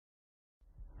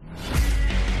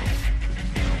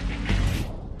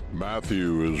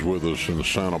Matthew is with us in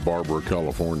Santa Barbara,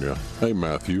 California. Hey,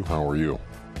 Matthew, how are you?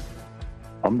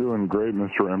 I'm doing great,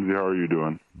 Mr. Ramsey. How are you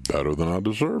doing? Better than I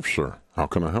deserve, sir. How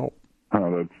can I help?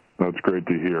 That's great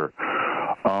to hear.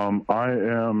 I'm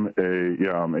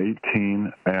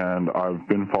 18, and I've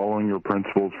been following your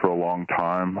principles for a long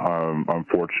time. I'm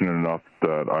fortunate enough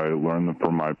that I learned them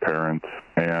from my parents,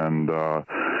 and so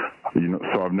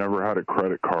I've never had a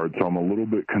credit card, so I'm a little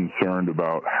bit concerned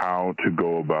about how to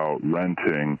go about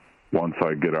renting once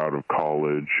I get out of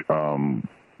college,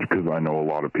 because I know a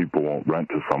lot of people won't rent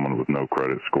to someone with no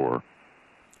credit score.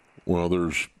 Well,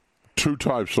 there's two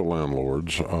types of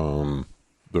landlords.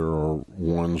 There are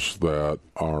ones that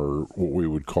are what we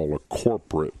would call a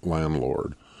corporate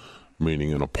landlord,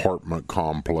 meaning an apartment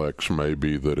complex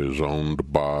maybe that is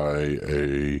owned by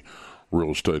a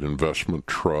real estate investment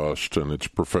trust, and it's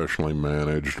professionally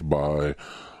managed by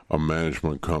a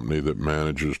management company that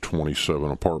manages 27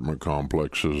 apartment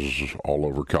complexes all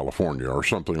over California or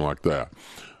something like that.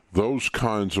 Those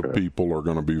kinds of people are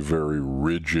going to be very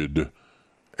rigid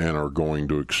and are going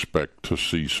to expect to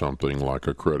see something like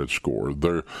a credit score.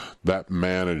 That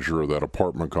manager of that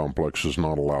apartment complex is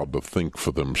not allowed to think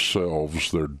for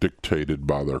themselves. They're dictated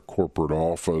by their corporate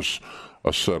office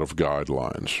a set of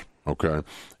guidelines, okay?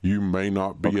 You may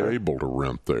not be able to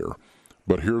rent there,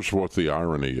 but here's what the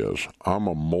irony is. I'm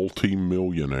a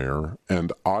multi-millionaire,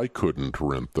 and I couldn't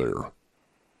rent there.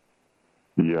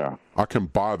 Yeah. I can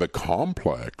buy the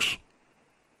complex,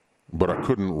 but I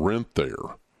couldn't rent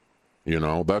there. You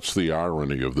know, that's the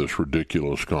irony of this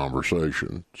ridiculous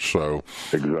conversation. So,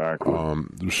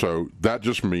 exactly. So that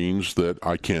just means that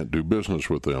I can't do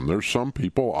business with them. There's some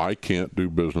people I can't do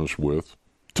business with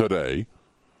today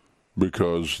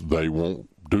because they won't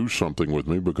do something with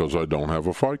me because I don't have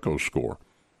a FICO score.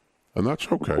 And that's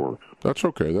okay. That's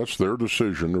okay. That's their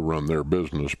decision to run their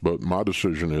business. But my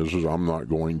decision is I'm not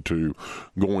going to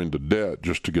go into debt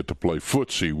just to get to play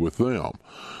footsie with them.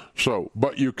 So,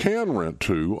 but you can rent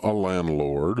to a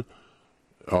landlord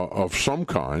of some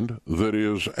kind that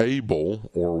is able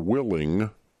or willing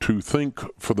to think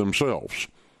for themselves.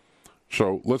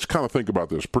 So let's kind of think about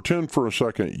this. Pretend for a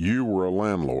second you were a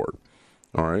landlord,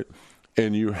 all right?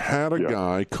 And you had a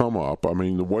guy come up, I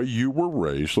mean, the way you were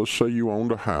raised, let's say you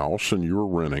owned a house and you were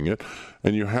renting it,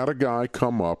 and you had a guy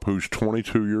come up who's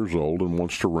 22 years old and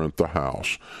wants to rent the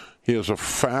house. He has a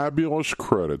fabulous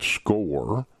credit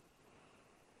score,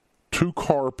 2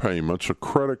 car payments, a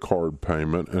credit card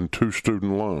payment, and 2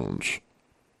 student loans.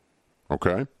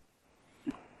 Okay?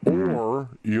 Or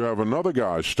you have another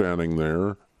guy standing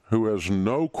there who has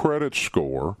no credit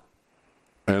score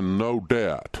and no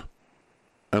debt.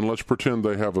 And let's pretend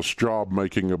they have a job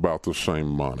making about the same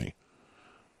money.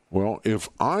 Well, if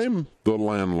I'm the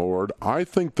landlord, I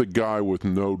think the guy with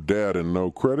no debt and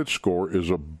no credit score has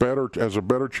a better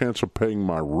chance of paying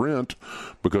my rent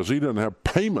because he doesn't have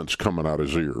payments coming out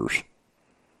his ears.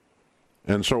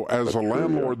 And so as a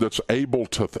landlord that's able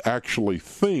to actually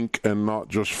think and not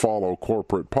just follow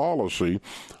corporate policy,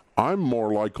 I'm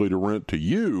more likely to rent to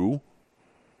you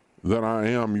than I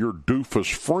am your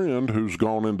doofus friend who's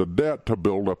gone into debt to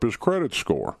build up his credit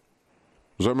score.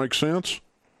 Does that make sense?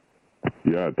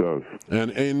 Yeah, it does.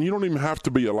 And you don't even have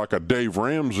to be like a Dave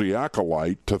Ramsey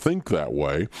acolyte to think that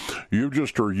way. You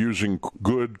just are using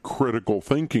good critical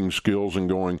thinking skills and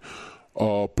going,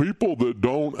 people that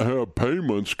don't have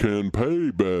payments can pay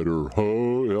better.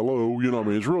 Hello. You know, I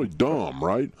mean, it's really dumb,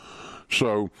 right?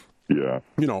 So, yeah,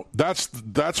 you know, that's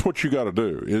what you got to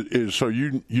do. Is so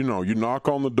you knock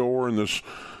on the door and this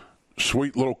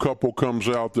sweet little couple comes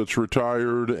out that's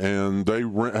retired and they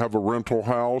have a rental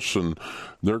house and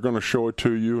they're going to show it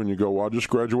to you and you go, well, I just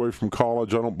graduated from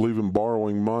college. I don't believe in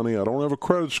borrowing money. I don't have a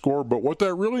credit score. But what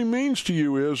that really means to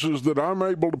you is that I'm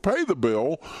able to pay the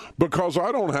bill because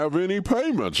I don't have any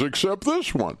payments except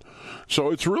this one.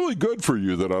 So it's really good for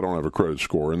you that I don't have a credit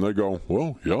score. And they go,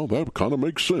 well, yeah, that kind of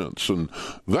makes sense. And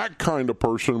that kind of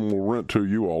person will rent to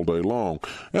you all day long.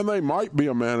 And they might be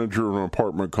a manager of an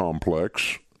apartment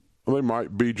complex. They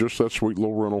might be just that sweet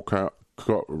little rental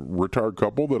retired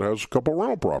couple that has a couple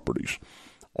rental properties,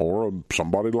 or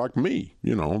somebody like me,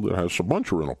 you know, that has a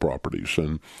bunch of rental properties,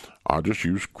 and I just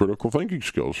use critical thinking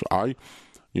skills.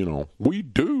 We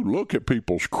do look at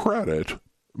people's credit,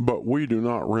 but we do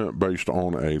not rent based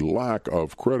on a lack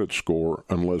of credit score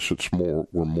unless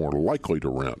we're more likely to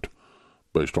rent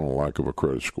based on a lack of a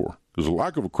credit score. Because a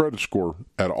lack of a credit score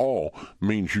at all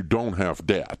means you don't have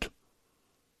debt.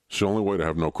 It's the only way to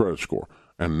have no credit score.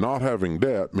 And not having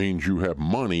debt means you have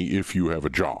money if you have a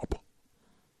job.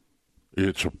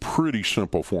 It's a pretty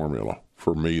simple formula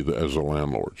for me as a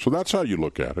landlord. So that's how you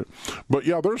look at it. But,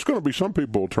 yeah, there's going to be some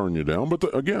people who turn you down.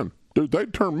 But, again, dude,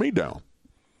 they'd turn me down.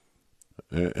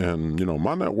 And, you know,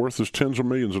 my net worth is tens of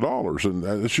millions of dollars, and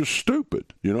it's just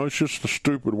stupid. You know, it's just the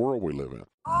stupid world we live in.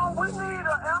 Oh, we need an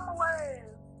ambulance.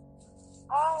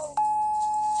 Oh,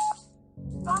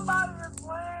 somebody is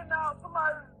laying out.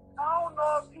 Somebody, I don't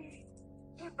know if he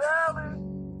barely.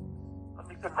 Let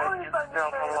me connect you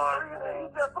down the line.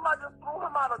 Somebody just threw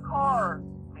him out of the car.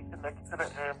 Let me connect you to the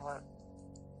ambulance.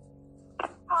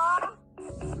 Huh?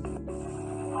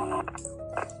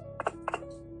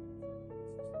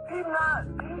 He's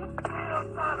still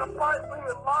trying to fight for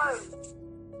his life.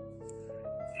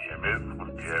 EMS,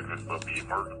 what's the address of the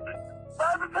emergency?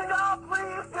 Baby, can y'all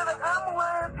please get an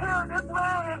ambulance here? This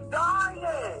man is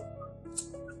dying.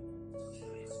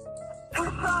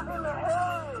 He's shot in the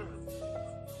head.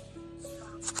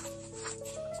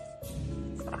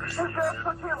 He just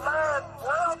took his last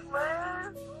breath, man.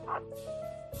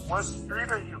 What street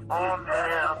are you on,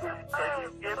 ma'am? Can you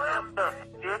give him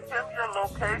your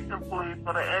location, please,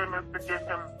 for the ambulance to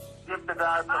give the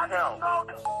guy some help?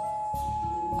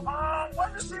 What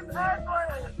is his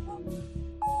address?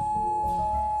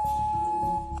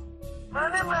 Man,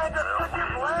 this man just took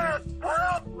his last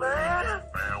breath, man.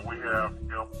 Man, we have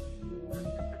him.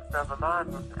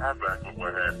 679 was the address of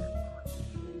what happened.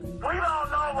 We don't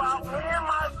know about me and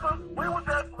my sister. We were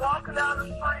just walking down the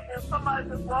street and somebody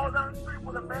just rolled down the street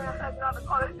with a man hanging out the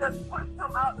car. They just pushed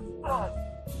him out the trunk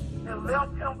and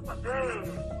left him for dead.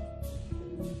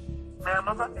 Ma'am, I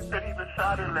thought you said he was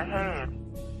shot in the head.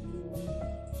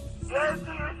 Yes, he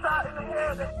was shot in the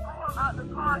head. They threw him out the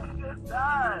car and he just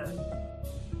died.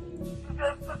 He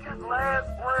just took his last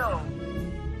breath.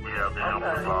 We have the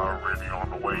ambulance already on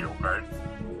the way, okay?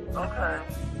 Okay.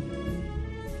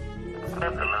 Tell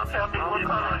me what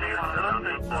kind of vehicle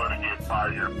going to get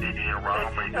fire, PD, and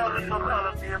Ronald May. Tell me what kind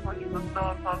of vehicle he was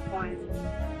doing, please.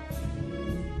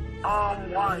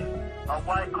 White. A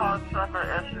white car, truck, or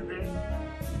SUV?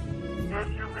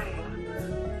 SUV.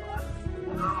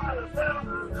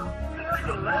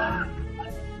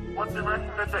 What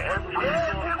direction did the SUV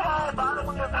Yeah, go? his whole body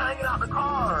was just hanging out the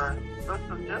car.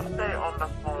 Listen, just stay on the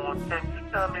phone. Can you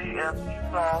tell me if you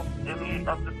saw any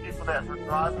of the people that were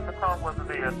driving the car, whether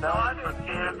they adults or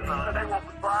kids? They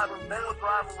were driving real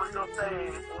fast.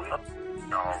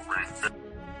 No, Rick.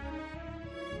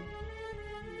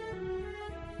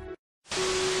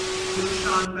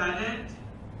 Sean Bennett.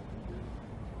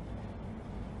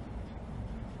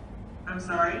 I'm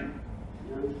sorry?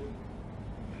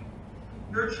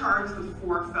 You're charged with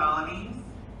 4 felonies.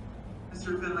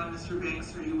 Mr. Finley, Mr.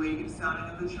 Banks, are you waiving sounding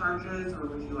of the charges, or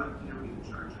would you like me to read the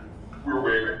charges? We're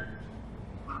waiving.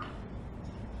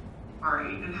 All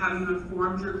right, and have you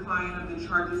informed your client of the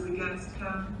charges against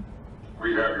him?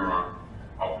 We have, Your Honor.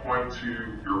 I'll point to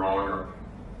Your Honor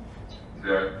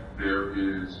that there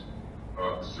is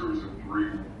a series of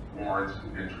 3 warrants to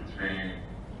entertain,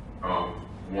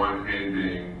 one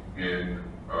ending in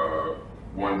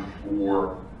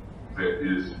 1-4 that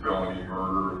is felony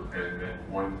murder, and then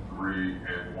 1-3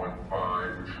 and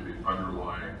 1-5, which are the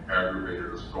underlying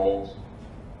aggravated assaults.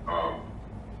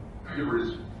 There is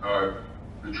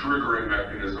the triggering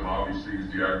mechanism, obviously, is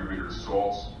the aggravated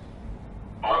assaults.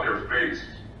 On their face,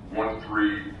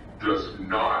 1-3 does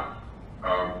not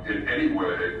in any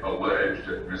way allege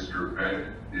that Mr.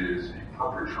 Bennett is a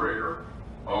perpetrator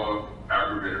of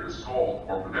aggravated assault,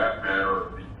 or for that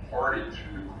matter, the party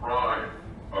to the crime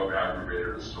of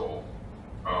aggravated assault,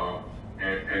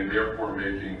 and therefore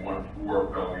making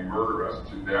 1-4 felony murder as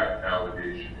to that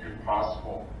allegation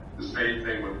impossible. The same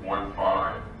thing with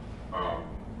 1-5.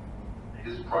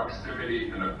 His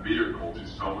proximity in a vehicle to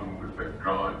someone with a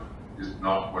gun is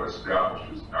not what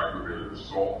establishes aggravated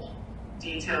assault.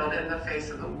 Detailed in the face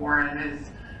of the warrant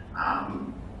is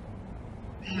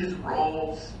his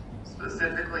roles,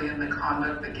 specifically in the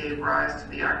conduct that gave rise to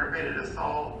the aggravated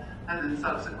assault, and then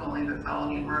subsequently the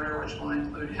felony murder, which will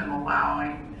include him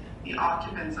allowing the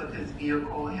occupants of his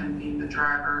vehicle, him being the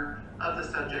driver of the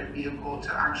subject vehicle,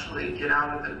 to actually get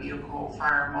out of the vehicle,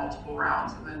 fire multiple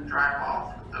rounds, and then drive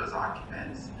off with those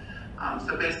occupants.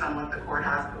 So based on what the court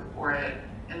has before it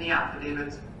in the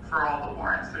affidavits for all the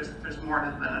warrants, there's more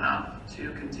than enough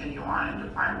to continue on and to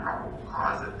find probable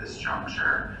cause at this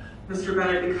juncture. Mr.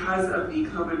 Bennett, because of the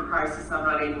COVID crisis, I'm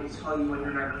not able to tell you when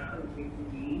your next court date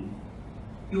will be.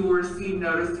 You will receive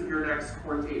notice of your next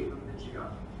court date from the jail.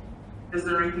 Is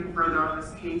there anything further on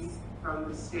this case from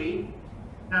the state?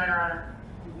 No, Your Honor.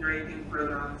 Is there anything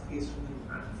further on this case from the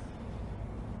defense?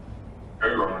 No,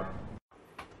 Your Honor.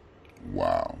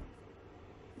 Wow.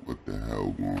 What the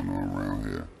hell going on around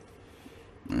here?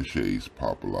 Man, shades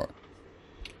pop a lot.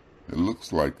 It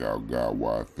looks like our guy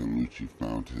Wyatt Finlucci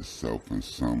found himself in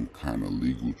some kind of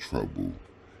legal trouble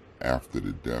after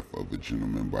the death of a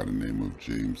gentleman by the name of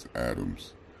James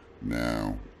Adams.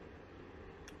 Now,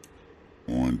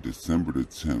 on December the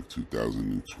 10th,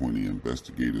 2020,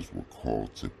 investigators were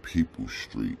called to Peoples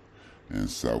Street in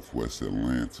southwest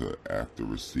Atlanta after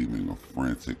receiving a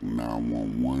frantic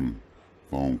 911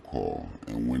 phone call.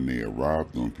 And when they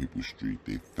arrived on Peoples Street,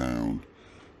 they found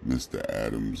Mr.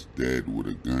 Adams dead with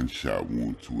a gunshot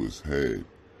wound to his head.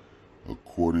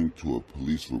 According to a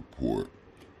police report,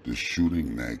 the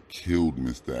shooting that killed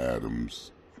Mr.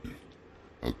 Adams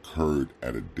occurred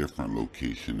at a different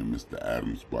location and Mr.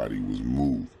 Adams' body was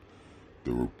moved.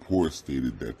 The report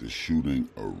stated that the shooting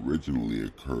originally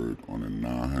occurred on a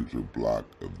 900 block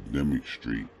of Demick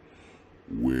Street,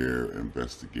 where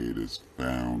investigators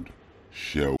found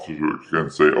shell. You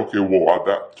can say, okay, well,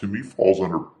 that to me falls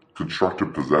under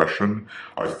constructive possession.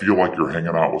 I feel like you're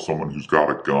hanging out with someone who's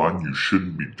got a gun. You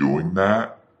shouldn't be doing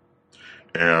that.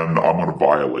 And I'm going to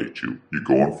violate you. You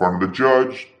go in front of the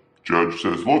judge. Judge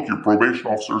says, look, your probation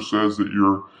officer says that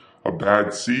you're a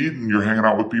bad seed and you're hanging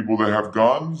out with people that have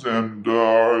guns, and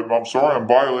I'm sorry, I'm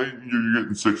violating you. You're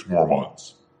getting 6 more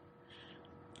months.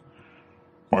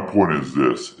 My point is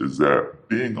this, is that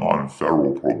being on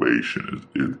federal probation,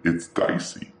 it's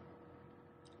dicey.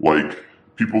 Like,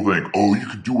 people think, oh, you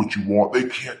can do what you want. They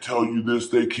can't tell you this.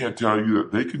 They can't tell you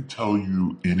that. They can tell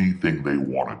you anything they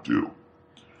want to do.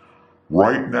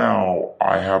 Right now,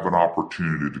 I have an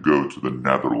opportunity to go to the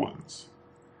Netherlands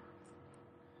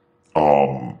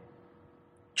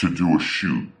to do a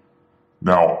shoot.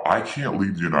 Now, I can't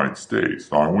leave the United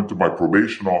States. Now, I went to my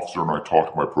probation officer and I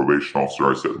talked to my probation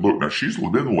officer. I said, look, now she's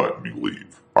been letting me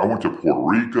leave. I went to Puerto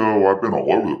Rico. I've been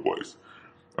all over the place.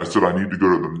 I said, I need to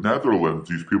go to the Netherlands.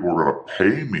 These people are going to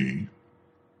pay me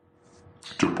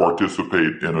to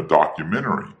participate in a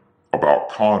documentary about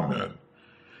con men.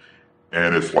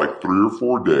 And it's like 3 or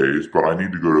 4 days, but I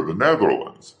need to go to the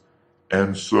Netherlands.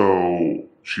 And so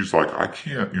she's like, I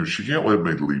can't, she can't let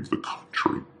me leave the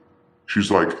country.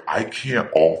 She's like, I can't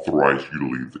authorize you to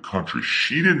leave the country.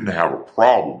 She didn't have a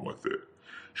problem with it.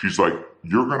 She's like,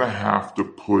 you're going to have to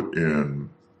put in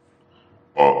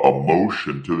a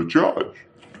motion to the judge.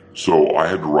 So I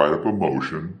had to write up a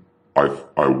motion. I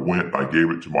gave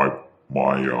it to my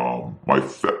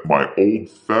old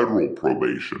federal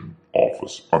probation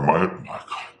office,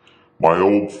 my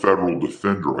old federal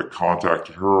defender. I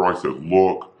contacted her. I said,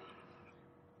 look,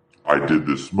 I did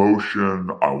this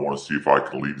motion. I want to see if I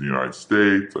can leave the United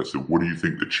States. I said, what do you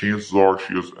think the chances are?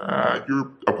 She goes, you're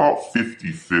about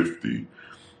 50-50. And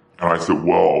I said,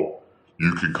 well,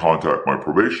 you can contact my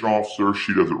probation officer.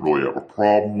 She doesn't really have a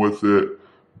problem with it,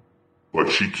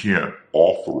 but she can't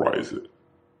authorize it.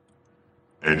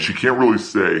 And she can't really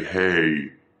say,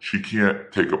 hey, she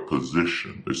can't take a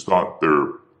position. It's not their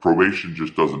probation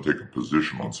just doesn't take a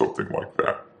position on something like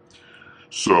that.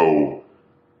 So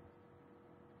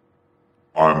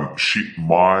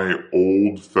my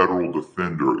old federal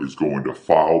defender is going to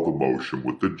file the motion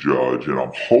with the judge, and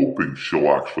I'm hoping she'll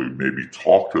actually maybe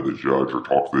talk to the judge or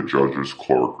talk to the judge's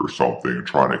clerk or something and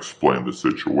try and explain the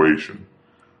situation.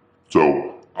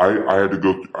 So I have to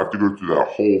go through that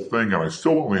whole thing, and I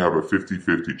still only have a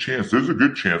 50-50 chance. There's a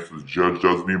good chance that the judge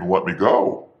doesn't even let me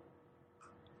go.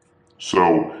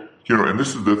 So, and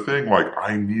this is the thing, like,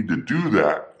 I need to do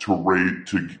that to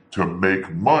make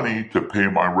money to pay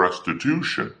my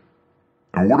restitution.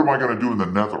 And what am I going to do in the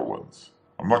Netherlands?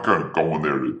 I'm not going to go in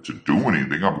there to do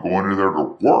anything. I'm going in there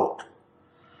to work.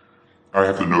 I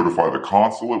have to notify the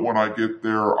consulate when I get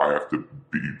there. I have to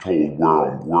be told where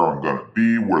I'm going to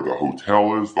be, where the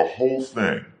hotel is, the whole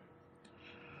thing.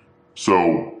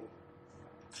 So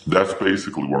that's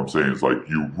basically what I'm saying is, like,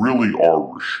 you really are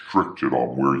restricted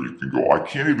on where you can go. I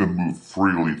can't even move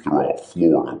freely throughout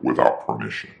Florida without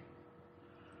permission.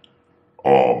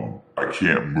 I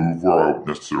can't move where I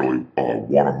necessarily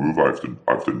want to move. I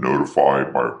have to notify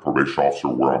my probation officer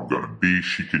where I'm going to be.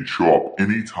 She can show up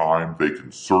anytime. They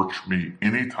can search me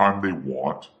anytime they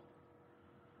want.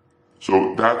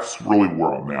 So that's really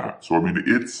where I'm at. So, I mean,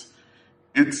 it's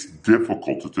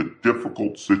difficult. It's a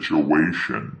difficult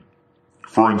situation.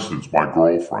 For instance, my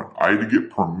girlfriend. I had to get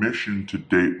permission to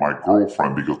date my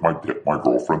girlfriend because my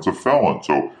girlfriend's a felon.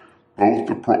 So both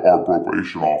our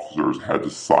probation officers had to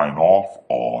sign off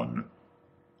on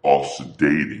us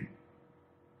dating.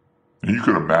 And you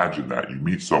can imagine that. You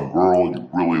meet some girl, you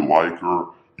really like her,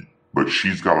 but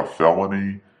she's got a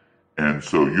felony, and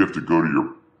so you have to go to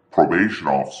your probation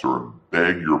officer and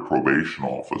beg your probation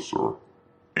officer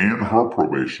and her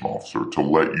probation officer to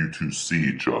let you two see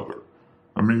each other.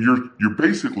 I mean, you're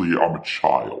basically, I'm a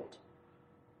child.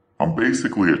 I'm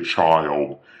basically a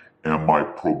child, and my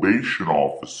probation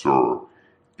officer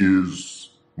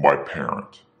is my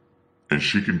parent. and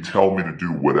she can tell me to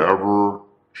do whatever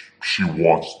she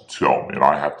wants to tell me, and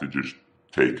I have to just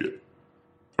take it.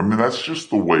 I mean, that's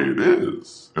just the way it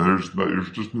is, and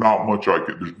there's just not much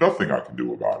there's nothing I can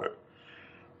do about it.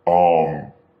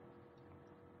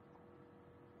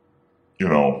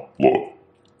 Look,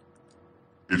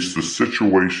 it's the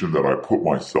situation that I put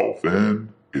myself in.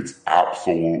 It's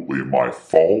absolutely my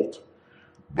fault,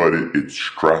 but it's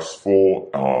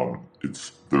stressful.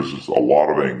 There's just a lot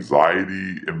of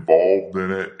anxiety involved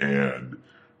in it, and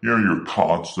you're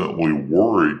constantly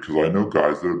worried because I know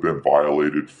guys that have been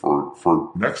violated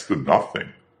for next to nothing.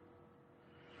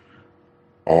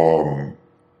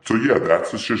 So yeah,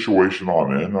 that's the situation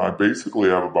I'm in. I basically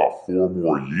have about 4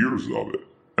 more years of it,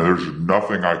 and there's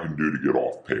nothing I can do to get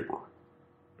off paper.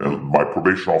 And my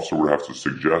probation officer would have to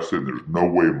suggest it, and there's no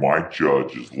way my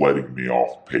judge is letting me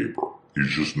off paper. He's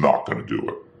just not going to do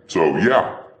it. So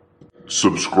yeah,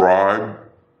 subscribe,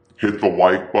 hit the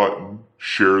like button,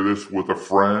 share this with a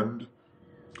friend,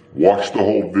 watch the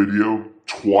whole video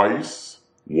twice,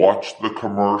 watch the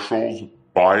commercials,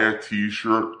 buy a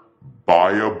t-shirt,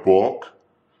 buy a book.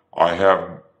 I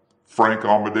have Frank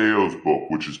Amadeo's book,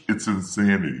 which is It's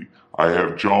Insanity. I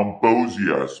have John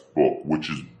Bozias's book,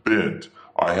 which is Bent.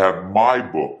 I have my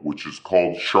book, which is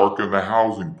called Shark in the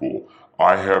Housing Pool.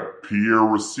 I have Pierre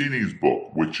Rossini's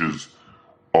book, which is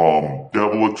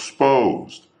Devil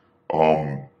Exposed.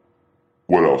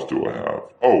 What else do I have?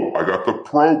 Oh, I got The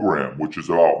Program, which is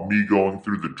about me going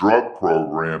through the drug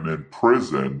program in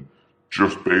prison,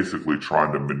 just basically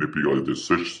trying to manipulate the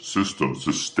systems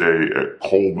to stay at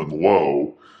Coleman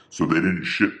Low so they didn't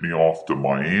ship me off to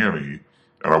Miami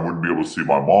and I wouldn't be able to see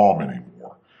my mom anymore.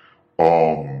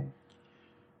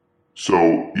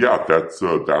 So yeah, that's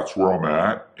where I'm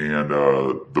at, and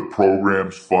the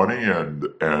program's funny, and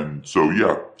so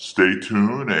yeah, stay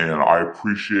tuned, and I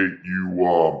appreciate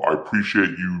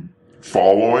you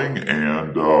following,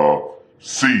 and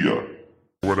see ya.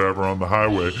 Whatever on the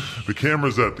highway. The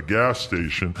camera's at the gas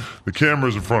station. The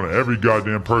camera's in front of every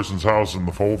goddamn person's house in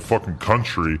the whole fucking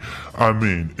country. I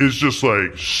mean, it's just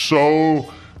like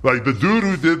so. Like, the dude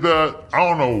who did that, I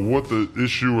don't know what the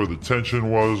issue or the tension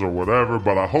was or whatever,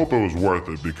 but I hope it was worth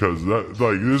it, because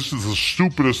this is the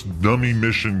stupidest dummy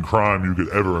mission crime you could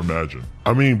ever imagine.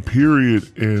 I mean,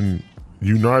 period. In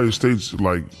United States,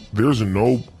 like, there's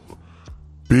no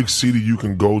big city you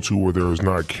can go to where there is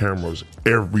not cameras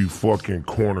every fucking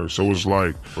corner. So it's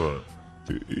like,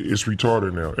 it's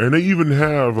retarded now. And they even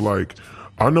have, like,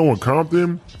 I know in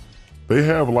Compton, they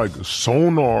have like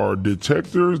sonar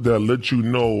detectors that let you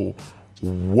know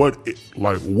what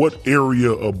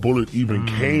area a bullet even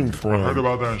came from. I heard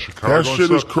about that in Chicago. That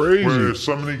shit is crazy. Where if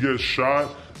somebody gets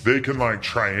shot, they can like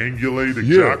triangulate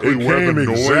exactly where the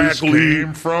noise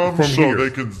came from so here. They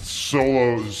can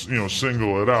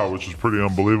single it out, which is pretty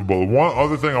unbelievable. One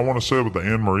other thing I want to say about the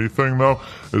Anne Marie thing, though,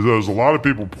 is there's a lot of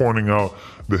people pointing out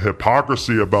the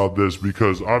hypocrisy about this,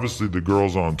 because obviously the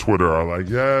girls on Twitter are like,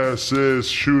 yeah, sis,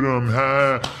 shoot him,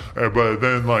 huh? But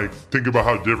then, like, think about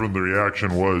how different the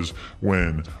reaction was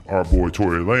when our boy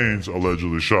Tory Lanez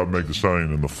allegedly shot Meg Thee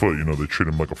Stallion in the foot. You know, they treat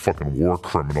him like a fucking war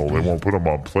criminal. They won't put him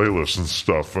on playlists and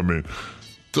stuff. I mean, it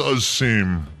does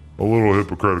seem a little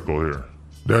hypocritical here.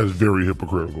 That is very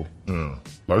hypocritical. Yeah.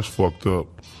 That's fucked up.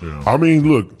 Yeah. I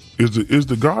mean, look, is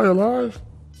the guy alive?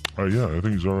 Yeah, I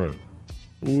think he's all right.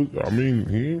 I mean,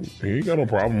 he ain't got no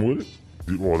problem with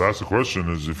it. Well, that's the question,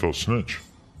 is if he'll snitch.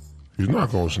 He's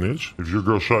not gonna snitch. If your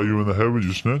girl shot you in the head, would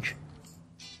you snitch?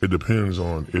 It depends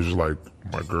on, is it like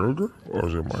my girl, or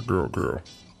is it my girl?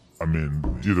 I mean,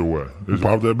 either way.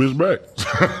 Pop that bitch back.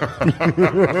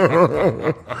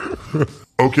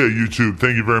 Okay, YouTube,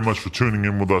 thank you very much for tuning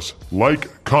in with us.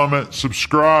 Like, comment,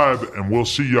 subscribe, and we'll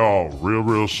see y'all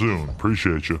real soon.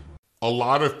 Appreciate you. A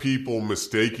lot of people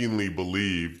mistakenly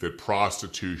believe that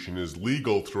prostitution is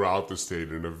legal throughout the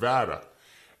state of Nevada.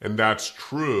 And that's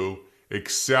true,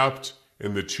 except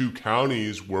in the 2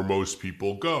 counties where most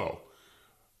people go.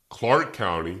 Clark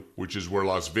County, which is where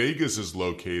Las Vegas is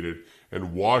located,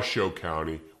 and Washoe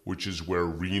County, which is where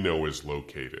Reno is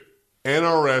located.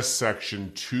 NRS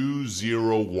Section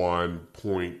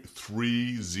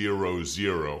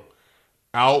 201.300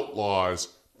 outlaws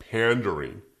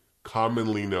pandering,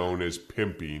 commonly known as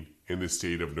pimping, in the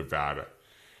state of Nevada.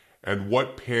 And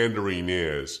what pandering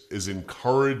is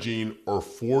encouraging or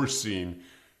forcing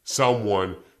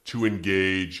someone to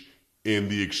engage in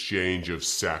the exchange of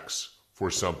sex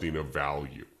for something of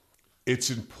value.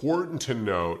 It's important to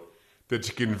note that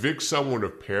to convict someone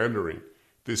of pandering,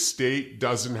 the state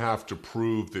doesn't have to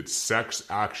prove that sex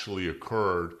actually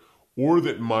occurred or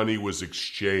that money was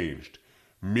exchanged.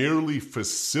 Merely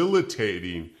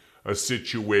facilitating a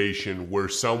situation where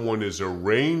someone is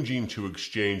arranging to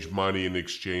exchange money in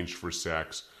exchange for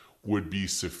sex would be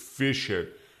sufficient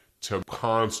to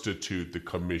constitute the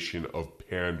commission of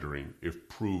pandering if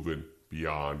proven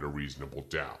beyond a reasonable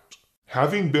doubt.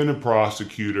 Having been a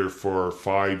prosecutor for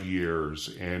 5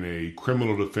 years and a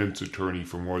criminal defense attorney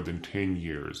for more than 10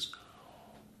 years,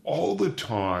 all the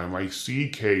time I see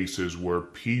cases where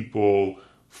people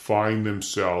find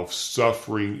themselves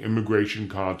suffering immigration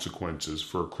consequences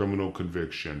for a criminal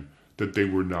conviction that they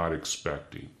were not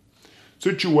expecting.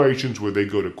 Situations where they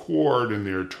go to court and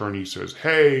their attorney says,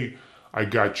 hey, I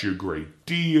got you a great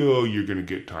deal, you're going to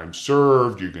get time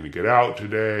served, you're going to get out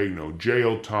today, no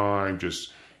jail time,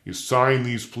 just you sign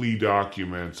these plea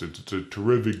documents, it's a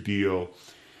terrific deal.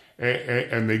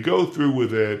 And they go through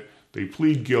with it, they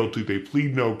plead guilty, they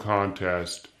plead no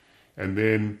contest, and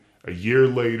then a year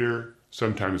later,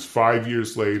 sometimes 5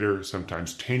 years later,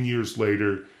 sometimes 10 years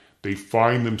later, they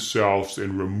find themselves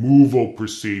in removal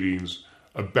proceedings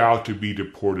about to be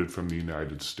deported from the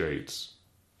United States.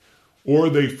 Or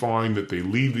they find that they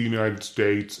leave the United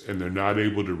States and they're not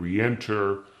able to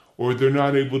re-enter, or they're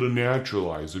not able to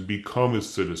naturalize and become a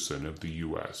citizen of the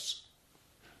U.S.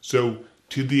 So,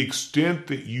 to the extent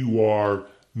that you are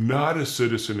not a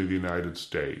citizen of the United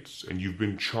States and you've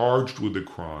been charged with a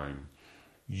crime,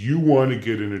 you want to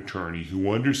get an attorney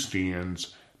who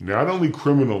understands not only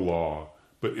criminal law,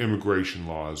 but immigration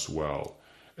law as well,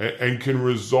 and can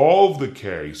resolve the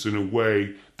case in a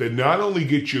way that not only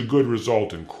gets you a good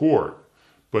result in court,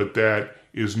 but that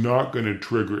is not going to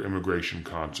trigger immigration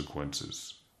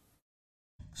consequences.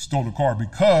 Stole the car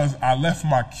because I left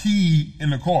my key in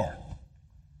the car.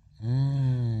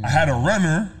 I had a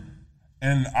renter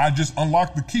and I just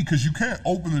unlocked the key because you can't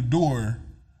open the door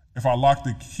if I lock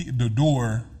the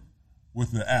door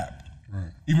with the app.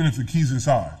 Right. Even if the key's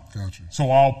inside. Gotcha.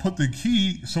 So I'll put the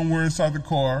key somewhere inside the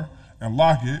car and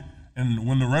lock it, and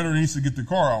when the renter needs to get the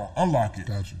car, I'll unlock it.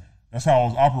 Gotcha. That's how I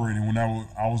was operating when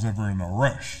I was ever in a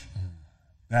rush.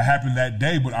 That happened that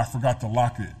day, but I forgot to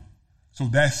lock it. So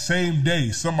that same day,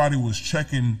 somebody was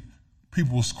checking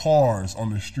people's cars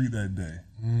on the street that day.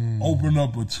 Opened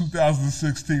up a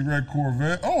 2016 red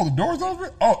Corvette. Oh, the door's open?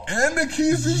 Oh, and the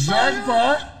keys inside?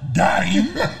 Got him.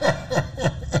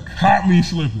 Caught me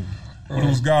slipping. But it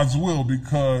was God's will,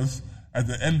 because at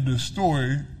the end of the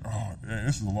story,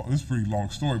 this is a pretty long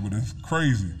story, but it's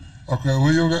crazy. Okay,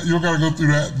 well, you don't got to go through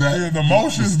that yeah, the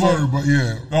motions, story, but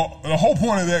yeah. The whole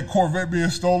point of that Corvette being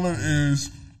stolen is,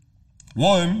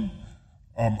 one,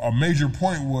 a major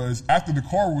point was, after the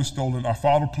car was stolen, I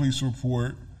filed a police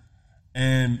report,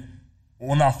 and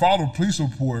when I filed a police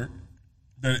report,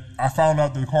 that I found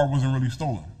out that the car wasn't really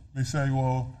stolen. They say,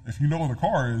 well, if you know what the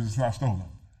car is, it's not stolen.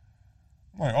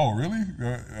 I'm like, oh, really?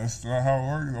 That's not how it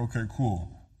works? Okay, cool.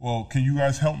 Well, can you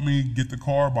guys help me get the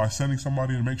car by sending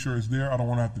somebody to make sure it's there? I don't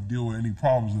want to have to deal with any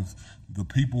problems if the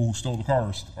people who stole the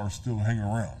car are still hanging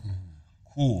around.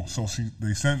 Cool. So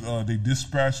they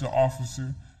dispatched the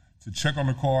officer to check on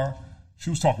the car. She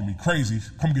was talking to me crazy.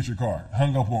 Come get your car.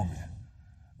 Hung up on me.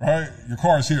 Right? Your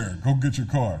car's here. Go get your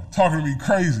car. Talking to me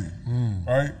crazy.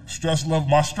 Right? Stress level.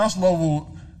 My stress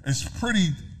level is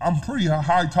I'm pretty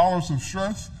high tolerance of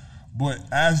stress, but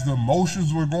as the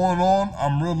emotions were going on,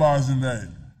 I'm realizing that,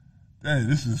 hey,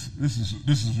 this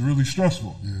is really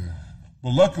stressful. Yeah.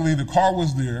 But luckily the car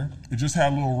was there. It just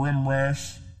had a little rim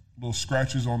rash, little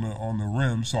scratches on the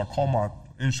rim. So I called my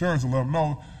insurance and let them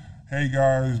know, hey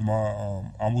guys, who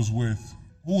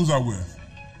was I with?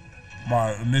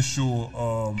 My initial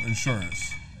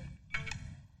insurance.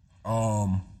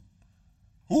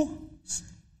 Who?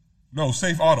 No,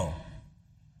 Safe Auto.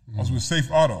 I was with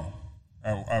Safe Auto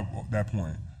at that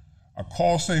point. I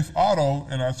called Safe Auto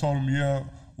and I told them, yeah,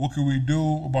 what can we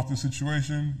do about this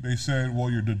situation? They said, well,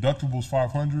 your deductible is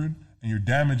 $500 and your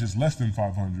damage is less than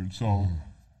 $500. So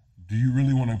do you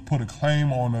really want to put a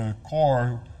claim on a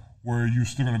car where you're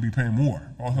still going to be paying more?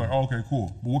 I was like, oh, okay,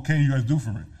 cool. But what can you guys do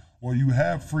for me? Well, you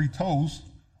have free tows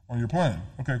on your plan.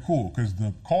 Okay, cool. Because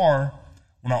the car,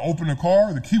 when I opened the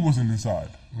car, the key wasn't inside.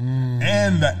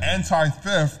 And the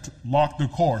anti-theft locked the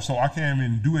car. So I can't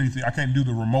even do anything. I can't do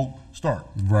the remote start.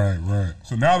 Right, right.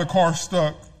 So now the car's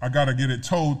stuck. I got to get it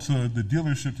towed to the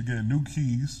dealership to get new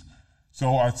keys.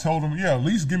 So I told them, yeah, at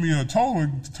least give me a tow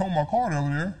to tow my car over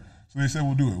there. So they said,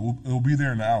 we'll do it. It'll be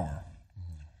there in an hour.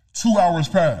 2 hours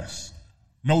passed.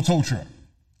 No tow truck.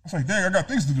 I was like, dang, I got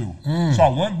things to do. So I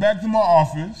went back to my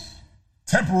office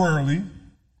temporarily,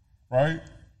 right?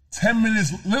 10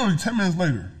 minutes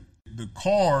later, the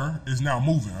car is now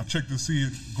moving. I checked to see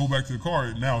it go back to the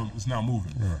car. Now it's now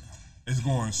moving. Right. It's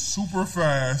going super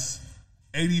fast,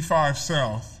 85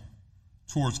 south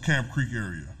towards Camp Creek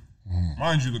area.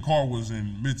 Mind you, the car was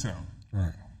in Midtown.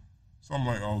 Right. So I'm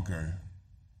like, okay.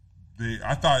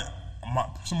 I thought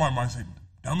somebody might say,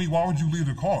 dummy, why would you leave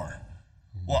the car?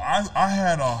 Well, I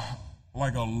had a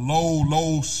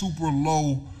super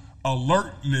low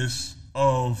alertness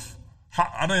of,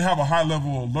 I didn't have a high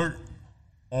level alert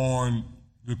on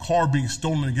the car being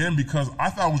stolen again because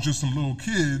I thought it was just some little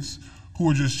kids who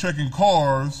were just checking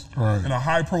cars in a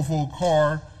high profile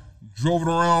car, drove it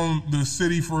around the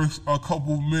city for a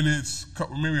couple minutes,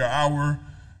 maybe an hour,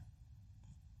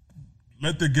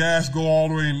 let the gas go all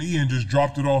the way in E and just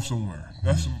dropped it off somewhere.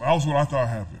 That was what I thought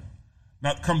happened.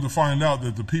 Not come to find out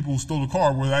that the people who stole the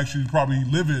car were actually probably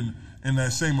living in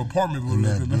that same apartment building.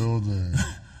 In that building.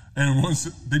 And once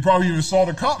they probably even saw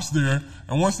the cops there,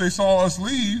 and once they saw us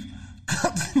leave,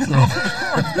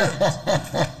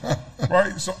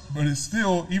 right? So, but it's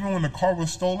still, even when the car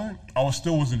was stolen, I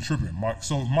still wasn't tripping.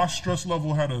 So my stress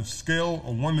level had a scale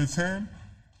of 1 to 10.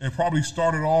 It probably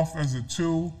started off as a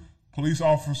 2. Police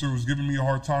officer was giving me a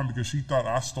hard time because she thought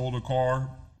I stole the car,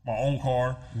 my own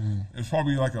car. It's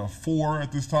probably like a 4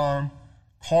 at this time.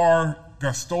 Car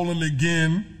got stolen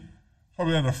again,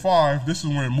 probably at a 5. This is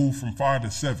when it moved from 5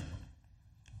 to 7,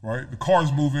 right? The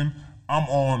car's moving. I'm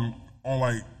on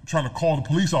like trying to call the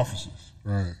police officers.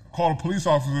 Right. Call the police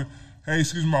officer. Hey,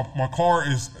 excuse me, my car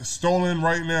is stolen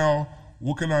right now.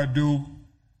 What can I do?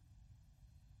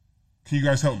 Can you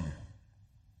guys help me?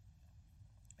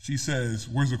 She says,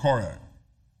 where's the car at?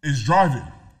 It's driving.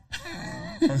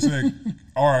 I said,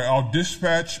 all right, I'll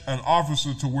dispatch an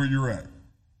officer to where you're at.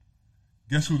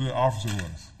 Guess who the officer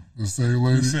was? The same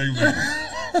lady? The same lady.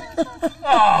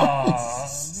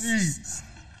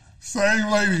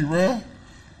 Same lady, bro.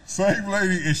 Same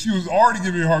lady. And she was already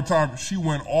giving me a hard time. She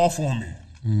went off on me.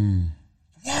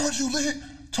 Why would you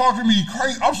talk to me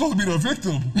crazy? I'm supposed to be the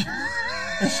victim.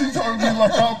 And she talking to me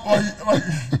like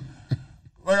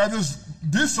I just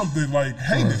did something like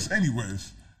heinous.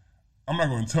 Anyways, I'm not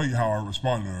going to tell you how I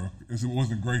responded to her because it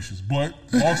wasn't gracious. But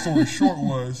long story short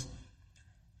was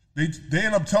they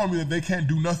end up telling me that they can't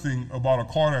do nothing about a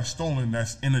car that's stolen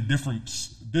that's in a different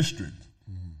district.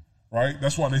 Right?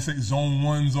 That's why they say zone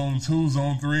 1, zone 2,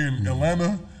 zone 3 in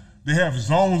Atlanta. They have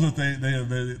zones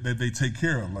that they take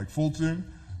care of. Like Fulton,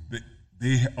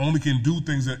 they only can do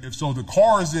things that if the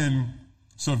car is in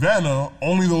Savannah,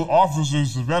 only the officers in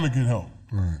Savannah can help.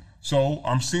 Right. So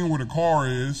I'm seeing where the car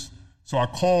is. So I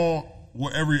call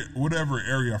whatever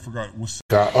area I forgot was.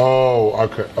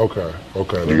 Okay.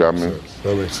 You got me?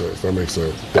 That makes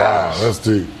sense. Wow, that's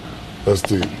deep.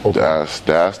 Okay. That's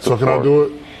the So can I do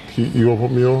it? You gonna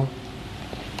put me on?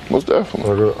 Most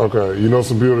definitely. Okay. You know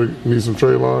some people that need some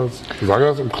trade lines? Because I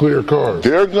got some clear cars.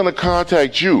 They're going to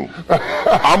contact you.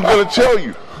 I'm going to tell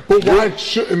you. But why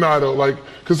shouldn't I though? Like,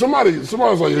 because somebody's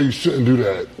like, you shouldn't do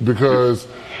that because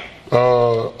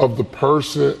of the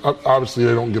person. Obviously,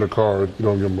 they don't get a card. You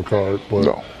don't give them a card. But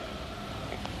no.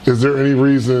 Is there any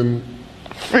reason?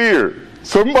 Fear.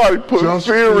 Somebody put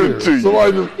fear into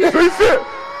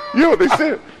you. They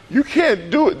said, you can't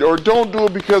do it or don't do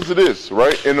it because of this,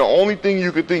 right? And the only thing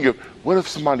you could think of, what if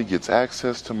somebody gets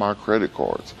access to my credit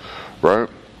cards, right?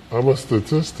 I'm a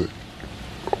statistic.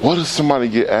 What if somebody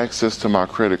get access to my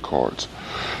credit cards?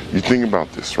 You think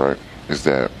about this, right? Is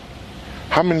that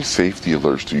how many safety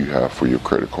alerts do you have for your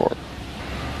credit card?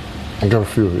 I got a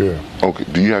few, yeah. Okay.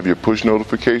 Do you have your push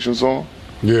notifications on?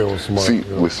 Yeah, with somebody.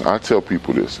 Listen, I tell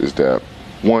people this, is that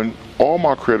one, all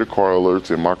my credit card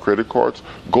alerts and my credit cards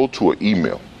go to an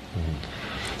email.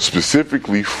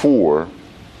 Specifically for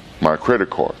my credit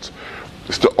cards.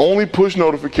 It's the only push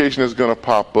notification that's going to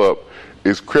pop up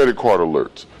is credit card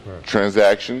alerts. Right.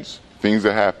 Transactions, things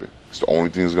that happen. It's the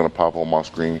only thing that's going to pop on my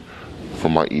screen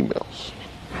from my emails.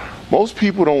 Most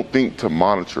people don't think to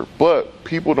monitor, but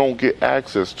people don't get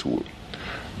access to it.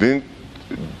 Then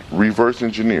reverse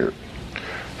engineer it.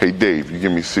 Hey Dave, you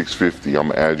give me $650, I'm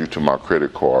going to add you to my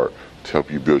credit card to help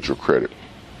you build your credit.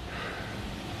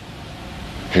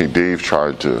 Hey, Dave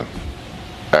tried to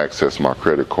access my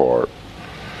credit card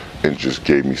and just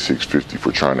gave me $650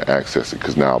 for trying to access it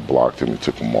because now I blocked him and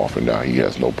took him off and now he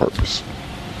has no purpose.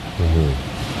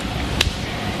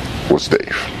 What's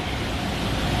Dave?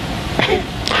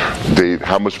 Dave,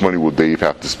 how much money will Dave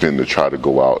have to spend to try to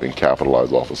go out and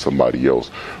capitalize off of somebody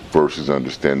else versus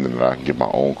understanding that I can get my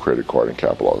own credit card and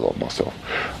capitalize off myself?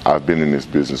 I've been in this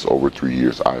business over 3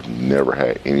 years. I've never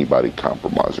had anybody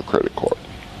compromise a credit card.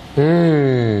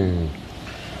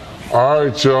 All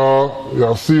right, y'all.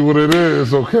 Y'all see what it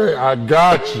is, okay? I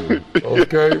got you,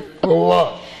 okay? Pull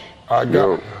up. I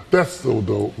got you. That's so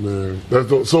dope, man. That's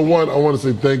dope. So one, I want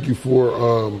to say thank you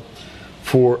for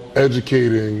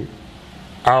educating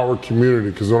our community,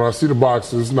 because when I see the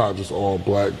boxes, it's not just all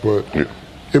black, but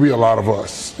it'd be a lot of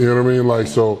us. You know what I mean? Like,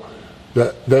 so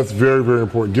that's very, very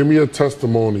important. Give me a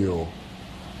testimonial.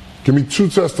 Give me 2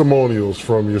 testimonials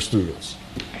from your students.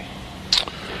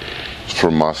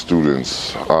 From my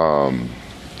students, I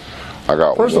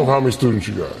got. First off, how many students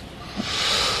you got?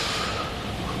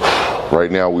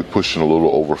 Right now, we're pushing a little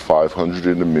over 500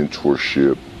 in the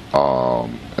mentorship,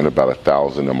 and about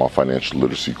 1,000 in my financial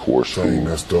literacy course. Dang,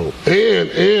 that's dope.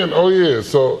 And oh yeah,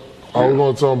 so I was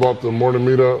going to talk about the morning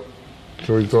meetup.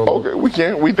 Can we talk? Okay, we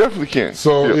can. We definitely can.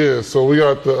 So so we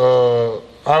got the.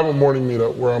 I have a morning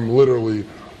meetup where I'm literally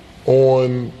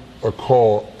on a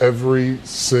call every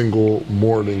single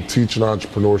morning teaching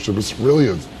entrepreneurship. It's really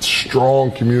a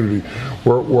strong community.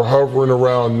 We're hovering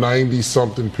around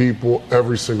 90-something people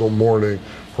every single morning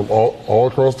from all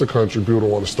across the country. People that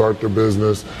want to start their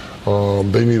business.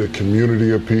 They need a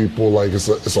community of people. Like it's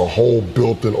a whole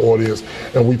built-in audience,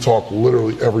 and we talk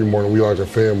literally every morning. We like a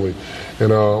family. And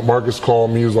Marcus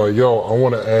called me. He was like, "Yo, I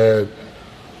want to add."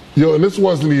 Yo, and this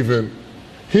wasn't even.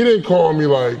 He didn't call me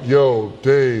like, "Yo,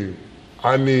 Dave,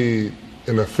 I need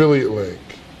an affiliate link."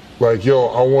 Like, "Yo,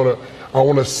 I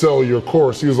wanna sell your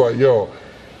course." He was like, "Yo,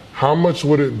 how much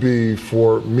would it be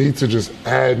for me to just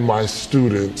add my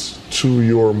students to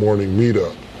your morning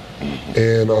meetup?"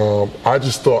 And I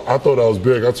thought that was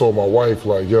big. I told my wife,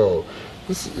 like, "Yo,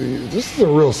 this is a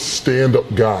real stand-up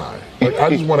guy. Like, I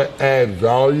just want to add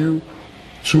value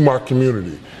to my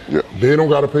community. Yeah. They don't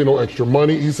got to pay no extra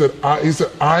money." He said,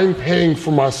 "I'm paying for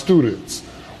my students,"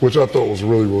 which I thought was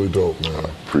really, really dope, man. I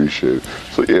appreciate it.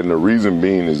 So, and the reason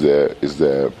being is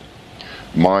that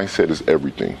mindset is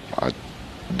everything.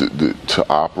 To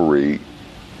operate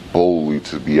boldly,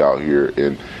 to be out here,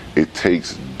 and it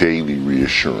takes daily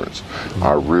reassurance.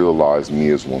 I realize me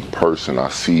as one person, I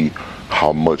see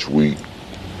how much we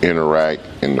interact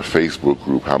in the Facebook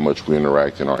group, how much we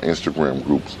interact in our Instagram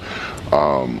groups.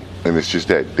 And it's just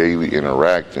that daily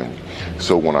interacting.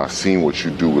 So when I seen what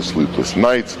you do with Sleepless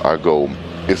Nights, I go,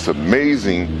 it's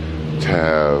amazing to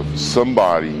have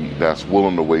somebody that's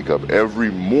willing to wake up every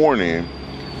morning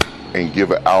and give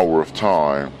an hour of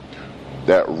time,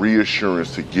 that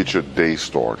reassurance to get your day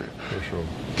started. For sure.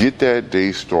 Get that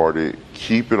day started,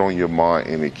 keep it on your mind,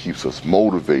 and it keeps us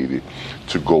motivated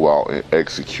to go out and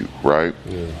execute, right?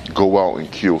 Yeah. Go out and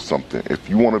kill something. If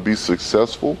you want to be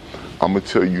successful, I'm going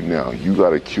to tell you now, you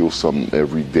got to kill something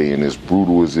every day. And as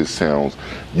brutal as it sounds,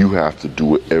 you have to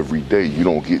do it every day. You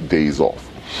don't get days off.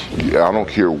 I don't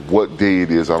care what day it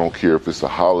is. I don't care if it's a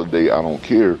holiday. I don't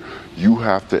care. You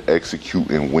have to execute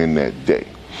and win that day.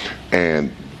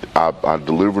 And I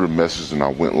delivered a message and I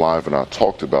went live and I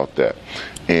talked about that.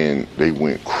 And they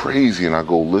went crazy. And I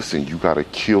go, listen, you got to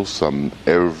kill something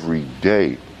every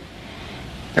day.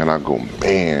 And I go,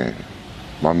 man,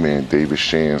 my man David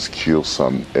Shands kills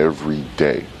something every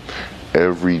day.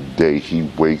 Every day he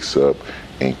wakes up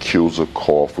and kills a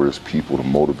call for his people to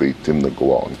motivate them to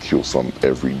go out and kill something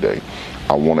every day.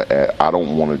 I want to add, I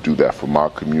don't want to do that for my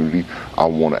community. I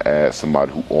want to add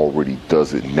somebody who already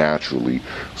does it naturally,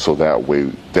 so that way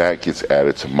that gets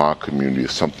added to my community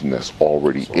as something that's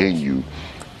already in you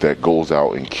that goes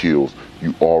out and kills.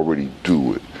 You already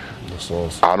do it. That's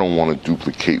awesome. I don't want to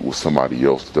duplicate what somebody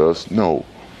else does. No.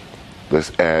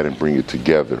 Let's add and bring it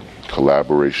together.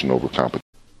 Collaboration over competition.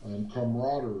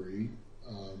 Camaraderie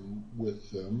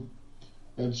with them.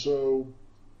 And so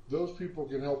those people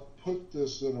can help put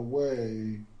this in a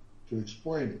way to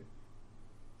explain it.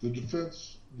 The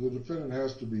defendant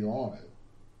has to be on it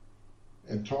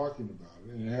and talking about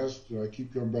it. And it has to, I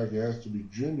keep coming back, it has to be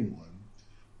genuine.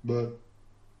 But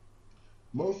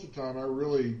most of the time I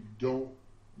really don't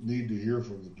need to hear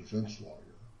from the defense lawyer.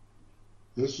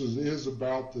 This is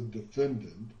about the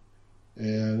defendant,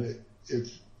 and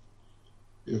if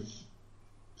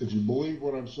you believe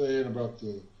what I'm saying about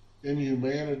the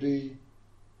inhumanity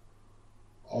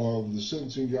of the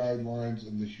sentencing guidelines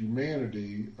and the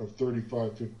humanity of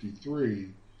 3553,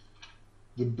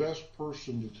 the best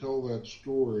person to tell that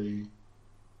story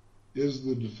is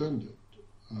the defendant.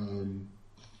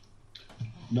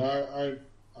 Now,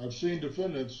 I've seen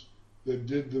defendants that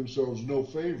did themselves no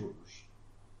favors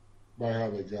by how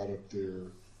they got up there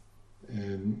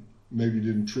and maybe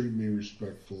didn't treat me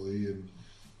respectfully and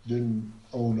didn't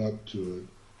own up to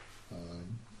it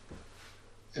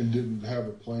and didn't have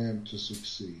a plan to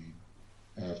succeed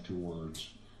afterwards.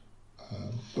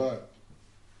 But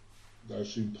I've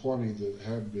seen plenty that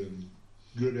have been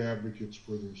good advocates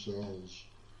for themselves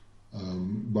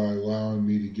by allowing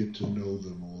me to get to know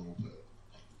them a little bit.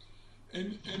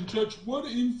 And Judge, what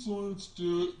influence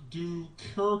do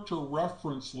character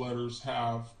reference letters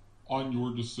have on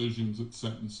your decisions at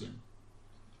sentencing?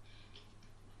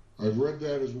 I've read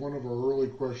that as one of our early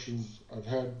questions. I've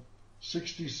had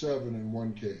 67 in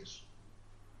one case.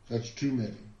 That's too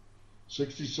many.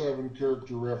 67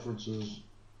 character references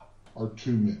are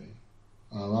too many.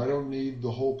 I don't need the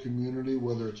whole community,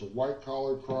 whether it's a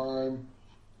white-collar crime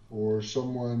or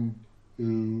someone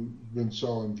who's been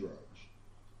selling drugs.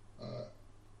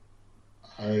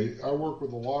 I work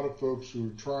with a lot of folks who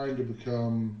are trying to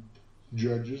become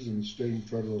judges in the state and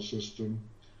federal system,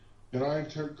 and I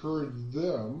encourage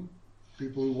them,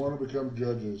 people who want to become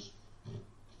judges,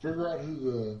 figure out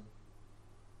who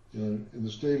in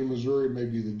the state of Missouri, it may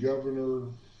be the governor.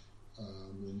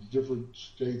 In different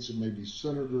states, it may be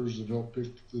senators that help pick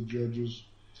the judges.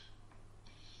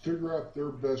 Figure out their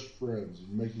best friends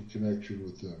and make a connection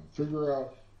with them. Figure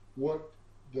out what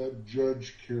that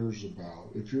judge cares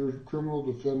about. If you're a criminal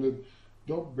defendant,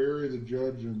 don't bury the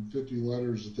judge in 50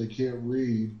 letters that they can't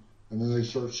read and then they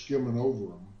start skimming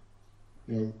over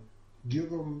them. Give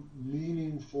them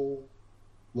meaningful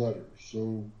letters.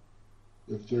 So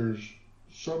if there's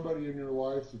somebody in your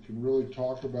life that can really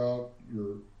talk about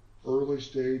your early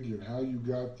stage and how you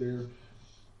got there.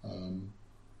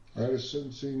 I had a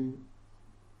sentencing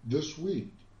this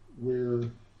week where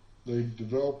they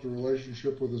developed a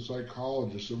relationship with a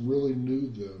psychologist that really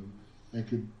knew them and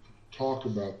could talk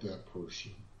about that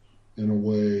person in a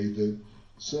way that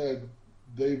said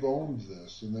they've owned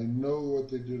this and they know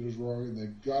what they did is wrong and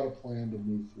they've got a plan to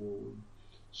move forward.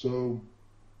 So,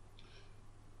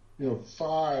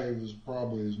 5 is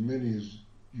probably as many as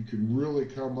you can really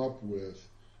come up with.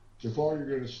 If all you're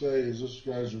going to say is this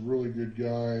guy's a really good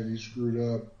guy and he screwed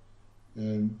up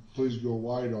and please go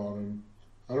light on him,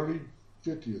 I don't need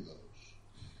 50 of those.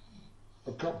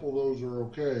 A couple of those are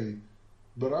okay,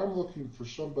 but I'm looking for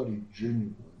somebody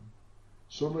genuine,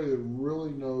 somebody that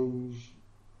really knows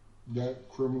that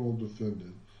criminal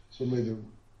defendant, somebody that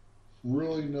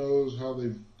really knows how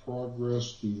they've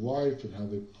progressed through life and how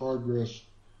they've progressed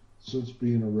since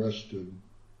being arrested.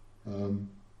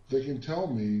 They can tell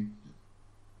me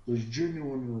there's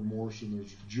genuine remorse and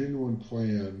there's a genuine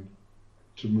plan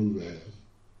to move ahead.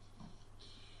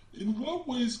 In what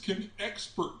ways can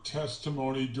expert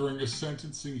testimony during a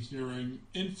sentencing hearing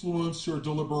influence your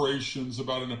deliberations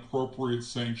about an appropriate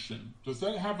sanction? Does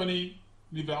that have any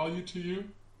value to you?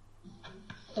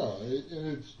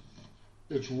 And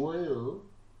it's rare.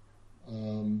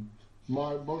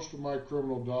 Most of my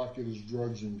criminal docket is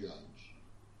drugs and guns.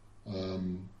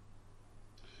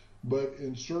 But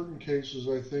in certain cases,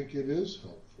 I think it is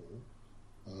helpful.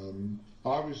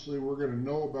 Obviously, we're going to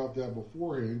know about that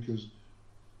beforehand because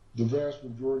the vast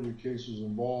majority of cases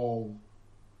involve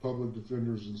public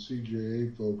defenders and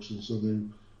CJA folks, and so they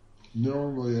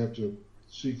normally have to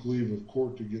seek leave of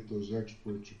court to get those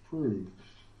experts approved.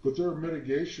 But there are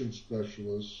mitigation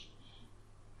specialists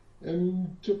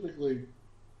and typically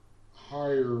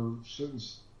higher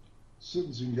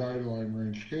sentencing guideline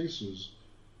range cases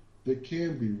that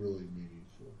can be really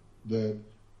meaningful. That,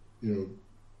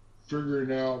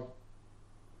 figuring out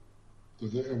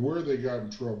where they got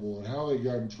in trouble and how they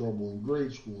got in trouble in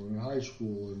grade school and in high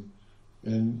school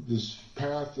and this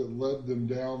path that led them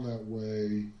down that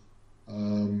way,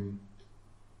 and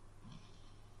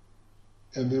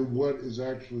then what is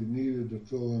actually needed to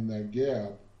fill in that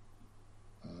gap.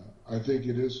 I think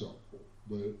it is helpful.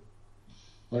 But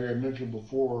like I mentioned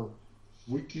before,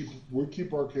 we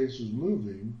keep our cases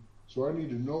moving, so I need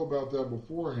to know about that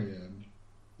beforehand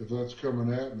if that's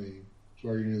coming at me. So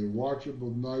I can either watch it the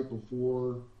night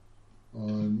before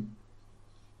on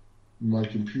my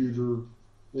computer,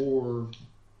 or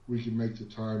we can make the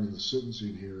time in the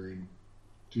sentencing hearing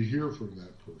to hear from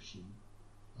that person.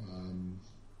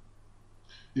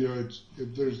 There's a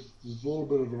little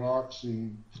bit of an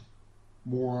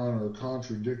oxymoron or a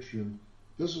contradiction.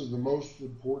 This is the most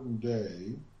important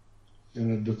day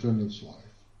in a defendant's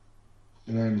life,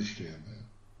 and I understand that.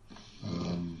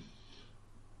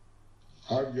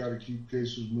 I've got to keep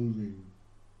cases moving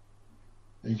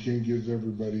and can't give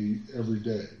everybody every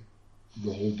day,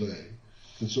 the whole day.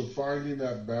 And so finding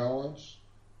that balance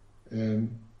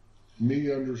and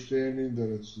me understanding that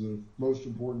it's the most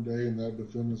important day in that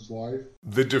defendant's life.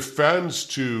 The defense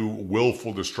to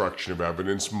willful destruction of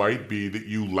evidence might be that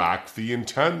you lack the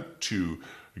intent to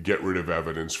get rid of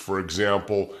evidence. For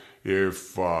example,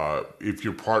 if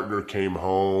your partner came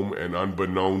home and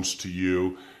unbeknownst to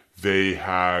you, they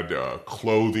had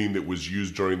clothing that was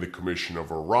used during the commission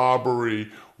of a robbery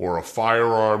or a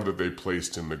firearm that they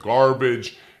placed in the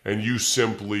garbage, and you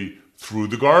simply threw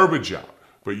the garbage out.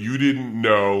 But you didn't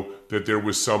know that there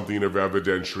was something of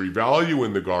evidentiary value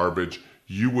in the garbage,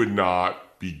 you would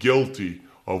not be guilty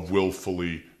of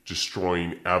willfully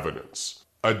destroying evidence.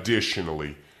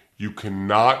 Additionally, You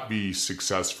cannot be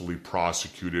successfully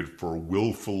prosecuted for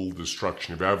willful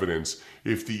destruction of evidence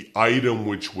if the item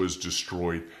which was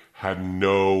destroyed had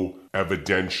no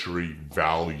evidentiary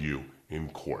value in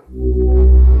court.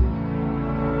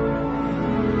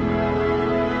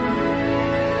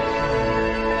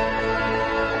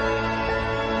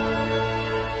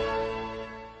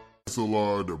 It's a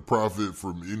law to profit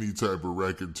from any type of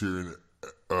racketeering,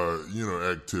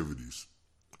 activities.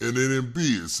 And then in B,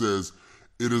 it says,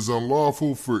 it is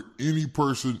unlawful for any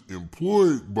person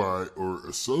employed by or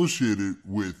associated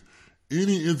with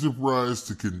any enterprise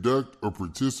to conduct or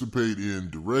participate in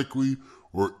directly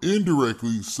or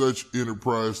indirectly such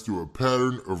enterprise through a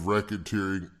pattern of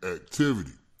racketeering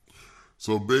activity.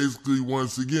 So basically,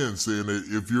 once again, saying that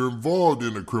if you're involved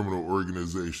in a criminal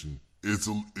organization, it's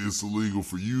illegal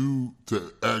for you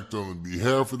to act on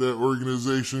behalf of that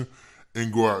organization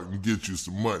and go out and get you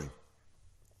some money.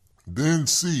 Then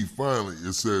C, finally,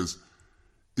 it says,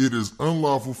 it is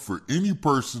unlawful for any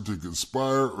person to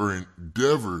conspire or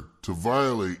endeavor to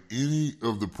violate any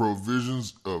of the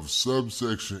provisions of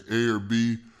subsection A or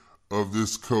B of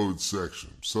this code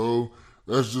section. So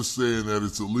that's just saying that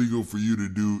it's illegal for you to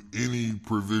do any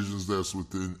provisions that's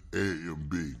within A and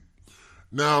B.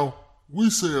 Now,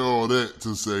 we say all that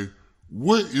to say,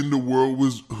 what in the world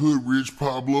was Hood Rich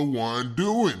Pablo Juan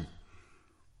doing?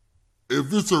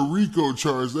 If it's a RICO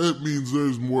charge, that means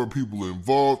there's more people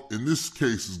involved, and this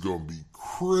case is going to be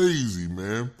crazy,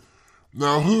 man.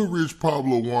 Now, Hood Rich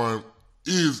Pablo Juan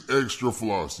is extra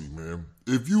flossy, man.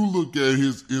 If you look at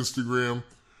his Instagram,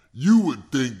 you would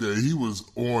think that he was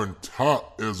on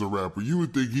top as a rapper. You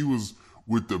would think he was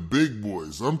with the big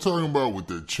boys. I'm talking about with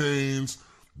the chains,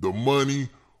 the money,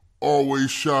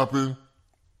 always shopping.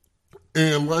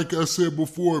 And like I said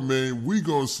before, man, we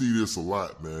going to see this a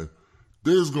lot, man.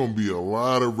 There's going to be a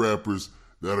lot of rappers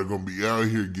that are going to be out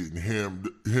here getting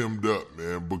hemmed up,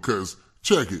 man, because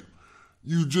check it.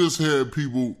 You just had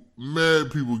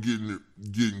mad people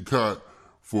getting caught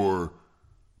for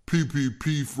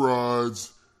PPP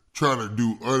frauds, trying to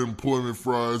do unemployment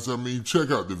frauds. I mean,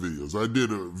 check out the videos. I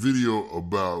did a video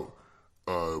about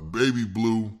Baby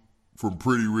Blue from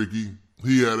Pretty Ricky.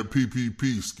 He had a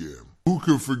PPP scam. Who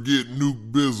could forget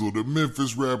Nuke Bizzle, the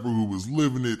Memphis rapper who was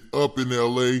living it up in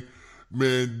L.A.?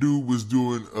 Man, dude was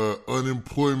doing an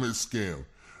unemployment scam.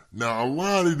 Now, a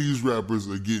lot of these rappers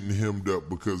are getting hemmed up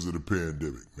because of the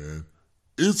pandemic, man.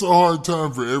 It's a hard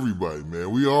time for everybody,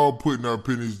 man. We all putting our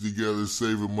pennies together,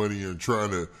 saving money, and trying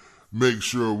to make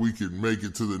sure we can make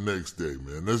it to the next day,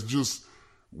 man. That's just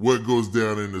what goes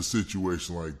down in a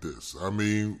situation like this. I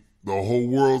mean, the whole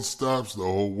world stops, the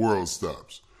whole world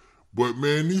stops. But,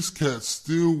 man, these cats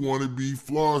still want to be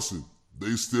flossing.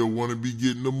 They still want to be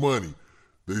getting the money.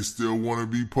 They still want to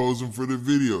be posing for the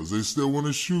videos. They still want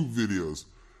to shoot videos.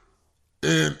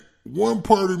 And one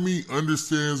part of me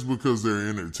understands because they're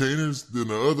entertainers. Then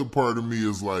the other part of me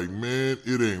is like, man,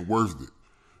 it ain't worth it.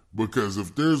 Because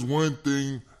if there's one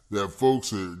thing that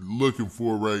folks are looking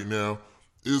for right now,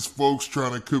 it's folks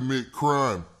trying to commit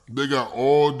crime. They got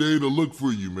all day to look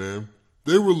for you, man.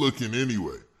 They were looking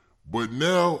anyway. But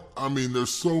now, I mean, there's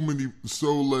so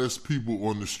less people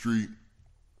on the street.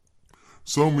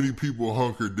 So many people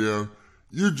hunkered down.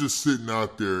 You're just sitting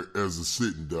out there as a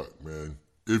sitting duck, man.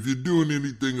 If you're doing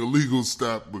anything illegal,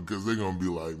 stop, because they're going to be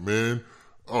like, man,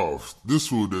 oh, this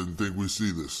fool doesn't think we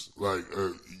see this. Like,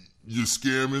 you're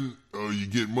scamming, you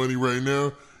get money right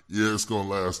now? Yeah, it's going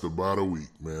to last about a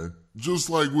week, man. Just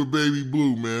like with Baby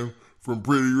Blue, man, from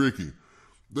Pretty Ricky.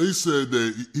 They said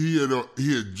that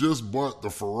he had just bought the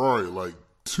Ferrari like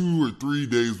 2 or 3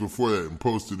 days before that and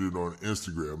posted it on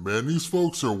Instagram. Man, these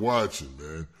folks are watching,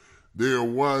 man. They are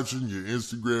watching your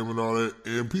Instagram and all that,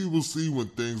 and people see when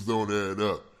things don't add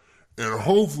up. And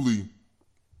hopefully,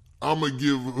 I'm going to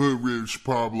give Hood Rich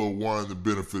Pablo Juan the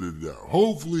benefit of the doubt.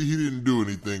 Hopefully, he didn't do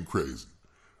anything crazy.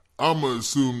 I'm going to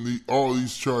assume all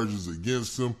these charges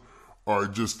against him are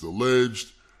just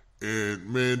alleged. And,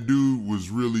 man, dude was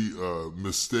really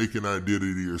mistaken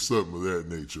identity or something of that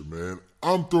nature, man.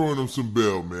 I'm throwing him some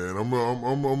bail, man. I'm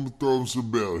going to throw him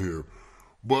some bail here.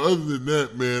 But other than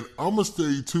that, man, I'm going to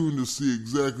stay tuned to see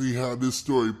exactly how this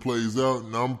story plays out,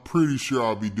 and I'm pretty sure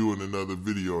I'll be doing another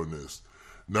video on this.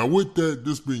 Now, with that,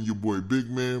 this being your boy Big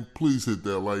Man, please hit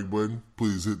that like button,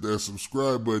 please hit that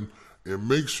subscribe button, and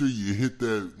make sure you hit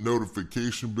that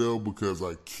notification bell because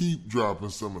I keep dropping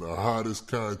some of the hottest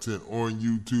content on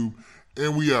YouTube,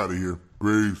 and we out of here.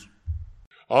 Peace.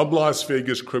 I'm Las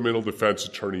Vegas criminal defense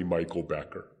attorney Michael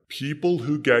Becker. People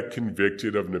who get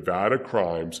convicted of Nevada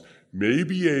crimes may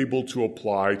be able to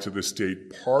apply to the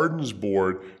State Pardons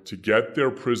Board to get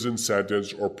their prison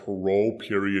sentence or parole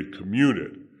period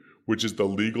commuted, which is the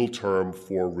legal term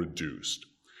for reduced.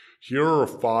 Here are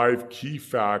 5 key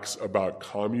facts about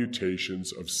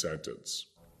commutations of sentence.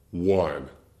 1.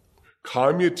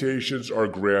 Commutations are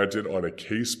granted on a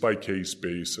case-by-case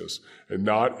basis, and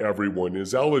not everyone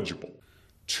is eligible.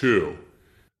 2.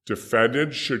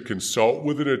 Defendants should consult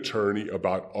with an attorney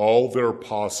about all their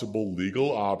possible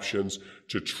legal options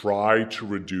to try to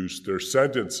reduce their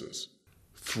sentences.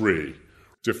 3.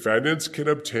 Defendants can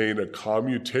obtain a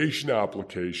commutation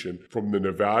application from the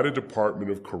Nevada Department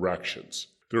of Corrections.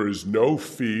 There is no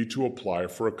fee to apply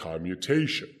for a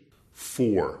commutation.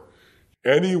 4.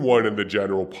 Anyone in the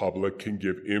general public can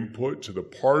give input to the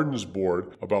Pardons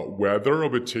Board about whether a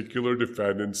particular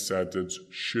defendant's sentence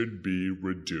should be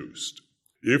reduced.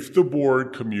 If the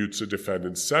board commutes a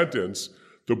defendant's sentence,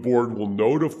 the board will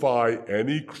notify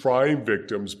any crime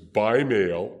victims by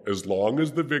mail as long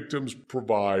as the victims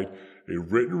provide a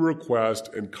written request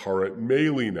and current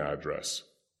mailing address.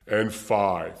 And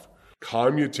 5,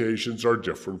 commutations are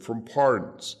different from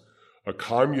pardons. A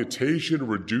commutation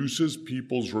reduces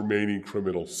people's remaining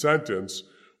criminal sentence,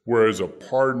 whereas a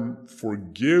pardon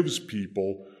forgives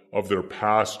people of their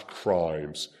past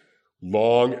crimes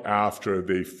long after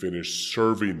they finish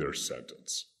serving their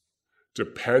sentence.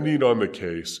 Depending on the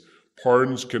case,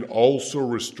 pardons can also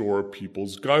restore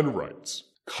people's gun rights.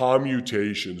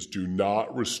 Commutations do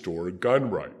not restore gun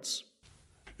rights.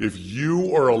 If you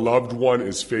or a loved one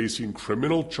is facing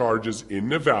criminal charges in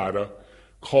Nevada,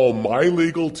 call my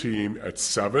legal team at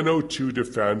 702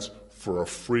 Defense for a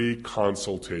free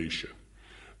consultation.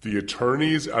 The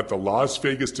attorneys at the Las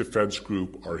Vegas Defense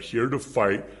Group are here to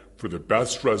fight for the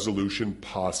best resolution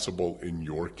possible in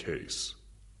your case.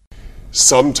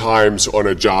 Sometimes on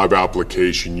a job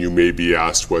application, you may be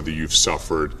asked whether you've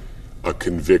suffered a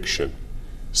conviction.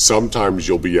 Sometimes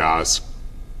you'll be asked,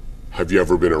 have you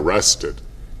ever been arrested?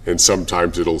 And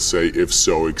sometimes it'll say, if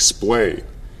so, explain.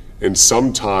 And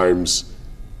sometimes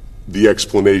the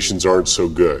explanations aren't so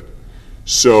good.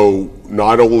 So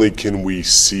not only can we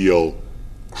seal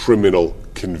criminal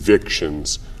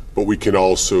convictions, but we can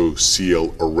also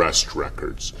seal arrest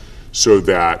records so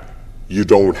that you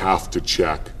don't have to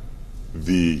check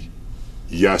the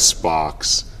yes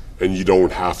box and you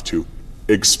don't have to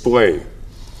explain.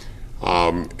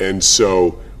 And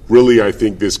so really I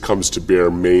think this comes to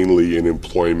bear mainly in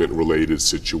employment-related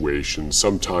situations.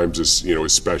 Sometimes,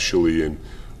 especially in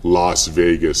Las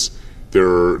Vegas, there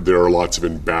are lots of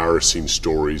embarrassing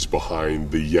stories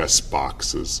behind the yes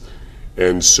boxes.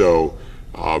 And so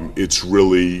it's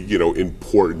really,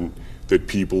 important that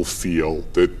people feel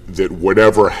that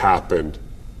whatever happened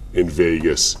in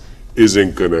Vegas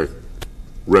isn't going to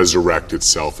resurrect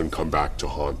itself and come back to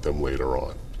haunt them later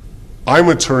on. I'm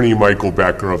attorney Michael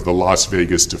Becker of the Las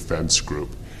Vegas Defense Group.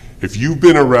 If you've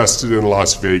been arrested in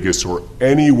Las Vegas or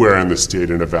anywhere in the state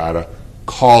of Nevada,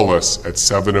 call us at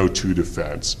 702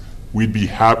 Defense. We'd be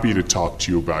happy to talk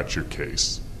to you about your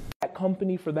case. That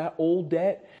company for that old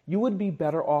debt, you would be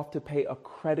better off to pay a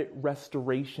credit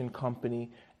restoration company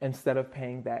instead of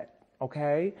paying that,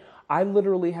 okay? I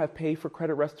literally have paid for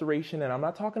credit restoration, and I'm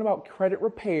not talking about credit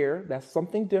repair. That's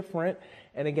something different.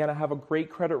 And again, I have a great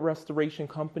credit restoration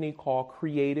company called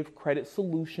Creative Credit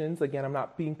Solutions. Again, I'm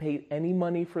not being paid any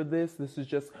money for this. This is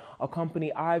just a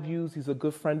company I've used. He's a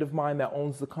good friend of mine that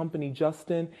owns the company,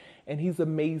 Justin, and he's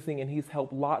amazing, and he's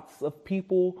helped lots of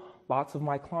people, lots of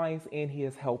my clients, and he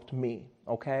has helped me,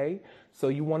 okay? So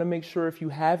you want to make sure if you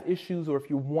have issues or if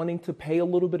you're wanting to pay a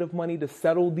little bit of money to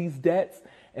settle these debts,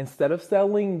 instead of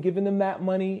selling and giving them that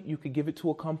money, you could give it to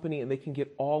a company and they can get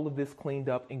all of this cleaned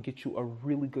up and get you a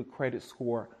really good credit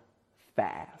score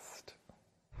fast.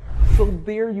 So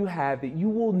there you have it. You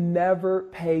will never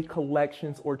pay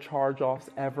collections or charge-offs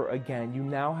ever again. You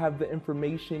now have the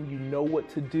information. You know what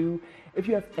to do. If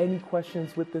you have any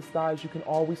questions with this, guys, you can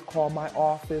always call my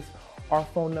office. Our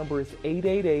phone number is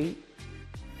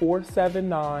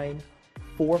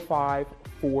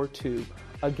 888-479-4542.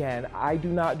 Again, I do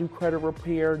not do credit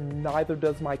repair, neither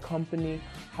does my company.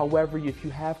 However, if you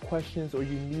have questions or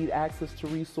you need access to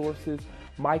resources,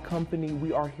 my company,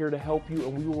 we are here to help you,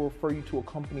 and we will refer you to a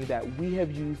company that we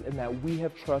have used and that we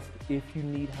have trusted if you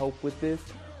need help with this.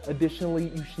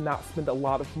 Additionally, you should not spend a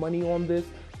lot of money on this.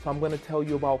 So I'm going to tell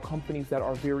you about companies that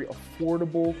are very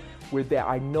affordable, where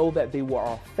I know that they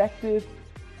are effective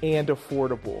and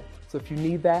affordable. So if you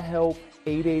need that help,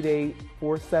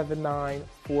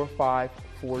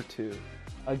 888-479-4542.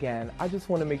 Again, I just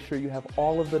want to make sure you have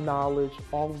all of the knowledge,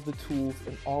 all of the tools,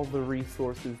 and all the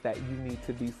resources that you need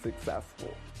to be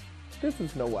successful. This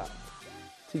is Noel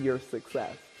to your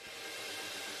success.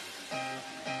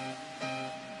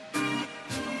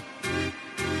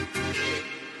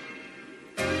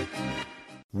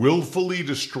 Willfully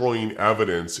destroying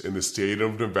evidence in the state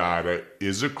of Nevada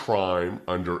is a crime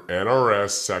under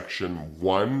NRS section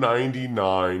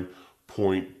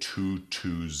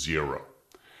 199.220.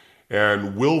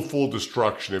 And willful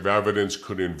destruction of evidence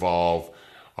could involve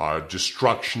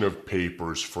destruction of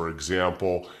papers, for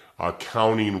example,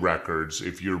 counting records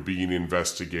if you're being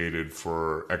investigated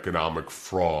for economic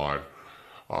fraud.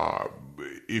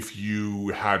 If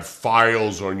you had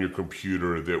files on your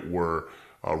computer that were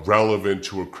relevant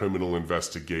to a criminal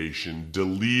investigation,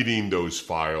 deleting those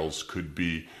files could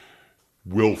be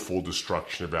willful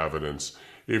destruction of evidence.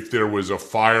 If there was a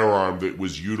firearm that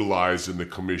was utilized in the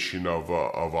commission of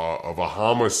a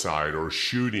homicide or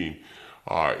shooting,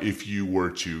 if you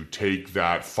were to take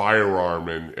that firearm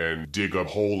and dig a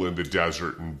hole in the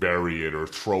desert and bury it or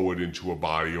throw it into a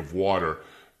body of water,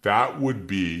 that would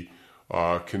be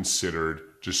considered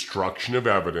destruction of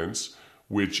evidence,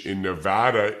 which in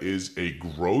Nevada is a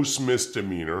gross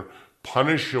misdemeanor,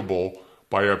 punishable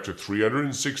by up to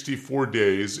 364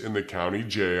 days in the county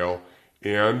jail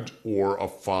and or a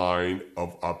fine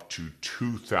of up to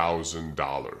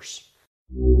 $2,000.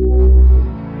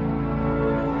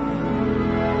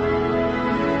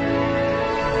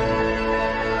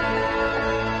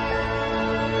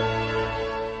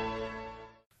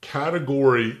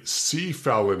 Category C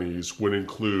felonies would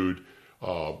include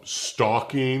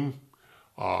stalking,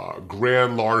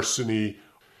 grand larceny,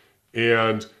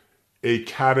 and a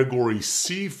Category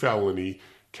C felony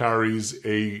carries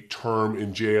a term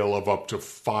in jail of up to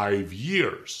 5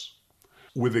 years.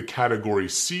 With a Category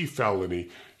C felony,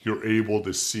 you're able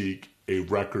to seek a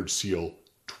record seal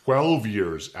 12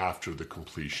 years after the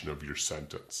completion of your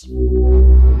sentence.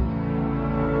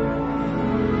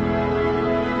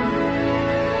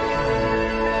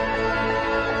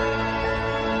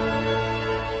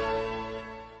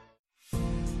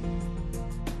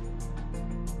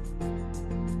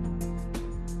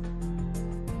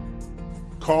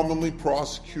 Commonly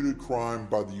prosecuted crime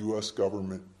by the U.S.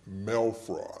 government, mail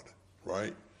fraud,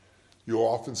 right? You'll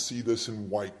often see this in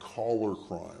white-collar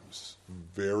crimes.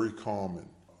 Very common.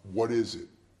 What is it?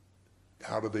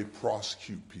 How do they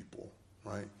prosecute people,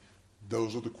 right?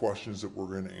 Those are the questions that we're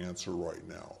going to answer right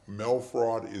now. Mail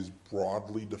fraud is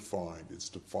broadly defined. It's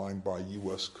defined by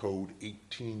U.S. Code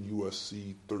 18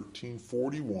 U.S.C.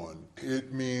 1341.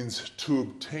 It means to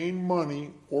obtain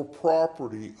money or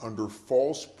property under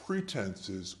false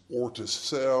pretenses or to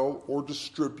sell or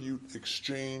distribute,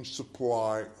 exchange,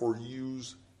 supply, or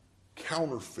use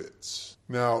counterfeits.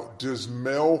 Now, does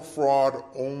mail fraud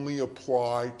only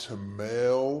apply to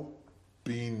mail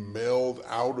being mailed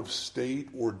out of state,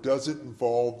 or does it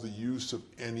involve the use of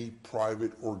any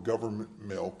private or government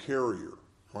mail carrier,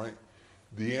 right?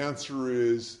 The answer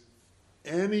is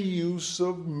any use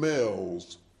of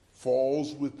mails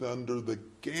falls under the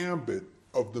gambit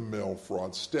of the mail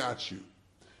fraud statute,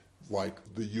 like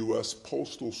the U.S.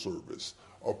 Postal Service,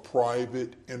 a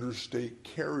private interstate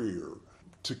carrier,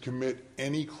 to commit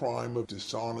any crime of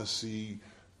dishonesty,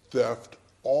 theft.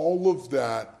 All of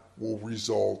that will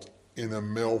result in a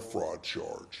mail fraud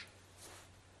charge.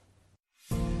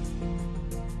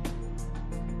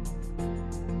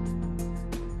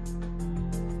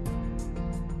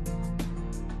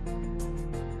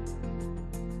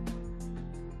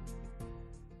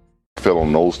 Fell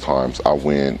on those times. I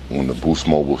went when the Boost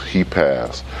Mobile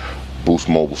passed, Boost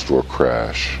Mobile store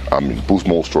Boost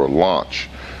Mobile store launch.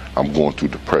 I'm going through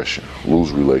depression,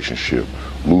 lose relationship,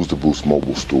 lose the Boost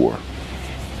Mobile store.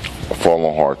 I fall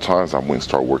on hard times. I went and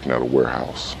started working at a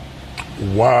warehouse.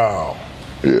 Wow.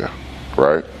 Yeah,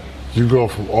 right? You go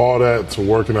from all that to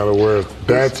working at a warehouse.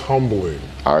 That's humbling.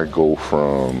 I go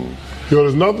from...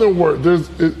 There's nothing worse.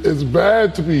 It's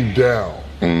bad to be down,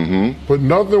 but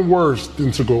nothing worse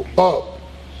than to go up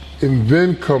and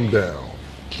then come down.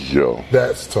 Yo.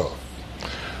 That's tough.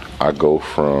 I go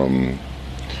from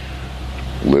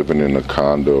living in a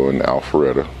condo in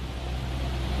Alpharetta,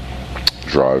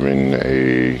 driving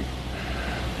a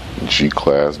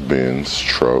G-Class Benz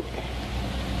truck,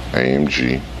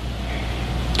 AMG,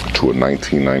 to a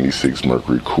 1996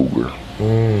 Mercury Cougar,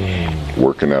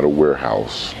 working at a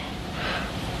warehouse,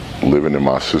 living in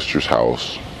my sister's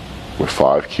house with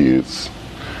 5 kids.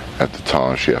 At the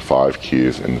time, she had 5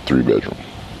 kids in the 3-bedroom.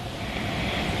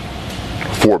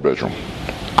 4-bedroom.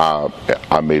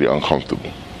 I made it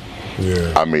uncomfortable.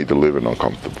 Yeah. I made the living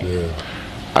uncomfortable. Yeah.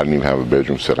 I didn't even have a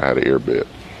bedroom set. I had an air bed.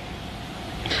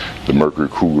 The Mercury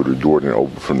Cougar, the door didn't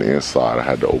open from the inside. I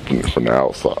had to open it from the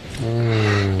outside.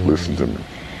 Listen to me.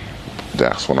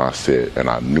 That's when I said, and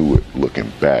I knew it looking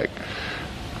back,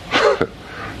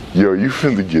 yo, you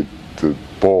finna get the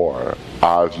bar.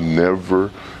 I've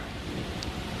never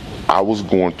I was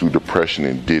going through depression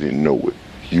and didn't know it.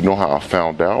 You know how I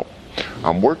found out?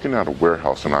 I'm working at a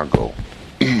warehouse and I go,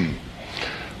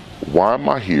 why am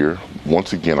I here?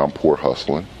 Once again, I'm poor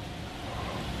hustling.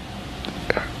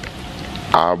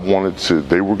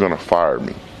 They were going to fire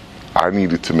me. I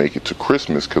needed to make it to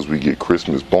Christmas because we get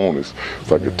Christmas bonus.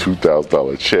 It's like a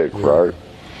 $2,000 check, right?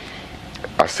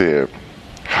 I said,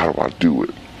 how do I do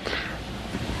it?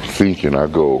 Thinking, I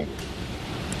go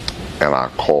and I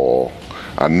call.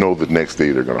 I know the next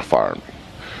day they're going to fire me.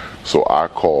 So I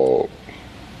call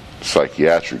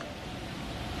psychiatric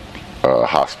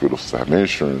hospitals that have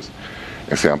insurance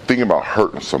and say, I'm thinking about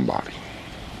hurting somebody.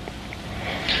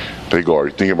 They go, are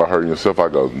you thinking about hurting yourself? I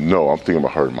go, no, I'm thinking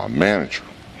about hurting my manager.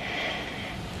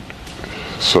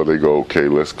 So they go, okay,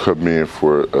 let's come in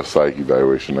for a psych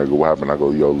evaluation. I go, what happened? I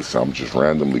go, yo, listen, I'm just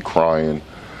randomly crying,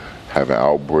 having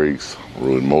outbreaks,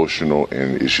 really emotional,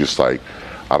 and it's just like,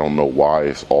 I don't know why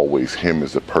it's always him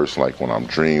as a person. Like when I'm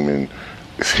dreaming,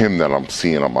 it's him that I'm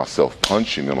seeing on myself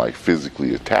punching and like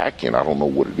physically attacking. I don't know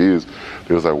what it is.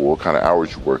 They was like, well, what kind of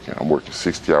hours you working? I'm working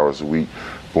 60 hours a week.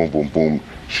 Boom, boom, boom.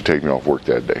 She take me off work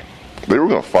that day. They were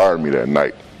gonna fire me that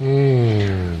night.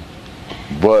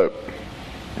 But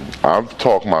I've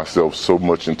talked myself so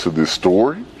much into this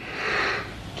story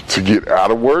to get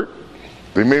out of work.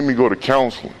 They made me go to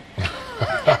counseling.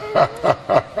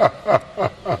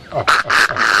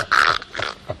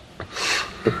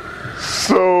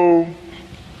 So,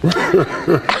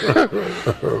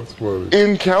 that's funny.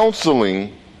 In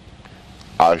counseling,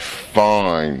 I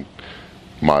find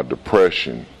my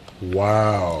depression.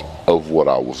 Wow. Of what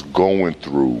I was going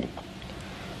through,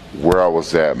 where I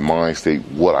was at, mind state,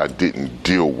 what I didn't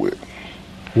deal with.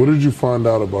 What did you find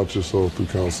out about yourself through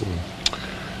counseling?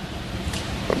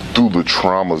 Through the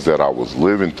traumas that I was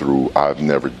living through, I've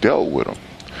never dealt with them.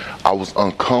 I was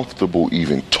uncomfortable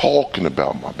even talking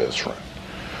about my best friend.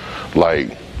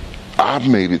 Like, I've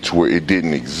made it to where it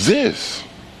didn't exist.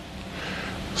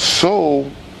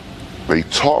 So, they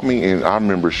taught me, and I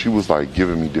remember she was like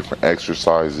giving me different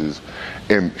exercises,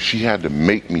 and she had to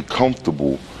make me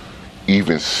comfortable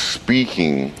even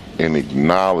speaking and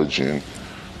acknowledging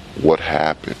what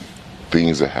happened,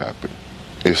 things that happened.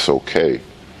 It's okay.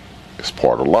 It's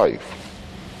part of life.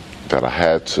 That I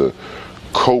had to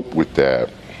cope with that,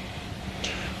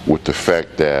 with the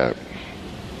fact that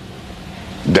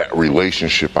that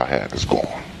relationship I had is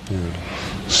gone.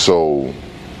 So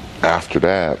after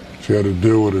that, you had to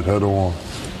deal with it head on.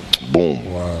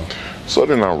 Boom. Wow. So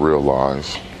then I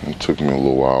realized, it took me a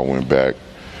little while, I went back,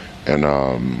 and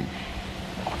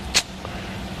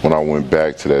when I went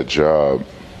back to that job,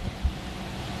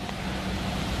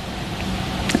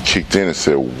 it kicked in and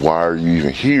said, why are you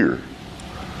even here?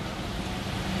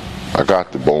 I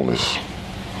got the bonus.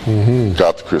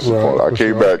 Got the Christmas bonus. I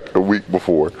came back a week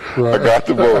before. I got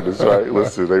the bonus, right?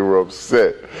 Listen, they were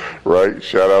upset, right?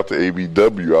 Shout out to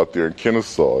ABW out there in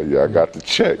Kennesaw. Yeah, I got the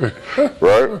check,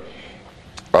 right?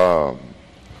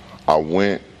 I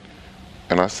went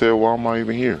and I said, why am I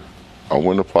even here? I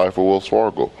went and applied for Wells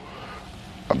Fargo.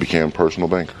 I became a personal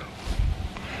banker.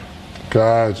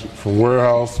 Gotcha. From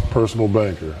warehouse, personal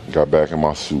banker. Got back in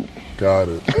my suit. Got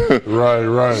it.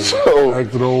 Right. So, back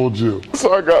to the old you.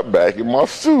 So I got back in my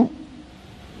suit.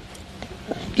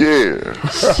 Yeah.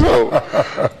 So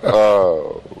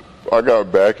I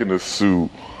got back in the suit.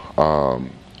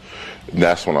 And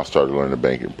that's when I started learning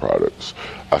banking products.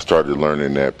 I started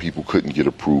learning that people couldn't get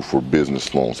approved for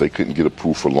business loans. They couldn't get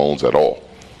approved for loans at all.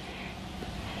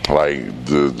 Like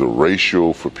the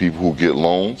ratio for people who get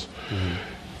loans,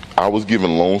 I was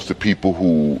giving loans to people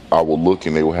who I would look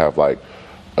and they would have like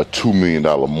a $2 million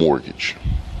mortgage.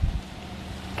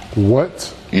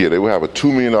 What? Yeah, they would have a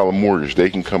 $2 million mortgage. They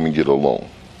can come and get a loan.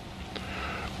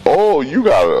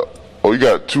 You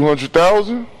got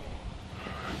 200,000?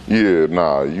 Yeah,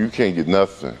 nah, you can't get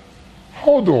nothing.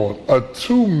 Hold on, a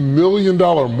 $2 million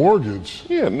mortgage?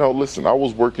 Yeah, no, listen, I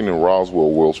was working in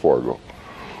Roswell, Wells Fargo,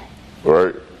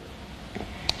 right?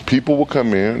 People will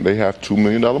come in, they have $2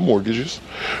 million mortgages.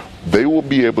 They will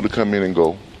be able to come in and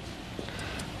go,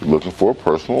 looking for a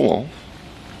personal loan.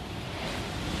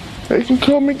 They can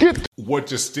come and get. What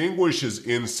distinguishes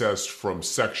incest from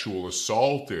sexual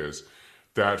assault is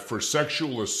that for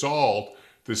sexual assault,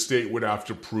 the state would have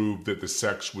to prove that the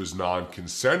sex was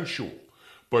non-consensual.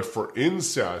 But for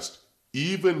incest,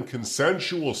 even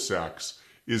consensual sex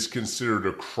is considered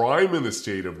a crime in the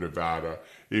state of Nevada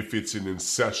if it's an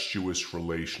incestuous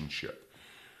relationship.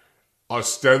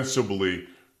 Ostensibly,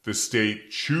 the state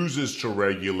chooses to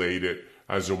regulate it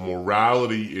as a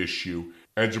morality issue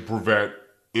and to prevent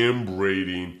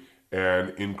inbreeding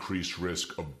and increased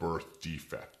risk of birth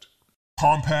defect.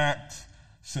 Compact,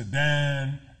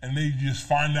 sedan, and they just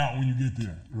find out when you get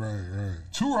there. Right.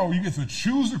 Turo, you get to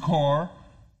choose the car,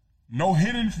 no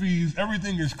hidden fees,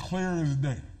 everything is clear as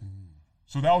day.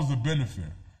 So that was the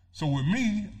benefit. So with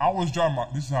me, I was driving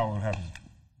this is how it happened.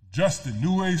 Justin,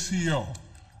 new ACO.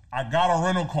 I got a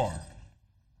rental car.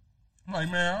 I'm like,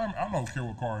 man, I don't care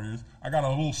what car it is. I got a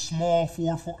little small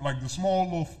Ford, like the small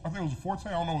little, I think it was a Forte,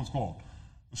 I don't know what it's called.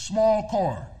 A small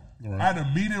car. Right. I had a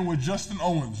meeting with Justin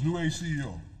Owens, new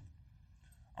ACO.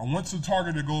 I went to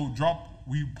Target to go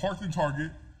we parked in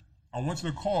Target. I went to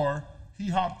the car. He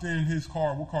hopped in his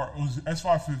car. What car? It was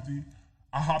S550.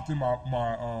 I hopped in my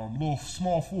little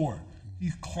small Ford.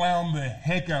 He clowned the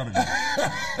heck out of me.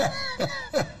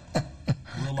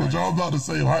 Because y'all about the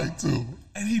same height, too.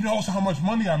 And he knows how much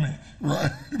money I make.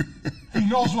 Right. He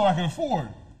knows what I can afford.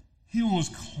 He was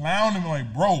clowning me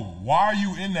like, bro, why are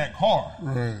you in that car?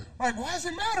 Right. Like, why does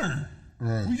it matter?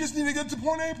 Right. We just need to get to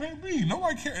point A, point B.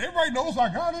 Nobody cares. Everybody knows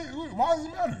I got it. Why does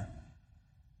it matter?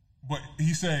 But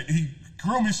he said, he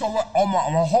grilled me so much. On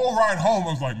my whole ride home,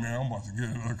 I was like, man, I'm about to get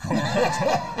another car.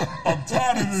 I'm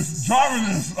tired of this, driving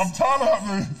this. I'm tired of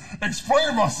having to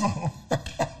explain myself.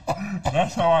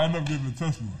 That's how I end up getting the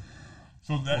Tesla.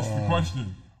 So that's the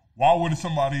question. Why would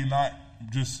somebody not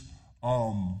just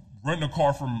rent a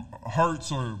car from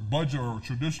Hertz or Budget or a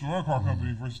traditional rental car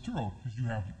company versus Turo? Because you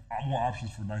have more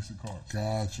options for nicer cars.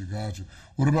 Got you.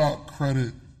 What about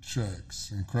credit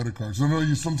checks and credit cards? I know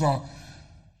you sometimes,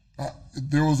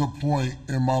 there was a point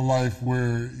in my life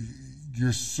where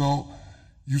you say,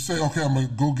 okay, I'm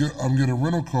gonna get a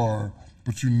rental car,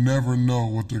 but you never know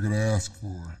what they're gonna ask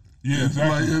for. Yeah,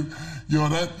 exactly.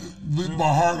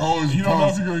 My heart always. You don't know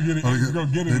if you're gonna get it. You're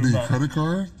gonna get it. They need a credit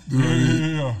card.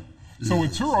 Yeah. So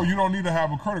with Turo, you don't need to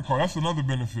have a credit card. That's another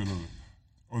benefit of it.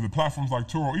 Or the platforms like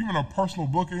Turo, even a personal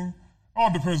booking.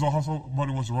 All depends on how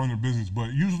somebody wants to run their business.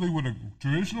 But usually with a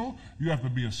traditional, you have to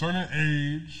be a certain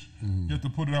age. You have to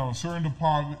put it on a certain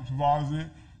deposit,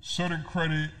 certain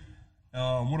credit.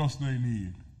 What else do they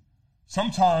need?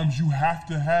 Sometimes you have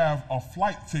to have a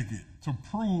flight ticket to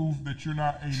prove that you're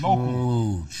not a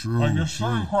local. True. Like there's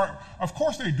certain of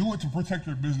course they do it to protect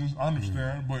their business, I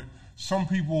understand, but some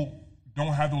people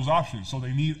don't have those options, so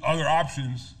they need other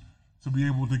options to be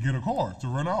able to get a car, to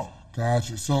rent out.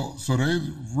 Gotcha. So they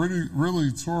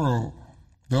really Turo,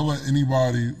 they'll let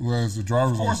anybody who has a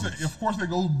driver's license. Of course they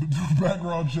go do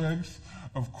background checks.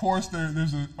 Of course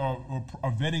there's a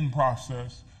vetting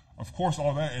process. Of course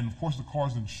all that, and of course the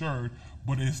car's insured,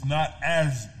 but it's not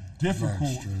as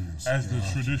difficult as the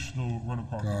traditional rental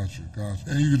car. Gotcha.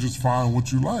 And you can just find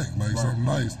what you like something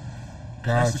nice.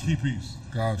 That's the key piece.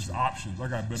 Gotcha. It's options. I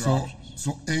got better options.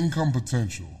 So income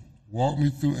potential. Walk me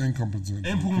through income potential.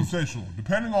 Income potential.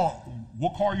 Depending on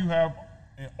what car you have,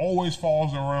 it always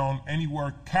falls around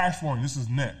anywhere. Cash flowing, this is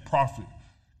net profit.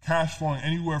 Cash flowing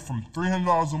anywhere from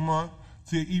 $300 a month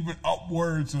to even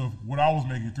upwards of what I was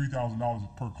making,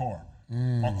 $3,000 per car.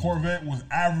 My Corvette was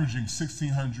averaging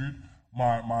 $1,600.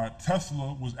 My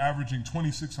Tesla was averaging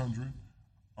 $2,600.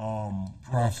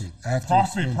 Profit.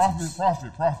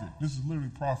 Profit. This is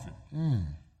literally profit.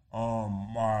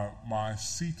 My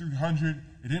C300,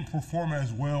 it didn't perform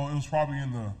as well. It was probably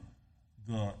in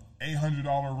the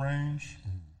 $800 range.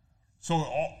 So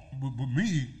with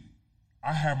me,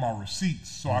 I have my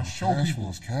receipts, so I show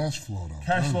people. Cash flow, though.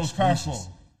 Cash flow.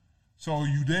 So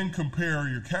you then compare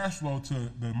your cash flow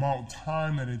to the amount of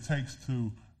time that it takes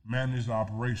to manage the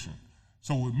operation.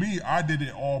 So with me, I did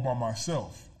it all by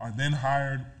myself. I then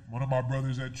hired one of my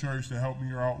brothers at church to help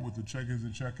me out with the check-ins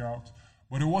and checkouts.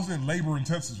 But it wasn't labor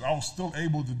intensive. I was still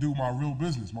able to do my real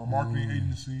business, my marketing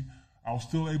agency. I was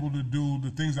still able to do the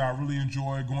things that I really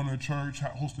enjoy, going to church,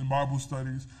 hosting Bible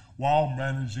studies, while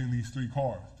managing these 3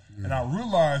 cars. Yeah. And I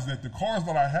realized that the cars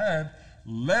that I had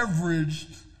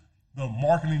leveraged the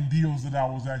marketing deals that I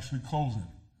was actually closing.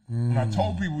 And I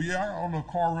told people, I own a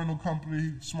car rental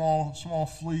company, small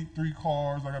fleet, 3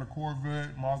 cars. I got a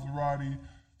Corvette, Maserati,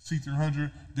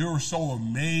 C300. They were so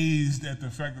amazed at the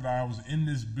fact that I was in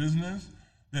this business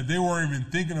that they weren't even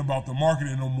thinking about the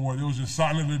marketing no more. They was just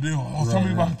signing the deal. Tell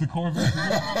me about the Corvette.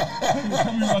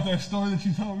 Tell me about that story that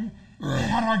you told me. Right.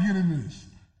 How do I get in this?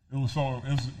 It was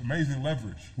amazing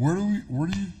leverage. Where do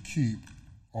you keep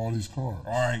all these cars?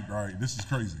 All right. This is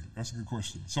crazy. That's a good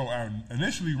question. So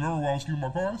initially, remember where I was keeping my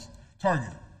cars?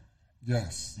 Target.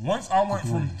 Yes. Once I went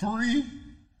from 3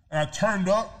 and I turned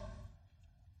up,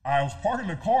 I was parking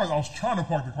the cars. I was trying to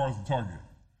park the cars at Target.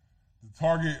 The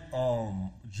Target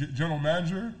general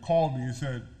manager called me and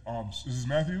said, "This is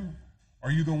Matthew.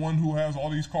 Are you the one who has all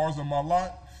these cars on my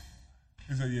lot?"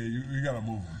 He said, yeah, you got to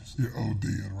move them. You're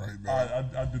ODing right now.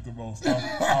 I did the most.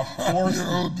 I forced You're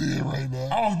ODing right now.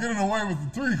 I was getting away with the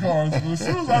 3 cars, but as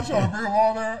soon as I tried to bring them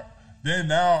all there, then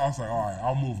now I was like, all right,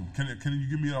 I'll move them. Can you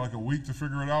give me like a week to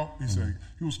figure it out? He said,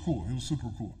 he was cool. He was super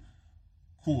cool.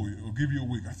 Cool, it'll give you a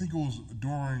week. I think it was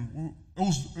during,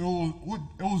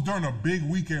 it was during a big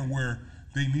weekend where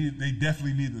they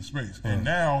definitely needed the space. And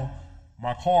now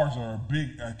my cars are a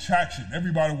big attraction.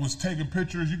 Everybody was taking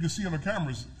pictures. You can see on the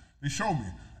cameras, they showed me.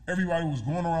 Everybody was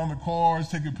going around the cars,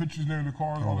 taking pictures near the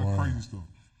cars, all that crazy stuff.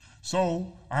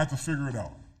 So I had to figure it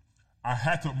out. I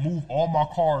had to move all my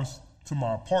cars to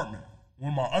my apartment,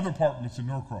 one of my other apartments in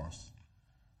Norcross.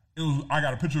 I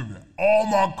got a picture of it. All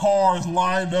my cars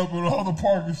lined up in all the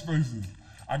parking spaces.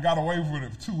 I got away with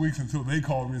it for 2 weeks until they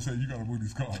called me and said, you got to move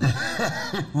these cars.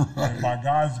 And by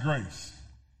God's grace,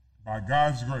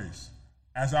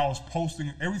 as I was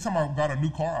posting, every time I got a new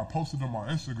car, I posted on my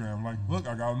Instagram, like, look,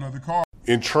 I got another car.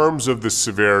 In terms of the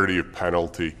severity of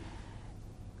penalty,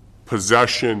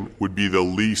 possession would be the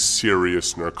least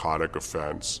serious narcotic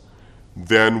offense.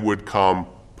 Then would come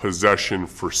possession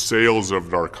for sales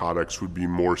of narcotics would be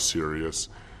more serious.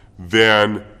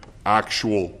 Then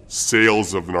actual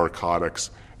sales of narcotics,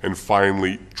 and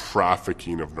finally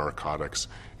trafficking of narcotics.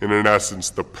 And in essence,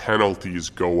 the penalties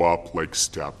go up like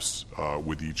steps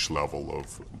with each level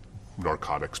of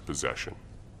narcotics possession.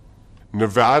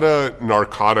 Nevada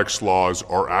narcotics laws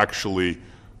are actually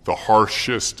the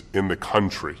harshest in the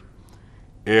country.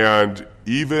 And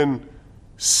even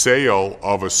sale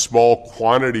of a small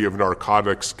quantity of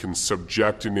narcotics can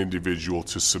subject an individual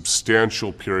to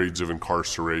substantial periods of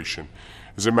incarceration.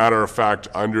 As a matter of fact,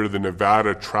 under the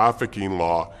Nevada trafficking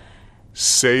law,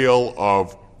 sale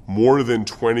of more than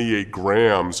 28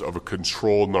 grams of a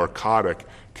controlled narcotic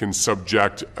can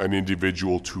subject an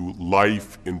individual to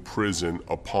life in prison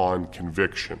upon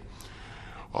conviction.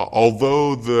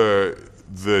 Although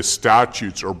the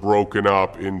statutes are broken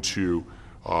up into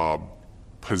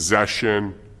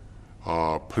possession,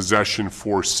 possession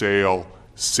for sale,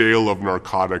 sale of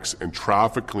narcotics, and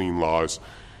trafficking laws,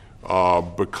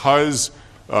 because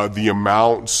the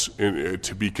amounts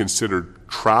to be considered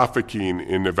trafficking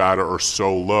in Nevada are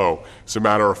so low. As a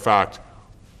matter of fact,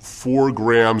 4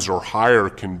 grams or higher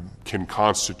can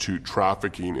constitute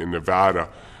trafficking in Nevada.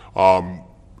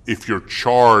 If you're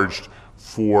charged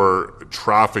for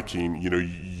trafficking,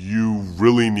 you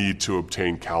really need to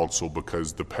obtain counsel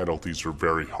because the penalties are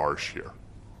very harsh here.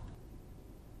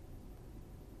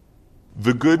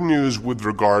 The good news with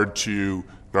regard to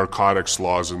narcotics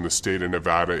laws in the state of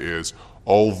Nevada is,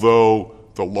 although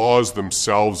the laws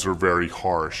themselves are very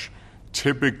harsh,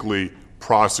 typically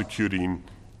prosecuting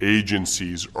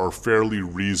agencies are fairly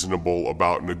reasonable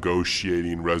about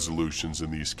negotiating resolutions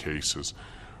in these cases.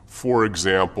 For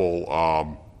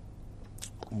example,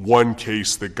 one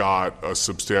case that got a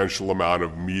substantial amount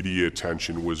of media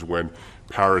attention was when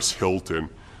Paris Hilton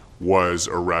was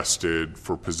arrested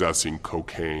for possessing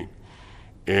cocaine.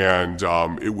 And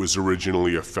it was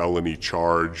originally a felony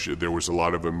charge. There was a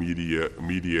lot of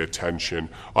media attention.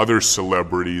 Other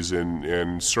celebrities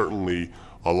and certainly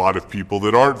a lot of people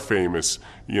that aren't famous,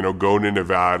 go to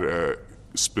Nevada,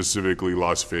 specifically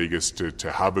Las Vegas,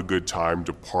 to have a good time,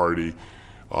 to party,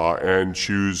 and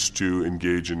choose to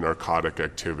engage in narcotic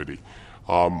activity.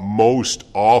 Most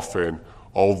often,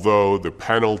 although the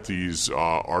penalties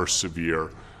are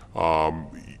severe,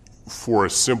 for a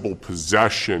simple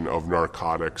possession of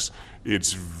narcotics,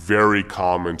 it's very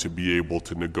common to be able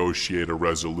to negotiate a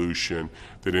resolution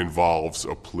that involves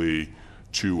a plea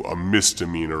to a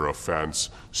misdemeanor offense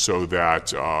so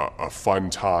that a fun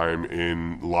time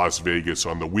in Las Vegas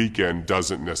on the weekend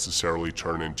doesn't necessarily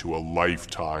turn into a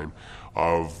lifetime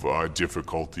of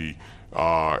difficulty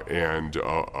and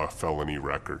a felony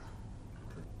record.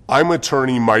 I'm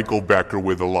attorney Michael Becker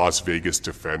with the Las Vegas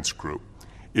Defense Group.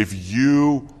 If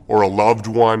you or a loved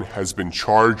one has been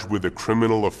charged with a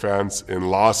criminal offense in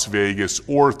Las Vegas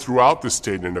or throughout the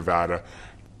state of Nevada,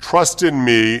 trust in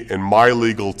me and my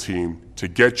legal team to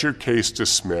get your case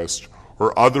dismissed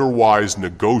or otherwise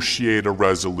negotiate a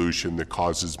resolution that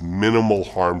causes minimal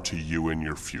harm to you in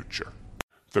your future.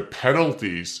 The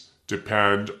penalties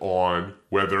depend on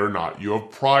whether or not you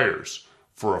have priors.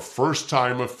 For a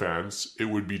first-time offense, it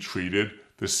would be treated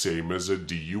the same as a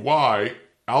DUI,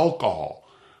 alcohol.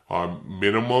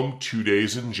 Minimum 2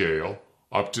 days in jail,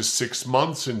 up to 6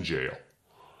 months in jail.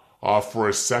 For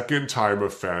a second-time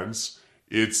offense,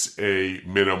 it's a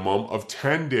minimum of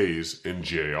 10 days in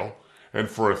jail. And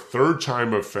for a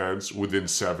third-time offense within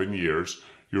 7 years,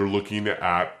 you're looking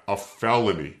at a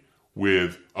felony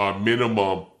with a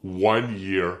minimum 1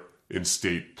 year in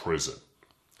state prison.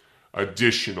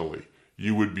 Additionally,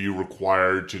 you would be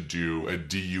required to do a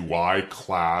DUI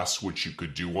class, which you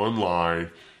could do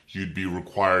online. You'd be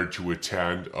required to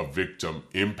attend a victim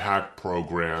impact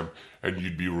program, and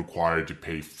you'd be required to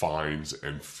pay fines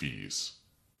and fees.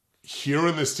 Here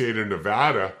in the state of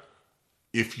Nevada,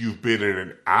 if you've been in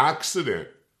an accident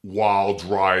while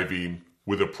driving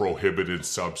with a prohibited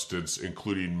substance,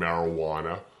 including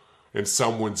marijuana, and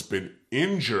someone's been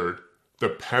injured, the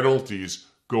penalties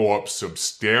go up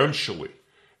substantially.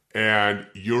 And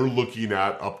you're looking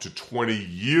at up to 20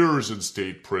 years in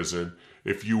state prison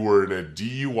if you were in a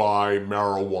DUI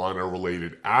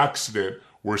marijuana-related accident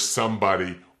where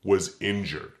somebody was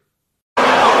injured.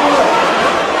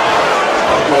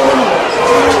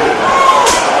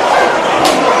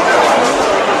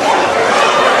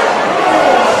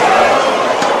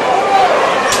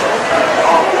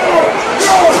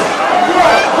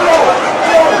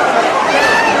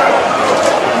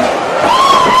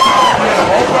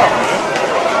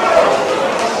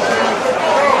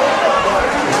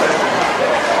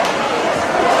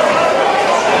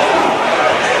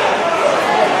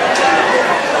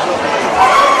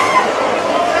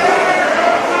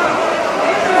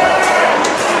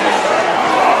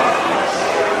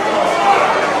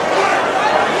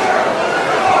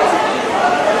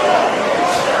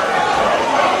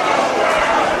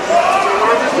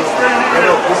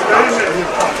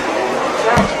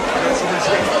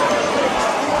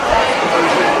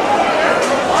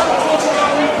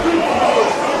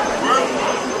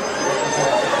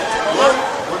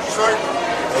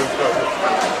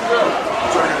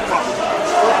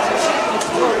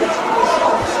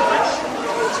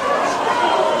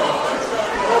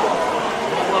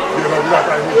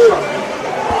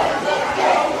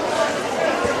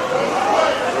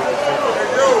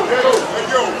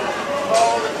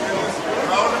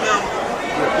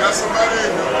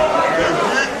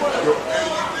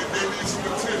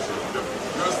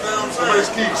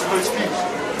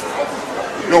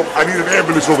 Yo, I need an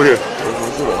ambulance over here.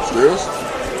 Upstairs?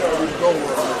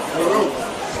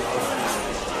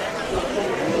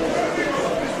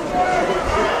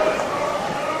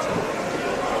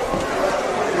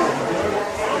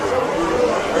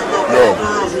 Yo,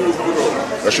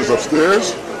 that shit's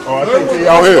upstairs? Oh, I think they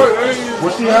out here.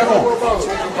 What's he have on?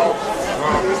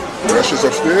 That shit's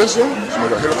upstairs, yo?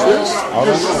 Somebody got hit upstairs? I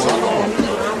don't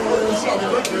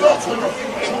know.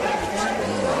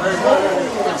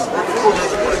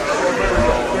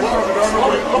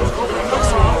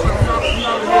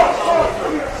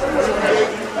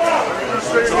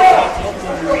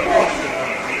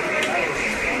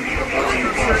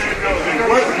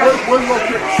 Where's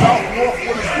located? South Wharf?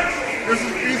 What is this? This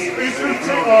is East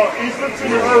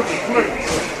 15 Urban, please.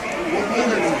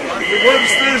 Where the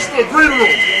stairs to the green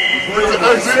room? Where's the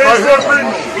exit? Right here,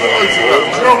 green room.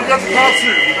 No, we got the cops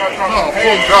here. No,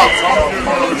 full cops.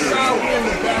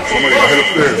 Somebody got hit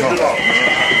upstairs, huh?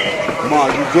 Come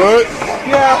on, you good?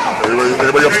 Yeah.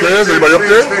 Everybody upstairs? Anybody up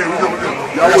there?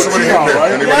 Y'all got somebody in there.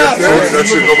 Anybody upstairs?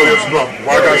 That's it. Nobody else. No.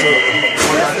 Why guys?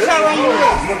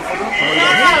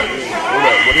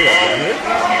 What is that?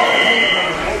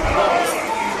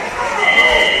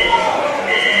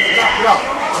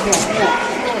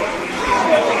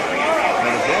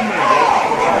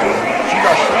 She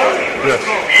got shot? Yes.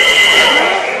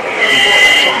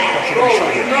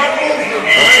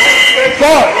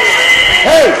 God!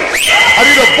 Hey! I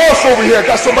need a boss over here. I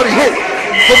got somebody hit.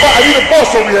 I need a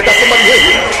boss over here. I got somebody hit.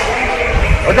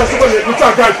 I got somebody hit. Good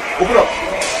job, guys. Open up.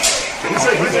 He's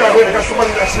got hit. I got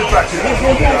somebody that shit back here.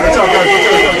 Good job, guys.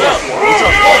 Good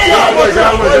job. Get out of the way. Get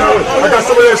out of the way. Get out of the way. I got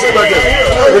somebody that shit back there.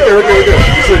 Right there. Right there.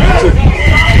 That's it. That's it.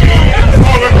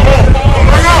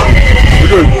 We're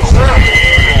good.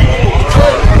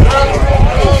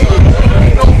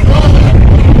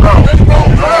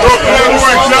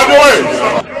 Get out of the way.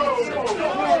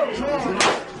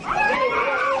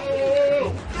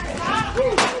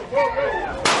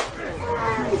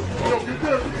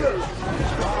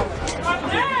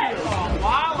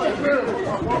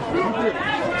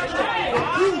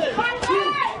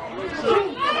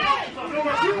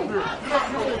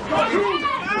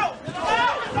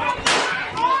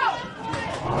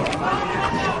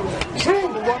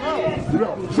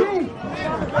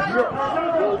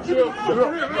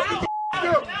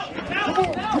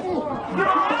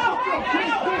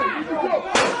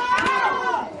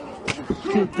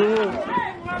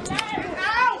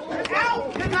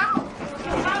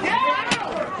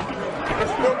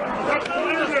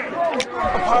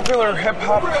 A popular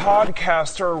hip-hop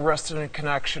podcaster arrested in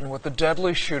connection with the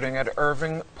deadly shooting at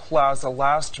Irving Plaza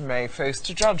last May faced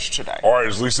a judge today. All right,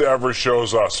 as Lisa Everett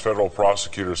shows us, federal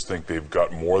prosecutors think they've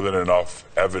got more than enough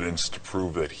evidence to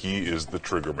prove that he is the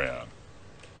trigger man.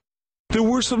 There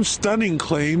were some stunning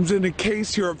claims in a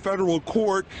case here at federal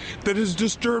court that has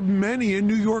disturbed many in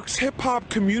New York's hip-hop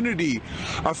community.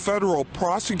 A federal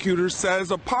prosecutor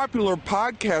says a popular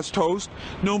podcast host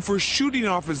known for shooting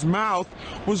off his mouth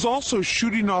was also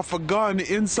shooting off a gun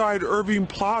inside Irving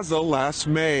Plaza last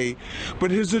May,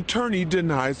 but his attorney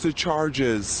denies the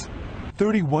charges.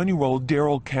 31-year-old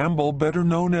Daryl Campbell, better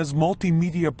known as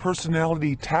multimedia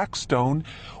personality Taxstone,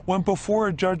 went before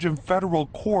a judge in federal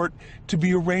court to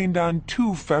be arraigned on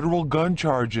 2 federal gun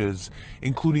charges,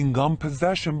 including gun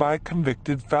possession by a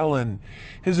convicted felon.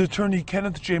 His attorney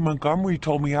Kenneth J. Montgomery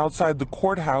told me outside the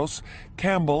courthouse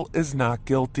Campbell is not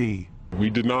guilty. We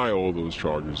deny all those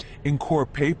charges. In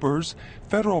court papers,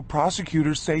 federal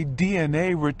prosecutors say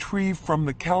DNA retrieved from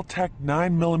the Kel-Tec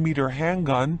 9mm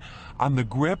handgun on the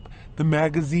grip, the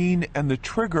magazine, and the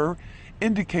trigger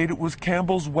indicate it was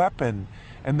Campbell's weapon,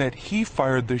 and that he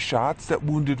fired the shots that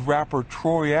wounded rapper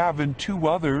Troy Ave and 2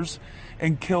 others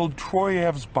and killed Troy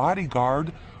Ave's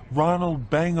bodyguard, Ronald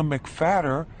Banga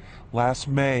McFadder, last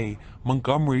May.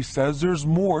 Montgomery says there's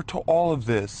more to all of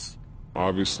this.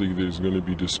 Obviously, there's going to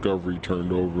be discovery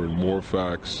turned over and more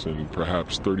facts and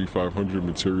perhaps 3,500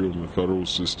 material in the federal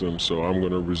system, so I'm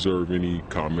going to reserve any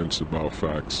comments about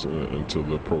facts until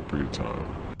the appropriate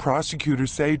time. Prosecutors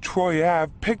say Troy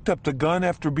Ave picked up the gun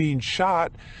after being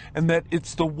shot and that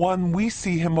it's the one we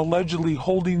see him allegedly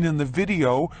holding in the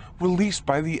video released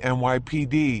by the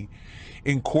NYPD.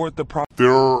 In court,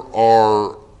 there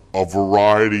are a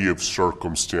variety of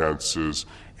circumstances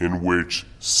in which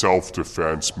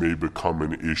self-defense may become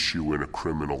an issue in a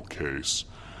criminal case.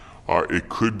 It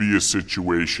could be a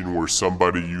situation where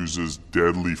somebody uses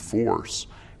deadly force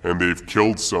and they've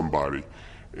killed somebody,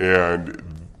 and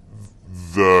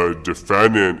the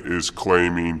defendant is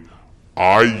claiming,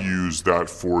 I used that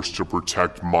force to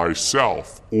protect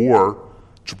myself or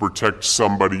to protect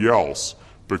somebody else,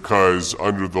 because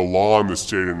under the law in the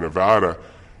state of Nevada,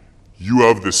 you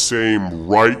have the same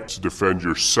right to defend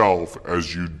yourself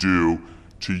as you do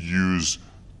to use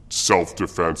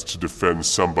self-defense to defend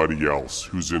somebody else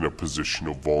who's in a position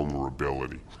of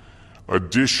vulnerability.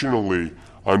 Additionally,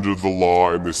 under the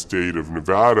law in the state of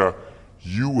Nevada,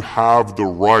 you have the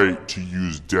right to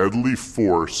use deadly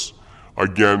force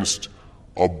against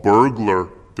a burglar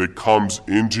that comes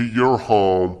into your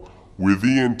home with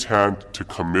the intent to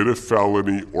commit a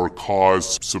felony or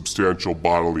cause substantial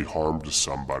bodily harm to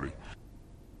somebody.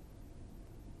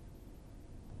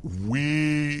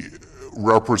 We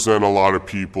represent a lot of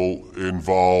people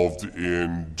involved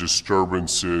in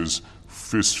disturbances,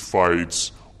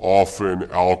 fistfights.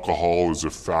 Often alcohol is a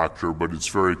factor, but it's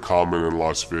very common in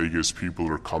Las Vegas. People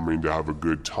are coming to have a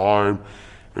good time,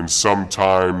 and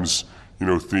sometimes,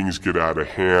 things get out of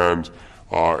hand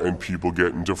and people get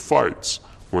into fights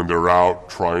when they're out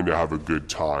trying to have a good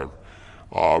time.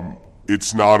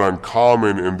 It's not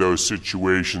uncommon in those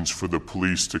situations for the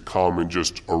police to come and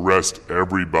just arrest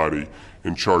everybody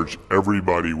and charge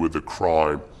everybody with a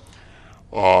crime.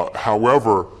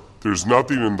 However, there's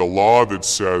nothing in the law that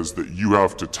says that you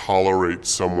have to tolerate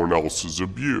someone else's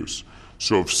abuse.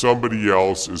 So if somebody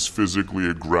else is physically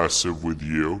aggressive with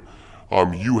you,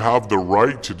 you have the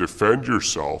right to defend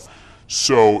yourself.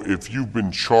 So if you've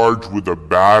been charged with a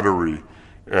battery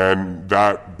and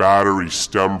that battery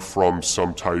stemmed from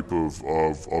some type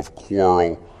of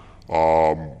quarrel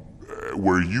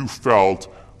where you felt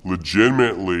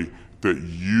legitimately that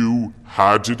you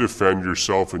had to defend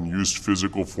yourself and used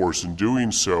physical force in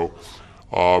doing so,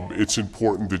 it's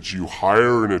important that you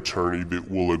hire an attorney that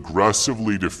will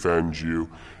aggressively defend you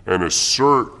and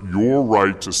assert your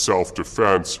right to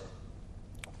self-defense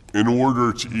in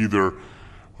order to either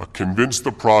convince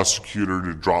the prosecutor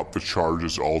to drop the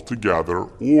charges altogether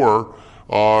or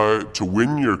to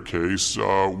win your case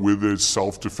with a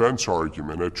self-defense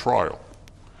argument at trial.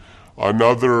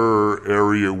 Another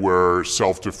area where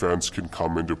self-defense can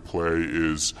come into play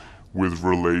is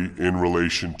in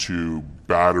relation to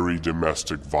battery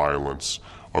domestic violence,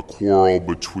 a quarrel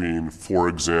between, for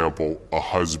example, a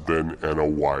husband and a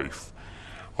wife.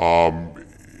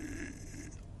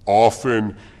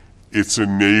 Often it's a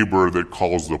neighbor that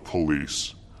calls the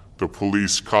police. The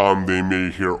police come, they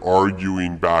may hear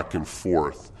arguing back and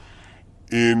forth.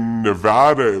 In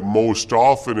Nevada, most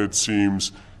often it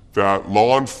seems that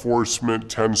law enforcement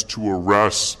tends to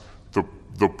arrest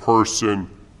the person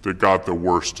that got the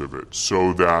worst of it,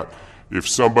 so that if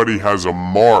somebody has a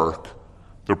mark,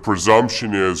 the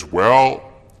presumption is,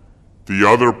 well, the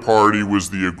other party was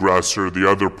the aggressor, the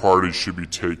other party should be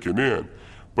taken in.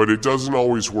 But it doesn't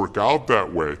always work out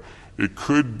that way. It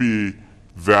could be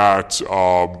that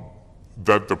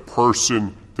that the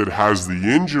person that has the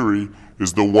injury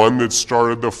is the one that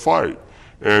started the fight.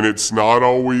 And it's not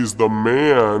always the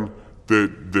man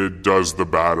that does the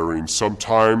battering.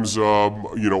 Sometimes, a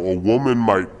woman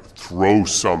might throw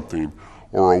something,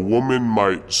 or a woman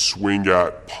might swing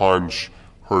at, punch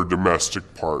her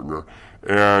domestic partner.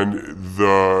 And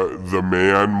the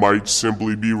man might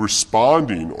simply be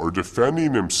responding or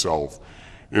defending himself.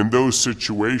 In those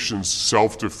situations,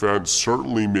 self-defense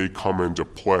certainly may come into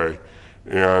play,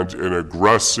 and an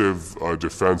aggressive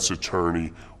defense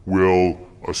attorney will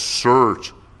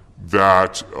assert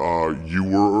that you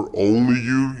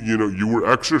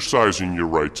were exercising your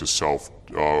right to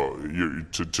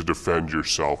to defend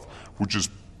yourself,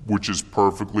 which is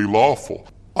perfectly lawful.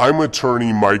 I'm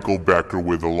attorney Michael Becker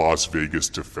with the Las Vegas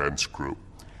Defense Group.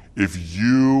 If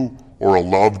you or a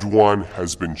loved one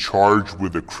has been charged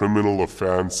with a criminal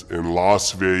offense in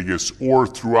Las Vegas or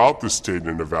throughout the state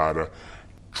of Nevada,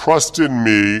 trust in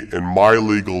me and my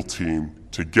legal team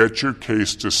to get your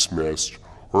case dismissed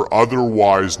or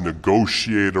otherwise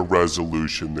negotiate a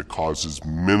resolution that causes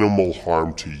minimal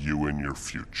harm to you in your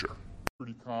future.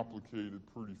 Pretty complicated,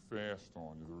 pretty fast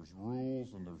on you. There's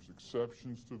rules and there's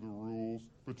exceptions to the rules,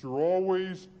 but you're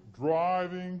always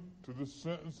driving to the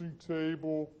sentencing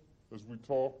table, as we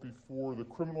talked before, the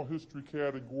criminal history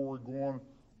category going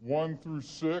 1 through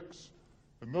 6,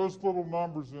 and those little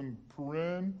numbers in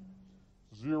paren,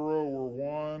 0 or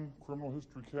 1, criminal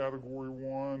history category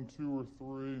 1, 2 or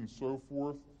 3, and so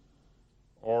forth,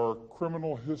 are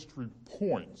criminal history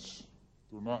points.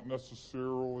 They're not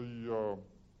necessarily the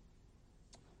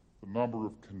number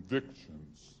of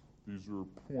convictions. These are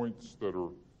points that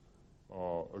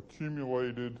are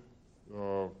accumulated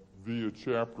via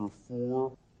Chapter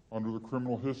 4 under the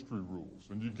criminal history rules.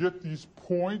 And you get these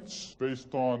points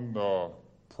based on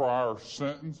prior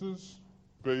sentences,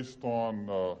 based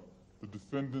on the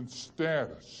defendant's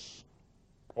status.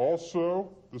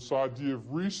 Also, this idea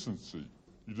of recency.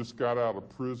 You just got out of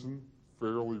prison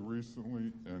fairly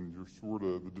recently, and the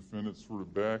defendant's sort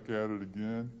of back at it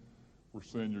again. We're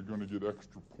saying you're going to get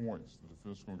extra points. The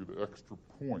defendant's going to get extra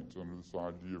points under this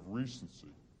idea of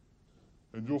recency.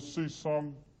 And you'll see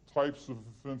some types of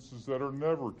offenses that are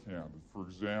never counted. For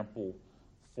example,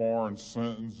 foreign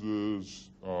sentences,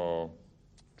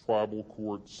 tribal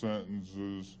court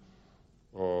sentences,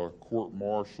 court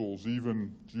martials,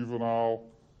 even juvenile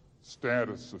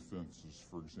status offenses,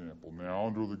 for example. Now,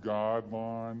 under the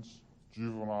guidelines,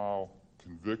 juvenile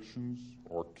convictions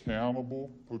are countable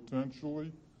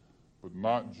potentially, but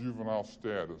not juvenile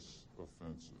status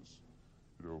offenses.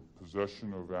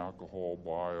 Possession of alcohol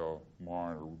by a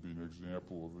minor would be an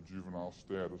example of a juvenile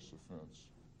status offense.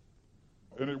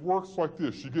 And it works like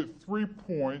this. You get 3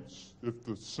 points if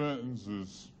the sentence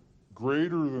is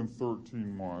greater than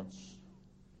 13 months,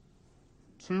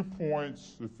 2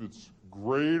 points if it's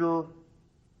greater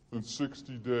than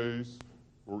 60 days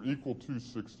or equal to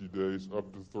 60 days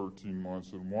up to 13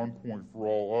 months, and 1 point for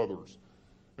all others.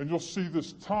 And you'll see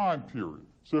this time period.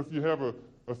 So if you have a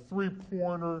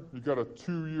 3-pointer, you got a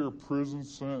 2-year prison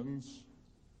sentence.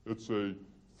 It's a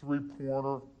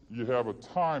 3-pointer. You have a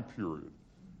time period.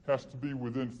 It has to be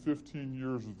within 15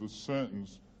 years of the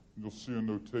sentence. And you'll see a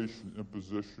notation,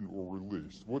 imposition or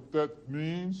release. What that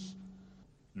means,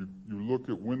 you look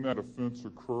at when that offense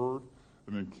occurred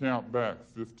and then count back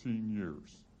 15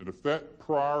 years. And if that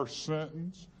prior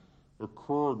sentence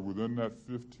occurred within that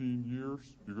 15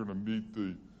 years, you're going to meet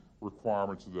the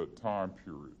requirements of that time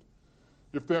period.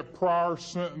 If that prior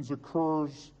sentence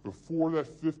occurs before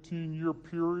that 15-year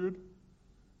period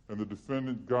and the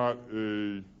defendant got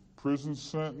a prison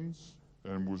sentence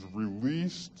and was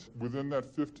released within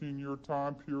that 15-year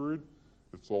time period,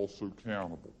 it's also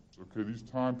countable. Okay, these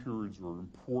time periods are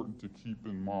important to keep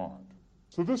in mind.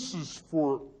 So this is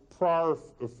for prior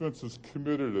offenses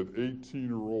committed at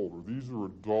 18 or older. These are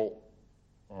adult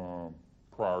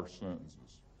prior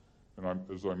sentences. And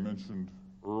as I mentioned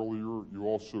earlier, you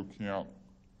also count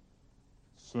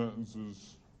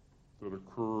sentences that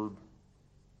occurred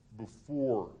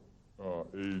before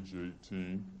age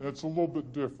 18. And it's a little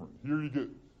bit different. Here you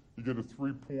get a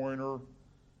 3-pointer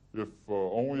if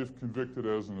only if convicted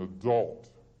as an adult,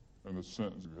 and the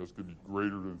sentence has to be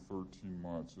greater than 13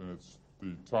 months. And it's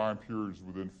the time period is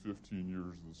within 15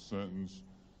 years of the sentence,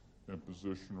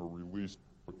 imposition or release.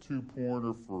 A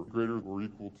 2-pointer for greater or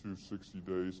equal to 60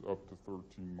 days up to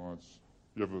 13 months.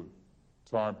 You have a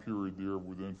time period there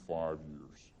within 5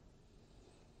 years.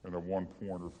 And a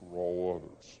 1-pointer for all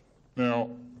others.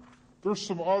 Now, There's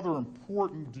some other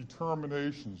important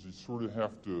determinations you sort of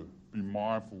have to be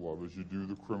mindful of as you do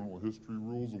the criminal history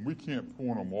rules, and we can't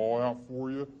point them all out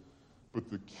for you, but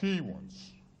the key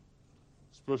ones,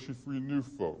 especially for you new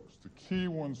folks, the key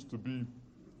ones to be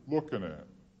looking at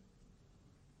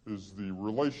is the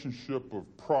relationship of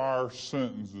prior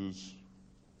sentences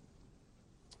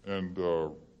and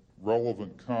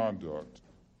relevant conduct.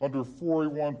 Under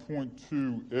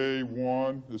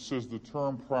 4A1.2A1, it says the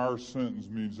term prior sentence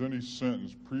means any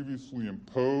sentence previously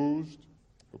imposed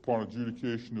upon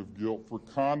adjudication of guilt for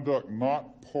conduct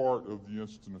not part of the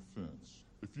instant offense.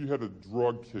 If you had a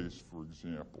drug case, for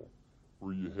example,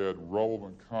 where you had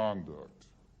relevant conduct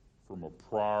from a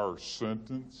prior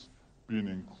sentence being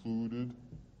included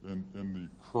in the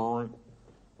current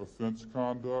offense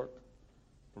conduct,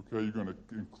 okay, you're going to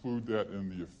include that in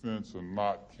the offense and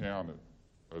not count it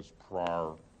as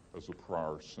a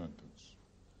prior sentence.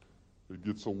 It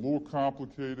gets a little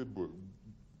complicated, but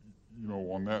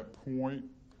on that point.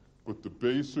 But the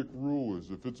basic rule is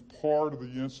if it's part of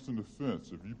the instant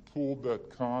offense, if you pulled that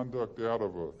conduct out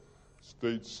of a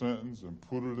state sentence and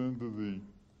put it into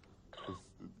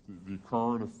the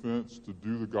current offense to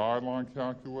do the guideline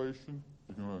calculation,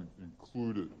 you're going to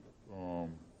include it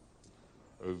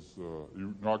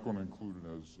you're not going to include it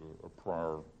as a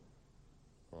prior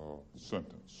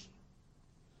sentence.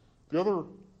 The other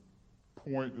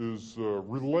point is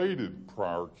related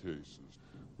prior cases.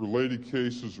 Related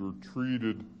cases are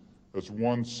treated as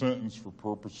one sentence for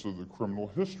purpose of the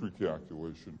criminal history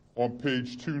calculation. On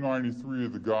page 293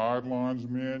 of the guidelines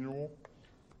manual,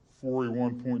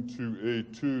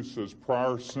 4A1.2A2 says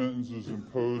prior sentences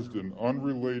imposed in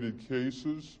unrelated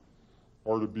cases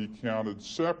are to be counted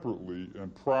separately,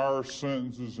 and prior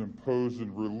sentences imposed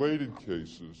in related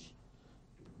cases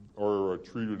are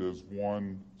treated as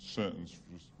one sentence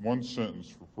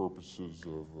for purposes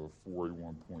of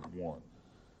 4A1.1.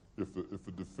 If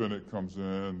a defendant comes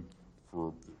in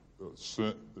for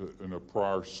in a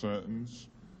prior sentence,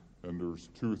 and there's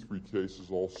 2 or 3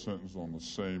 cases all sentenced on the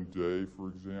same day, for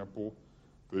example,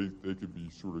 they could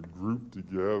be sort of grouped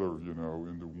together,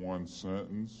 into one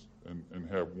sentence and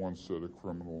have one set of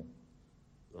criminal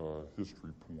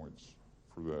history points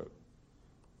for that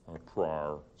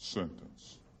prior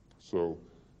sentence. So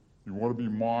you want to be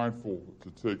mindful to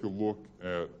take a look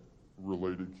at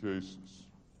related cases.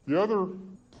 The other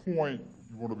point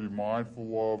you want to be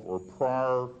mindful of are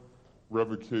prior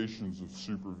revocations of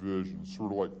supervision.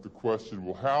 Sort of like the question,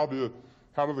 well, how do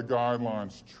the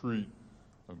guidelines treat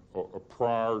a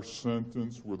prior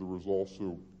sentence where there was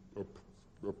also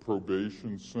a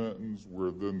probation sentence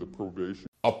where then the probation...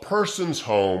 A person's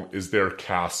home is their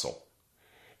castle.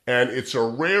 And it's a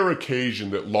rare occasion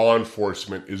that law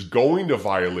enforcement is going to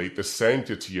violate the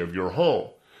sanctity of your home.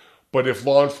 But if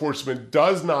law enforcement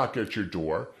does knock at your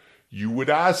door, you would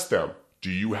ask them,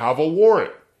 do you have a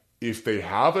warrant? If they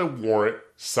have a warrant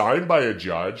signed by a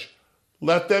judge,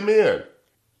 let them in.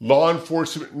 Law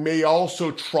enforcement may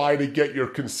also try to get your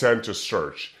consent to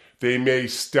search. They may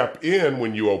step in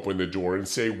when you open the door and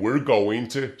say, we're going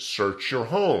to search your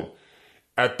home.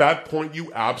 At that point,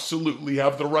 you absolutely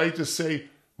have the right to say,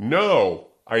 no,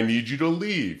 I need you to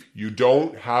leave. You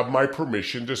don't have my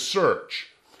permission to search.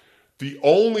 The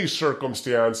only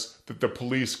circumstance that the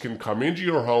police can come into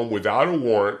your home without a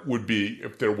warrant would be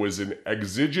if there was an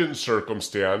exigent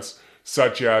circumstance,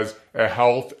 such as a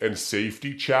health and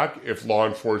safety check, if law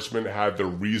enforcement had the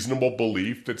reasonable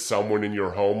belief that someone in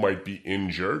your home might be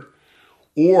injured,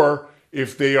 or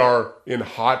if they are in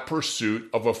hot pursuit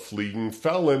of a fleeing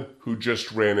felon who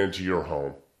just ran into your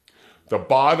home. The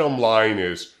bottom line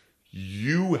is,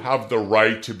 you have the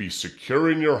right to be secure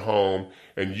in your home,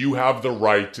 and you have the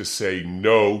right to say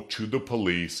no to the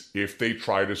police if they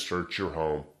try to search your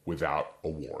home without a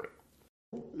warrant.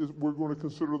 We're going to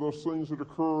consider those things that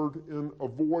occurred in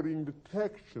avoiding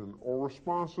detection or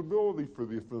responsibility for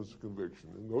the offense of conviction.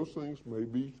 And those things may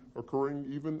be occurring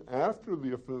even after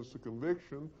the offense of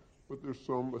conviction, but there's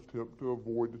some attempt to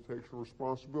avoid detection or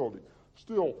responsibility.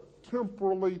 Still,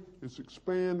 temporally, it's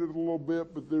expanded a little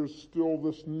bit, but there's still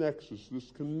this nexus,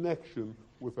 this connection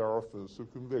with our offense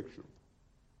of conviction.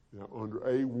 Now, under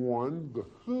A1, the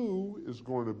who is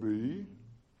going to be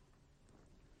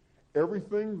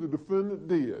everything the defendant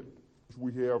did.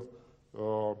 We have,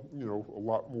 a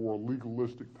lot more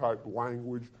legalistic type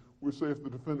language. We say if the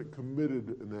defendant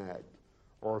committed an act,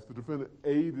 or if the defendant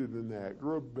aided an act,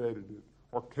 or abetted it,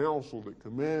 or counseled it,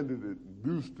 commanded it,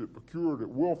 induced it, procured it,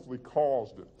 willfully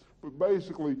caused it. But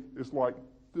basically, it's like,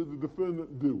 did the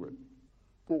defendant do it?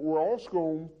 But we're also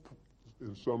going,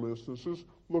 in some instances,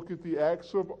 look at the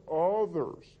acts of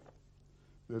others.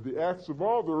 Now, the acts of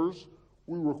others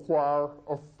we require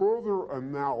a further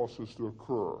analysis to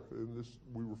occur, and this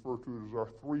we refer to it as our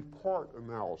three-part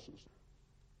analysis.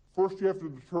 First, you have to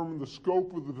determine the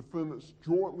scope of the defendant's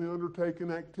jointly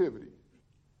undertaken activity.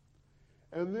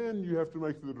 And then you have to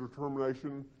make the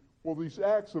determination, well, these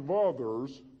acts of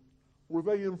others, were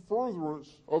they in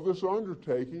furtherance of this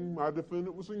undertaking my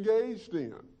defendant was engaged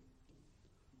in?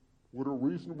 Would a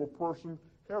reasonable person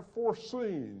have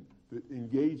foreseen that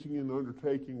engaging in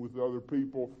undertaking with other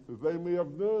people, that they may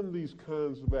have done these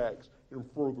kinds of acts in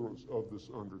furtherance of this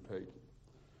undertaking?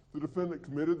 The defendant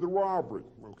committed the robbery,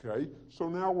 okay? So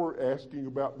now we're asking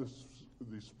about the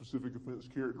specific offense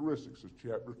characteristics of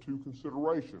Chapter 2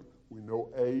 consideration. We know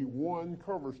A1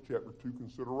 covers Chapter 2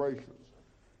 considerations.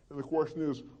 And the question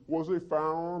is, was a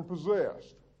firearm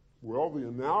possessed? Well, the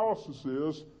analysis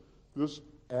is this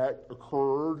act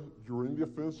occurred during the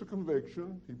offense of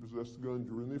conviction. He possessed the gun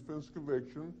during the offense of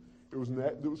conviction. It was an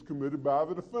act that was committed by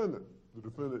the defendant. The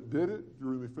defendant did it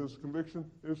during the offense of conviction.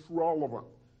 It's relevant.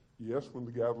 Yes, when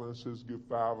the guideline says give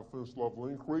 5 offense level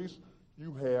increase,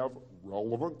 you have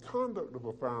relevant conduct of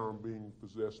a firearm being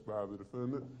possessed by the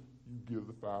defendant. You give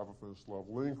the 5 offense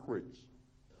level increase.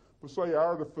 But say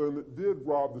our defendant did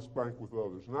rob this bank with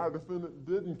others, and our defendant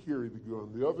didn't carry the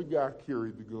gun. The other guy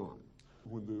carried the gun.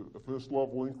 When the offense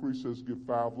level increase says give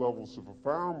 5 levels if a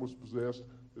firearm was possessed,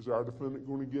 is our defendant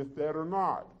going to get that or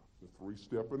not? The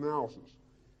 3-step analysis.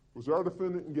 Was our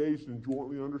defendant engaged in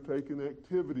jointly undertaken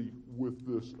activity with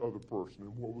this other person?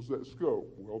 And what was that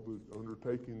scope? Well, the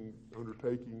undertaking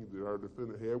that our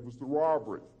defendant had was the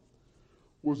robbery.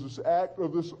 Was this act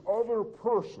of this other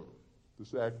person,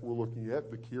 this act we're looking at,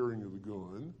 the carrying of the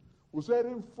gun, was that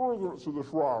in furtherance of this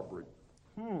robbery?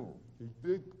 He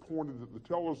did point it at the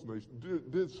tellers, and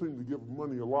they did seem to give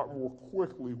money a lot more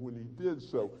quickly when he did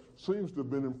so. Seems to have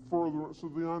been in furtherance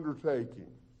of the undertaking.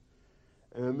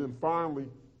 And then finally,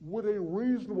 would a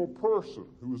reasonable person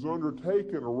who has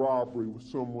undertaken a robbery with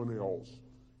someone else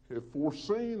have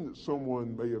foreseen that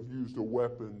someone may have used a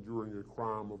weapon during a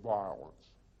crime of violence?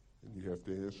 And you have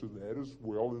to answer that as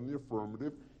well in the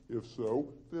affirmative. If so,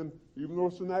 then even though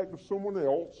it's an act of someone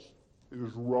else, it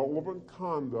is relevant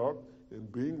conduct, and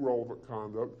being relevant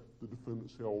conduct, the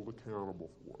defendant's held accountable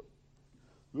for it.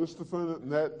 This defendant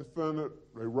and that defendant,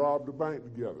 they robbed a bank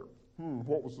together.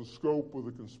 What was the scope of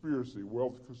the conspiracy?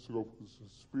 Well, the scope of the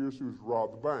conspiracy was to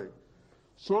rob the bank.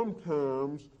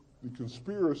 Sometimes the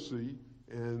conspiracy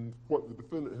and what the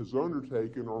defendant has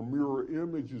undertaken are mirror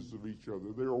images of each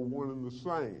other. They are one and the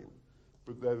same,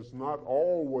 but that is not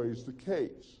always the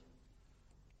case.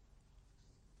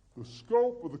 The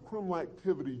scope of the criminal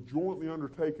activity jointly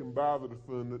undertaken by the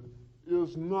defendant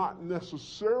is not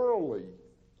necessarily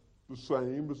the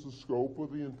same as the scope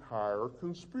of the entire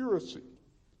conspiracy.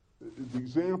 The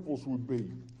examples would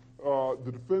be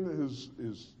the defendant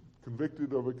is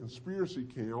convicted of a conspiracy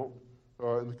count,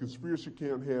 and the conspiracy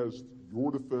count has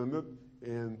your defendant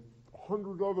and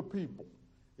 100 other people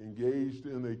engaged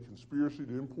in a conspiracy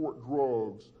to import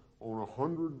drugs on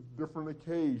 100 different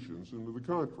occasions into the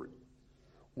country.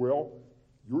 Well,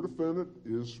 your defendant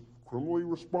is criminally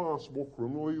responsible,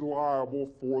 criminally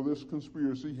liable for this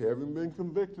conspiracy, having been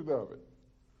convicted of it.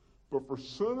 But for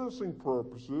sentencing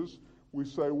purposes, we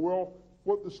say, well,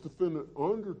 what this defendant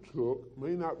undertook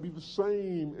may not be the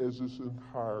same as this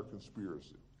entire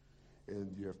conspiracy.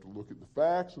 And you have to look at the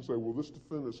facts and say, well, this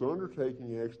defendant's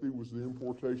undertaking actually was the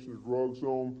importation of drugs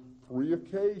on 3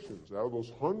 occasions. Out of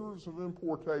those hundreds of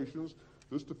importations,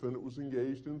 this defendant was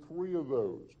engaged in 3 of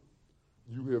those.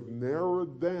 You have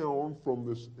narrowed down from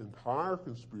this entire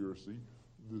conspiracy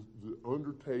the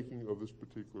undertaking of this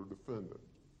particular defendant.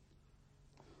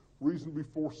 Reasonably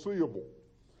foreseeable.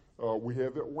 We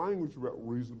have that language about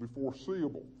reasonably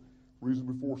foreseeable.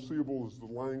 Reasonably foreseeable is the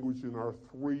language in our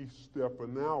 3-step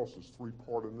analysis,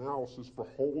 3-part analysis for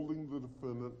holding the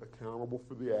defendant accountable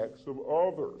for the acts of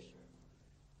others.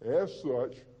 As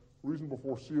such, reasonable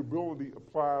foreseeability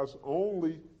applies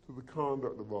only to the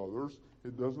conduct of others.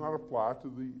 It does not apply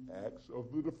to the acts of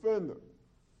the defendant.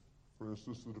 For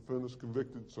instance, the defendant is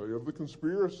convicted, say, of the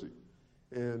conspiracy.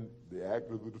 And the act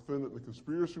of the defendant in the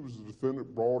conspiracy was the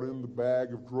defendant brought in the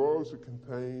bag of drugs that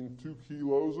contained 2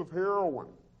 kilos of heroin.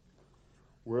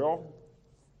 Well,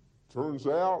 turns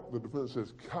out the defendant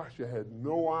says, gosh, I had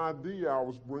no idea I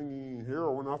was bringing in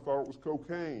heroin. I thought it was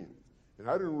cocaine. And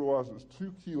I didn't realize it was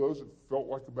 2 kilos. It felt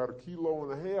like about 1.5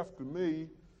 kilos to me,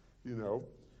 you know.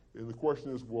 And the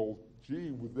question is, well,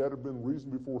 gee, would that have been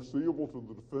reasonably foreseeable to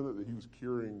the defendant that he was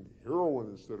carrying heroin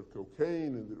instead of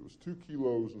cocaine and that it was 2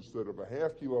 kilos instead of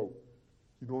 0.5 kilo?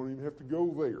 You don't even have to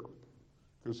go there.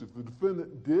 Because if the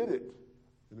defendant did it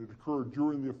and it occurred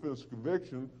during the offense of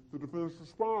conviction, the defendant's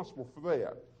responsible for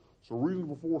that. So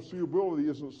reasonable foreseeability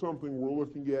isn't something we're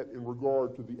looking at in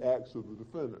regard to the acts of the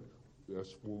defendant.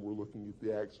 That's when we're looking at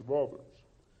the acts of others.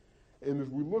 And as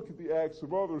we look at the acts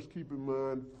of others, keep in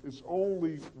mind it's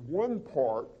only one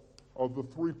part of the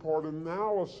three-part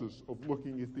analysis of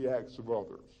looking at the acts of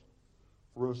others.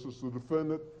 For instance, the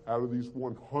defendant, out of these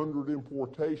 100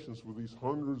 importations with these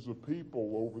hundreds of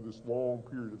people over this long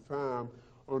period of time,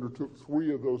 undertook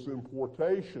 3 of those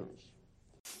importations.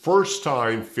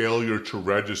 First-time failure to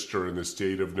register in the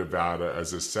state of Nevada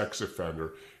as a sex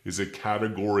offender is a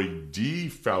Category D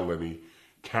felony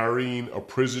carrying a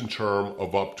prison term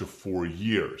of up to 4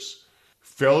 years.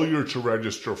 Failure to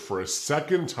register for a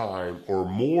second time or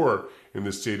more in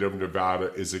the state of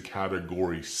Nevada is a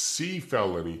Category C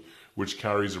felony, which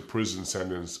carries a prison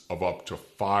sentence of up to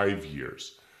 5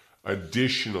 years.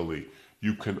 Additionally,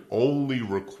 you can only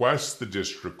request the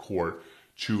district court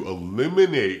to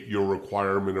eliminate your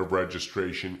requirement of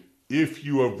registration if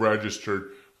you have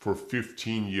registered for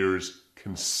 15 years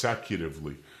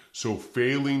consecutively. So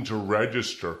failing to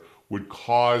register would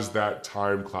cause that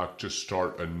time clock to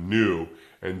start anew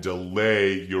and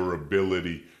delay your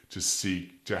ability to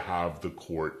seek to have the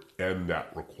court end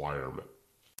that requirement.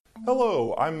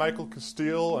 Hello, I'm Michael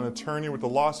Castile, an attorney with the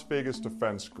Las Vegas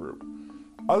Defense Group.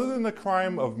 Other than the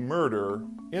crime of murder,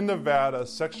 in Nevada,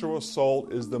 sexual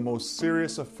assault is the most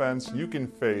serious offense you can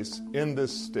face in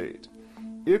this state.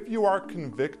 If you are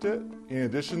convicted, in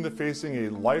addition to facing a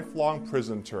lifelong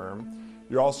prison term,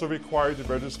 you're also required to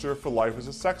register for life as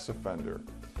a sex offender.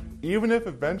 Even if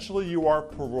eventually you are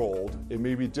paroled, it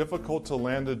may be difficult to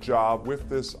land a job with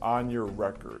this on your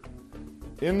record.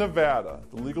 In Nevada,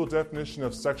 the legal definition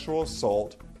of sexual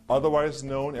assault, otherwise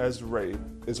known as rape,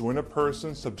 is when a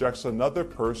person subjects another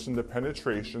person to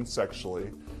penetration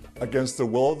sexually against the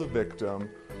will of the victim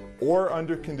or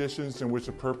under conditions in which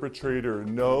a perpetrator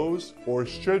knows or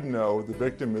should know the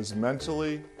victim is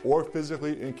mentally or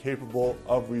physically incapable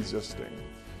of resisting.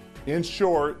 In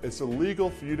short, it's illegal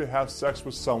for you to have sex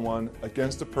with someone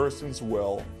against a person's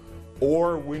will,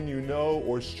 or when you know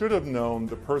or should have known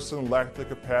the person lacked the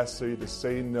capacity to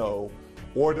say no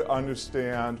or to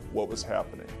understand what was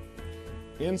happening.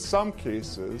 In some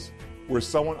cases, where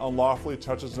someone unlawfully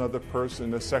touches another person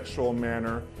in a sexual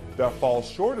manner that falls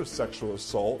short of sexual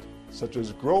assault, such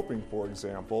as groping, for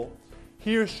example,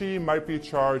 he or she might be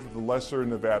charged with the lesser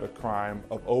Nevada crime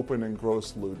of open and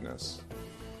gross lewdness.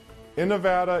 In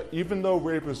Nevada, even though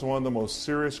rape is one of the most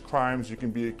serious crimes you can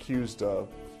be accused of,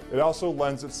 it also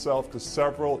lends itself to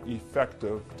several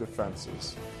effective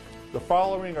defenses. The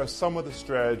following are some of the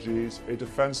strategies a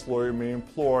defense lawyer may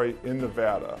employ in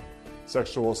Nevada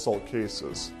sexual assault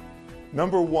cases.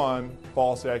 Number 1,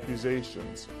 false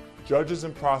accusations. Judges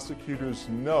and prosecutors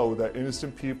know that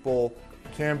innocent people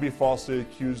can be falsely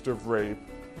accused of rape,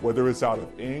 whether it's out of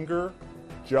anger,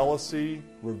 jealousy,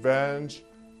 revenge,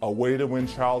 a way to win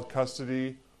child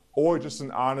custody, or just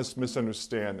an honest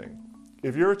misunderstanding.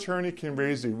 If your attorney can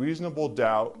raise a reasonable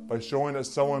doubt by showing that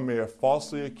someone may have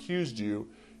falsely accused you,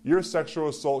 your sexual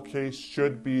assault case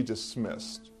should be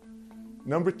dismissed.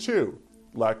 Number 2,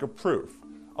 lack of proof.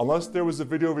 Unless there was a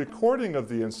video recording of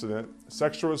the incident,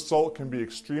 sexual assault can be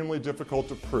extremely difficult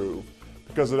to prove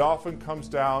because it often comes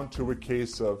down to a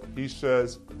case of he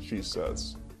says, she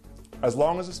says. As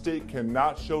long as the state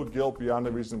cannot show guilt beyond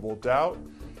a reasonable doubt,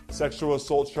 sexual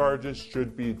assault charges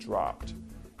should be dropped.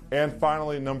 And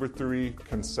finally, number 3,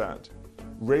 consent.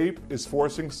 Rape is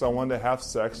forcing someone to have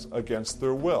sex against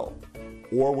their will,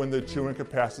 or when they're too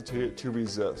incapacitated to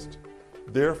resist.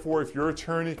 Therefore, if your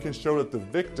attorney can show that the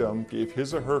victim gave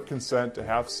his or her consent to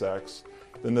have sex,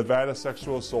 the Nevada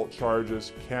sexual assault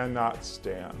charges cannot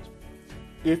stand.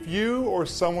 If you or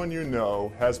someone you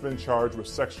know has been charged with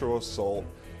sexual assault,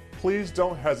 please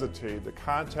don't hesitate to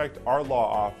contact our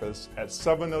law office at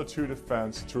 702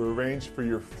 Defense to arrange for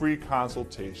your free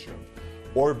consultation,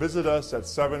 or visit us at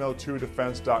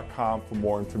 702defense.com for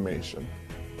more information.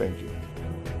 Thank you.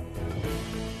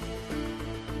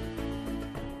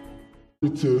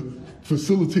 To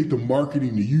facilitate the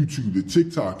marketing to YouTube, to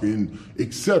TikTok, and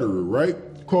etc., right?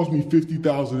 It cost me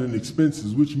 $50,000 in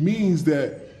expenses, which means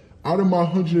that out of my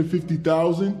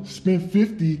 $150,000, spent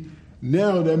 $50,000.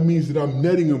 Now that means that I'm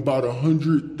netting about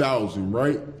 $100,000,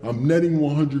 right? I'm netting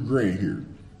 $100,000 here.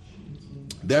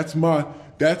 That's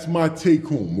my take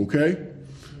home, okay?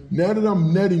 Now that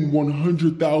I'm netting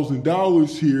 $100,000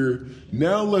 here,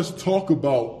 now let's talk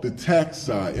about the tax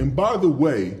side. And by the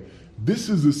way, this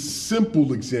is a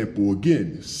simple example.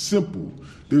 Again, simple.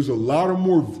 There's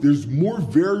more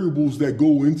variables that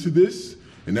go into this,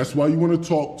 And that's why you want to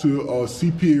talk to a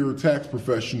CPA or a tax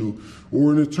professional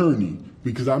or an attorney,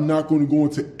 because I'm not going to go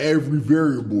into every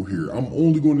variable here. I'm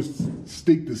only going to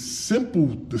state the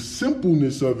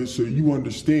simpleness of it so you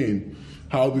understand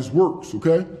how this works,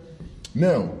 okay?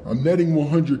 Now, I'm netting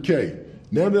 100K.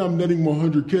 Now that I'm netting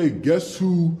 100K, guess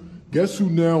who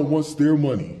now wants their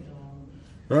money?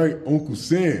 Right? Uncle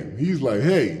Sam. He's like,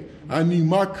 hey, I need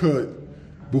my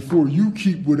cut before you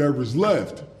keep whatever's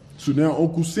left. So now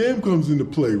Uncle Sam comes into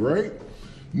play, right?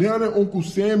 Now that Uncle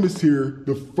Sam is here,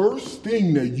 the first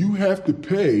thing that you have to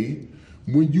pay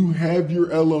when you have your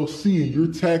LLC and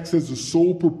you're taxed as a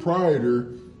sole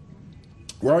proprietor,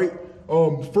 right?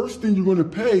 The first thing you're going to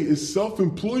pay is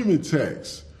self-employment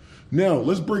tax. Now,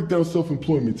 let's break down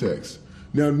self-employment tax.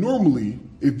 Now, normally,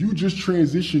 if you just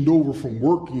transitioned over from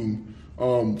working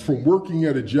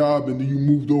at a job and then you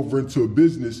moved over into a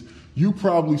business, you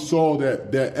probably saw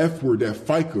that F word, that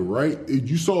FICA, right?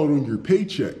 You saw it on your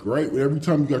paycheck, right? Every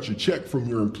time you got your check from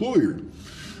your employer.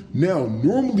 Now,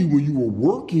 normally when you were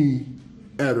working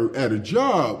at a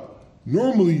job,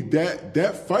 normally that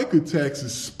FICA tax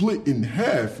is split in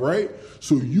half, right?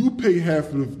 So you pay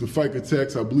half of the FICA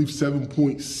tax, I believe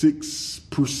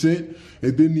 7.6%,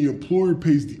 and then the employer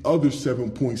pays the other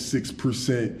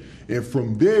 7.6%. And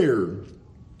from there,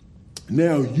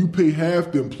 now you pay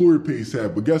half, the employer pays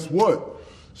half. But guess what?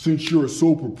 Since you're a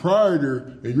sole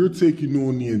proprietor and you're taking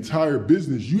on the entire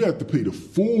business, you have to pay the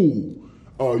full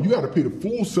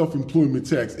self-employment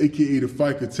tax, aka the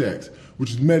FICA tax, which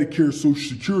is Medicare, Social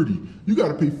Security. You got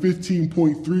to pay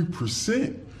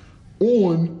 15.3%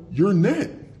 on your net.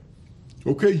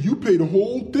 Okay, you pay the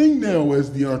whole thing now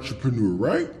as the entrepreneur,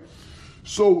 right?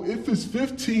 So if it's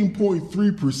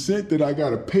 15.3% that I got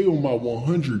to pay on my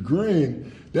 100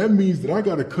 grand, that means that I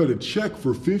got to cut a check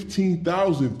for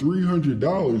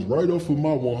 $15,300 right off of my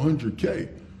 100K,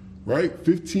 right?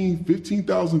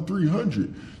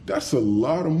 $15,300. That's a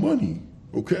lot of money,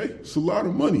 okay? It's a lot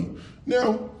of money.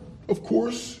 Now, of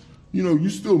course, you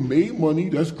still made money.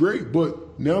 That's great.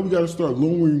 But now we got to start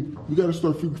lowering. We got to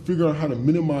start figuring out how to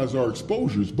minimize our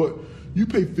exposures. But you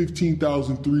pay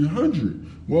 $15,300.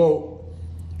 Well,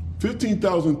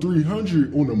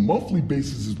 $15,300 on a monthly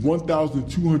basis is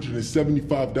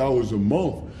 $1,275 a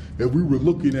month. If we were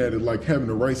looking at it like having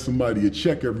to write somebody a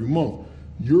check every month,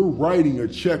 you're writing a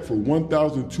check for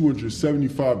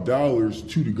 $1,275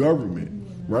 to the government,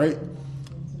 right?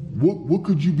 What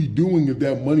could you be doing if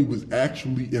that money was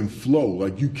actually in flow?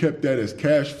 Like you kept that as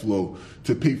cash flow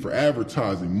to pay for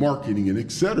advertising, marketing, and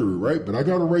etc., right? But I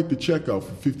got to write the check out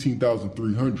for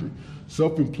 $15,300.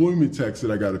 Self-employment tax that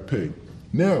I got to pay.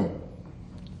 Now,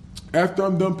 after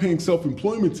I'm done paying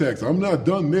self-employment tax, I'm not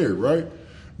done there, right?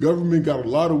 Government got a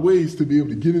lot of ways to be able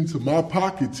to get into my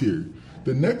pockets here.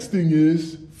 The next thing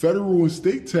is federal and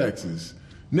state taxes.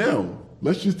 Now,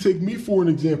 let's just take me for an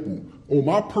example. On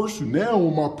my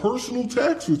personal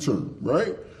tax return,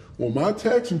 right? On my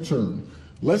tax return,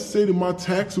 let's say that my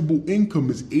taxable income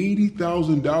is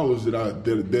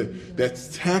 $80,000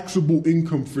 that's taxable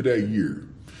income for that year.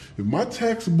 If my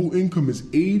taxable income is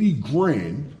 80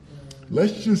 grand,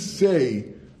 let's just say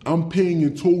I'm paying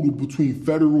in total between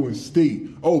federal and state.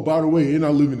 Oh, by the way, and I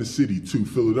live in the city too,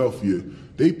 Philadelphia.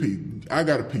 I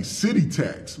gotta pay city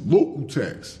tax, local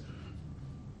tax.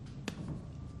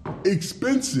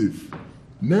 Expensive.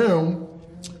 Now,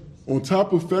 on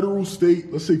top of federal,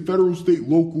 state, let's say federal, state,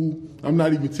 local, I'm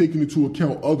not even taking into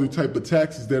account other type of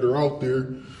taxes that are out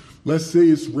there. Let's say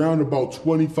it's around about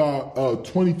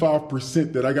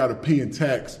 25% that I got to pay in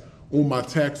tax on my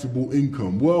taxable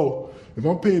income. Well, if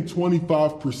I'm paying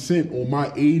 25% on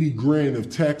my 80 grand of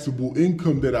taxable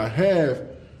income that I have,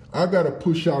 I got to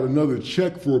push out another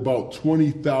check for about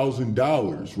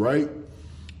 $20,000, right?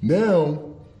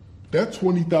 Now, that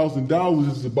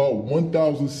 $20,000 is about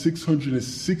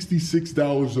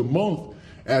 $1,666 a month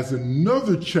as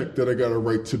another check that I got to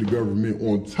write to the government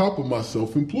on top of my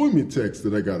self-employment tax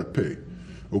that I got to pay,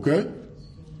 okay?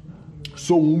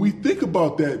 So when we think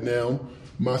about that now,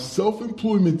 my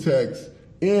self-employment tax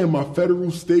and my federal,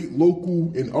 state,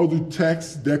 local, and other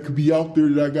tax that could be out there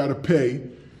that I got to pay,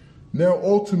 now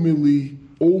ultimately,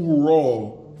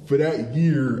 overall, for that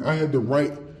year, I had to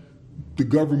write the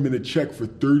government a check for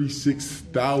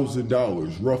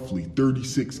 $36,000, roughly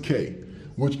 $36K.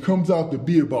 Which comes out to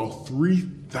be about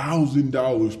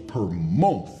 $3,000 per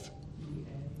month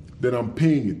that I'm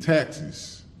paying in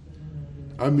taxes.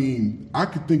 I mean, I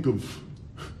could think of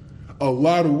a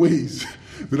lot of ways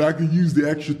that I could use the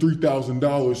extra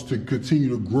 $3,000 to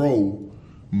continue to grow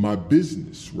my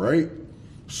business, right?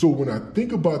 So when I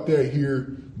think about that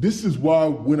here, this is why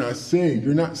when I say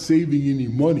you're not saving any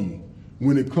money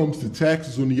when it comes to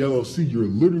taxes on the LLC, you're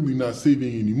literally not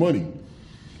saving any money.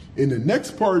 In the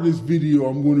next part of this video,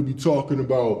 I'm going to be talking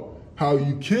about how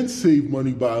you can save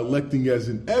money by electing as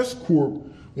an S Corp,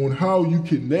 on how you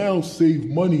can now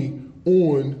save money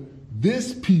on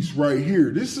this piece right here.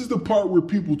 This is the part where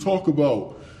people talk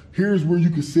about, here's where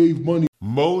you can save money.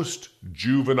 Most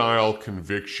juvenile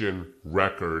conviction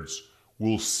records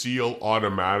will seal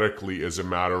automatically as a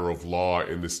matter of law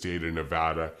in the state of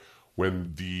Nevada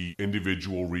when the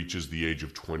individual reaches the age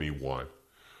of 21.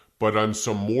 But on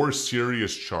some more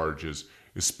serious charges,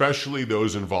 especially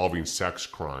those involving sex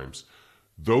crimes,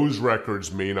 those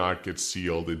records may not get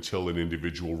sealed until an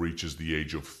individual reaches the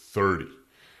age of 30,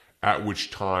 at which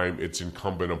time it's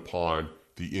incumbent upon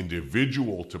the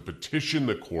individual to petition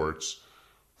the courts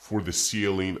for the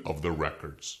sealing of the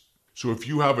records. So if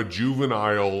you have a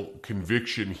juvenile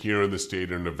conviction here in the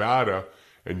state of Nevada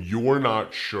and you're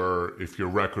not sure if your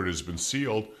record has been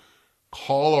sealed,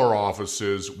 call our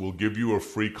offices. We'll give you a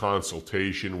free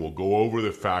consultation. We'll go over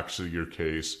the facts of your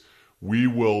case. We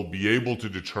will be able to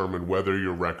determine whether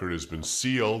your record has been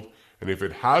sealed. And if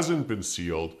it hasn't been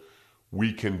sealed,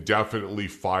 we can definitely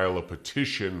file a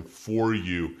petition for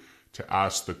you to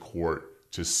ask the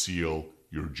court to seal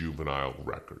your juvenile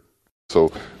record.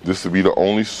 So this will be the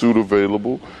only suit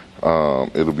available.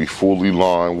 It'll be fully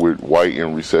lined with white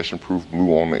and recession-proof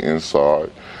blue on the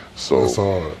inside. So that's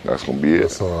hard. That's gonna be it.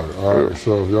 That's hard. All right.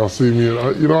 So if y'all see me,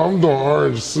 I'm doing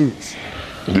orange suits.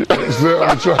 I'm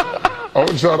gonna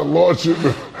try to launch it.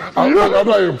 I'm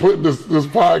not even putting this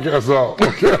podcast out.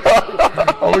 Okay,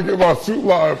 I'm gonna get my suit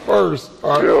line first.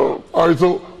 All right. All right.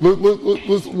 So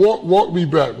let's walk me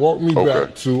back. Walk me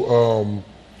back to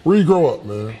where you grow up,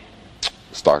 man.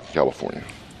 Stockton, California.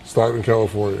 Stockton,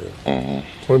 California. Tell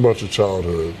me about your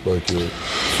childhood, like your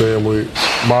family,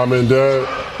 mom and dad.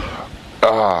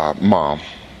 Mom.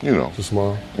 You know. Just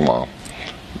mom. Mom.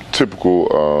 Typical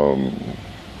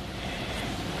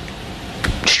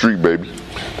street baby.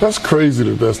 That's crazy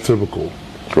that that's typical.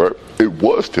 Right? It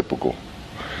was typical,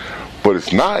 but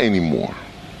it's not anymore.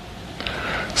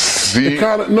 See, it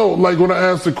kind of like when I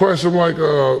asked the question, like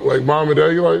mom and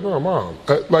dad, you're like, no, mom,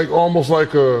 like almost like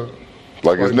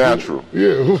it's natural.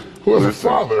 Who has a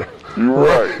father? You're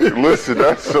right. Listen,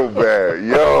 that's so bad,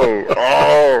 yo.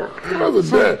 Who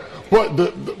has a dad?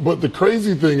 But the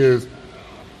crazy thing is,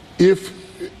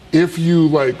 if you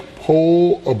like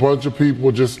poll a bunch of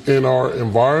people just in our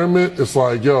environment, it's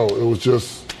like, yo, it was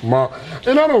just mom.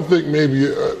 And I don't think maybe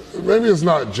it's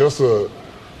not just a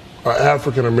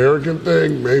African American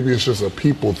thing. Maybe it's just a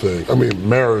people thing. I mean,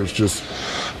 marriage just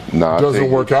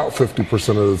doesn't work out 50%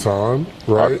 of the time,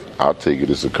 right? I'll take it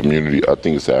as a community. I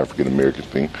think it's an African American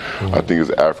thing. I think it's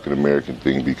an African American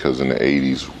thing because in the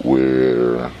 80s,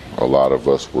 where a lot of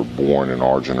us were born in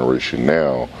our generation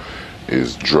now,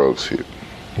 is drugs hit.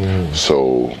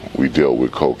 So we deal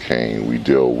with cocaine, we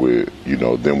deal with,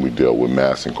 then we deal with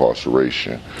mass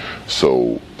incarceration.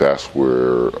 So that's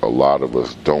where a lot of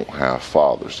us don't have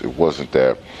fathers. It wasn't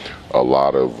that a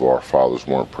lot of our fathers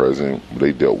weren't present,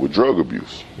 they dealt with drug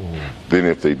abuse. Then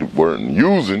if they weren't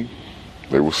using,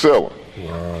 they were selling.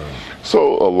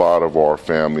 So a lot of our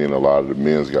family and a lot of the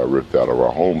men got ripped out of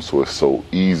our homes, so it's so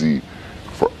easy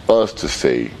for us to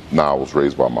say, I was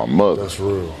raised by my mother. That's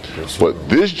real. But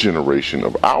this generation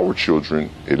of our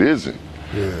children, it isn't.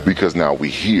 Because now we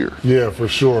hear. Yeah, for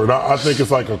sure. And I think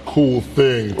it's like a cool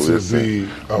thing to be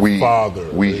a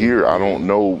father. We hear. I don't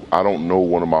know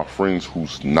one of my friends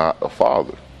who's not a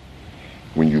father.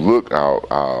 When you look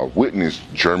out, witness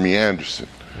Jeremy Anderson.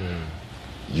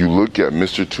 You look at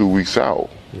Mr. 2 Weeks Out.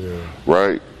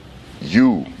 Right?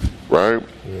 Right?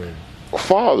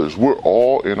 Fathers, we're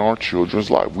all in our children's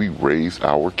life. We raise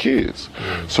our kids.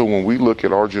 So when we look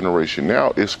at our generation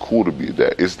now, it's cool to be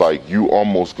that. It's like you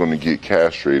almost going to get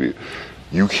castrated.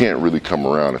 You can't really come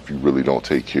around if you really don't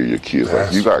take care of your kids.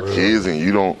 Like you got kids and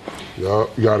you don't. You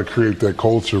got to create that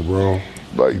culture, bro.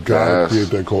 Like you got to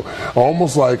create that culture.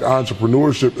 Almost like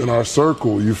entrepreneurship in our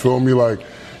circle. You feel me? Like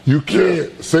you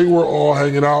can't say we're all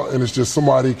hanging out and it's just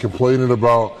somebody complaining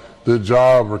about their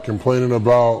job or complaining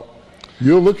about.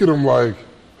 You'll look at him like,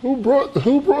 who brought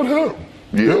him?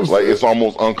 Yeah, like it's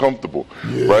almost uncomfortable,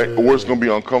 right? Or it's gonna be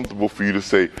uncomfortable for you to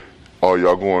say, "Oh,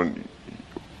 y'all going?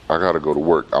 I gotta go to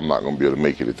work. I'm not gonna be able to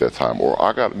make it at that time." Or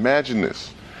I gotta imagine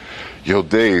this, yo,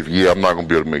 Dave. Yeah, I'm not gonna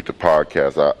be able to make the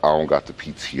podcast. I don't got the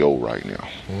PTO right now.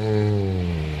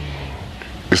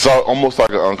 It's almost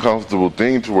like an uncomfortable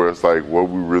thing to where it's like, what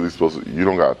we really supposed to? You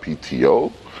don't got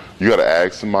PTO. You got to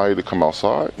ask somebody to come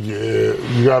outside. Yeah,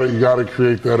 you got to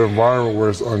create that environment where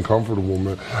it's uncomfortable,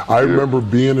 man. I remember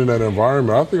being in that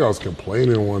environment. I think I was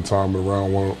complaining one time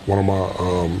around one of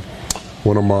my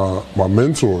one of my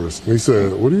mentors. And he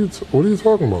said, "What are you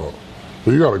talking about?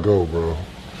 Well, you gotta go, bro."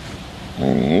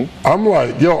 Mm-hmm. I'm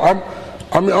like, yo,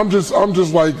 I'm just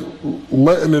like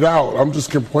letting it out. I'm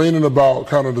just complaining about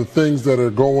kind of the things that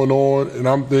are going on, and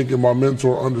I'm thinking my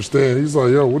mentor understands. He's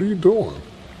like, yo, what are you doing?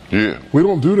 Yeah. We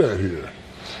don't do that here.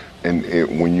 And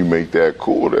when you make that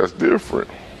cool, that's different.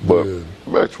 But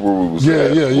back to where we was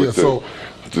at. With So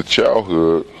the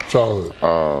childhood.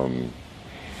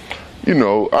 You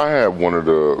know, I'm one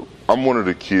of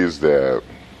the kids that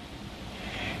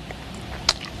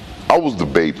I was the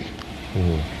baby,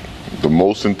 the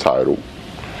most entitled,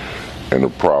 and the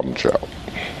problem child.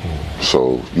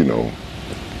 So, you know,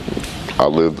 I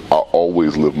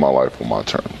always lived my life on my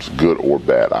terms, good or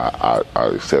bad. I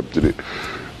accepted it,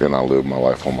 and I lived my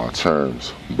life on my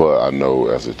terms. But I know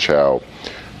as a child,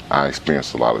 I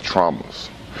experienced a lot of traumas.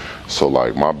 So,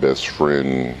 like, my best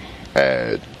friend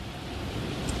at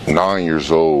 9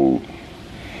 years old,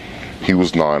 he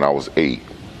was 9, I was 8,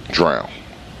 drowned.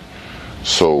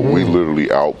 So we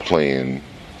literally out playing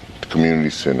the community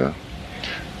center.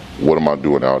 What am I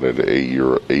doing out at an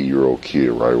 8-year-old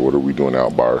kid, right? What are we doing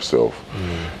out by ourselves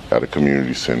at a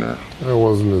community center? That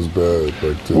wasn't as bad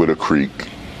back then. With a creek,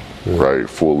 right?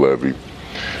 Full levee.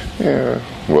 Yeah,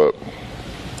 well,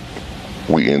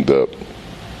 we end up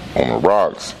on the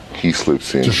rocks. He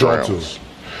slips in, drowns.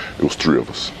 It was 3 of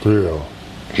us. 3 of them.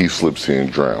 He slips in,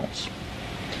 drowns.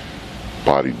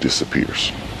 Body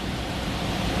disappears.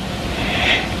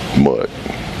 Mud.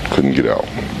 Couldn't get out.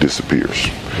 Disappears.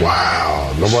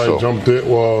 Wow. Nobody jumped in.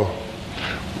 Well,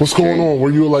 what's going on? Were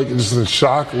you like just in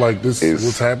shock? Like this is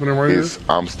what's happening right here?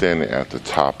 I'm standing at the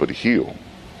top of the hill,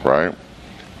 right?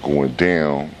 Going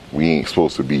down. We ain't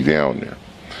supposed to be down there.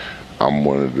 I'm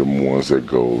one of them ones that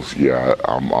goes, yeah,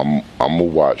 I'm gonna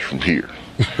watch from here.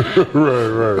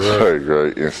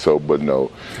 right. And so, but no,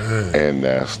 and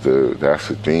that's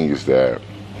the thing is that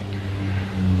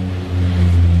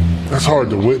that's hard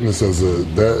to witness as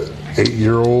that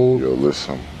 8-year-old. Yo,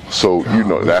 listen. So you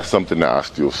know that's something that I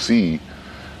still see,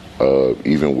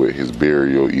 even with his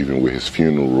burial, even with his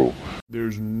funeral.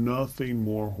 There's nothing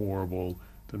more horrible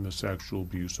than the sexual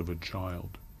abuse of a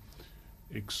child,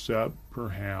 except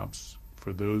perhaps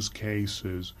for those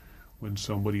cases when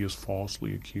somebody is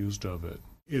falsely accused of it.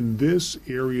 In this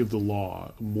area of the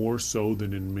law, more so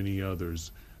than in many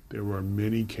others, there are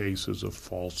many cases of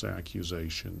false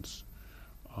accusations.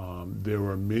 There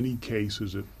are many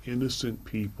cases of innocent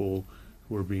people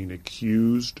who are being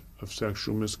accused of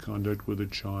sexual misconduct with a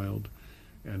child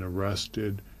and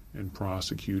arrested and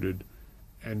prosecuted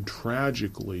and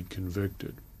tragically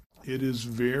convicted. It is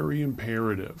very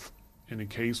imperative in a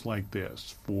case like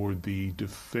this for the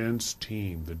defense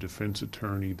team, the defense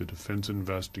attorney, the defense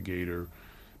investigator,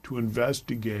 to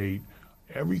investigate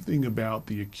everything about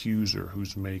the accuser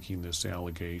who's making this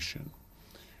allegation.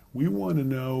 We want to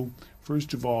know,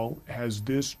 first of all, has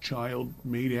this child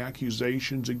made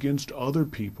accusations against other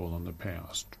people in the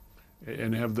past?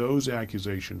 And have those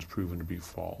accusations proven to be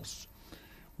false?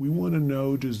 We want to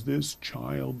know, does this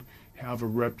child have a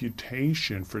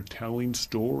reputation for telling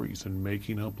stories and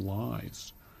making up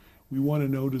lies? We want to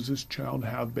know, does this child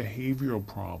have behavioral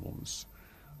problems?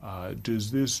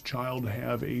 Does this child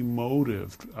have a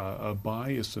motive, a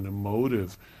bias and a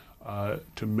motive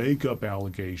to make up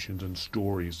allegations and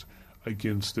stories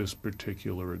against this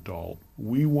particular adult?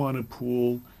 We want to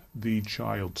pool the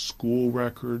child's school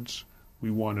records.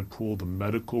 We want to pool the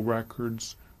medical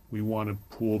records. We want to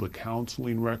pool the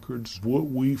counseling records. What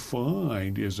we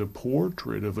find is a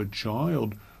portrait of a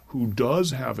child who does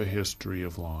have a history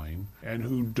of lying and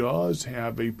who does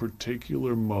have a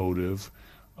particular motive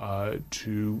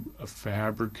to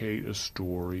fabricate a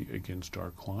story against our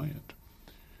client.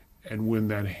 And when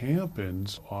that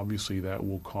happens, obviously that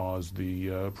will cause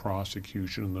the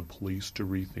prosecution and the police to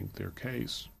rethink their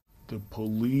case. The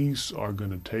police are going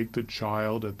to take the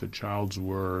child at the child's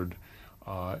word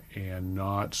and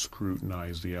not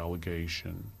scrutinize the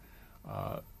allegation.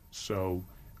 So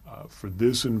for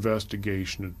this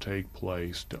investigation to take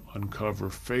place, to uncover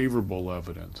favorable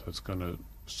evidence that's going to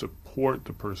support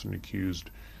the person accused,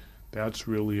 that's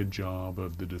really a job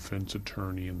of the defense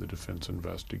attorney and the defense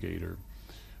investigator.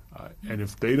 And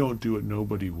if they don't do it,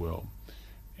 nobody will.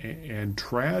 And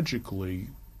tragically,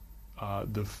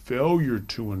 the failure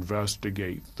to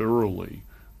investigate thoroughly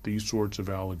these sorts of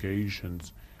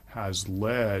allegations has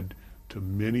led to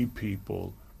many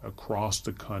people across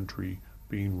the country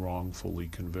being wrongfully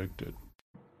convicted.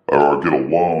 Or get a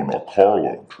loan, a car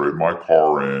loan, trade my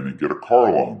car in and get a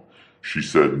car loan. She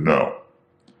said no.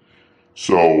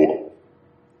 So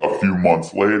a few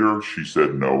months later, she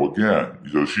said no again.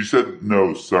 So she said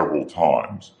no several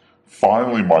times.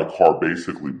 finally, my car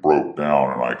basically broke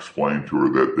down, and I explained to her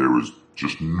that there was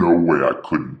just no way I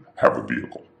couldn't have a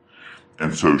vehicle.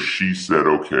 And so she said,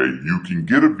 okay, you can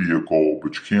get a vehicle,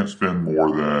 but you can't spend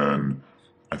more than,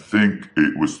 I think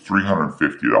it was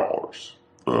 $350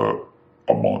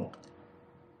 a month.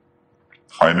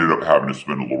 I ended up having to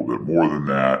spend a little bit more than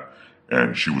that,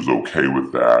 and she was okay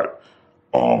with that.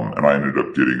 And I ended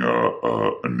up getting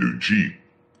a new Jeep.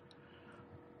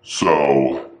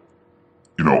 So,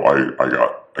 you know,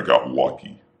 I got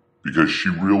lucky because she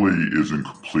really is in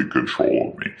complete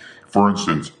control of me. For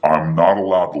instance, I'm not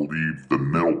allowed to leave the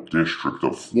Middle District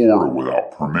of Florida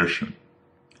without permission.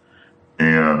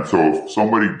 And so if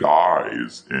somebody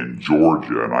dies in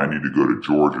Georgia and I need to go to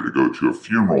Georgia to go to a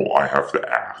funeral, I have to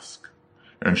ask.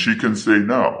 And she can say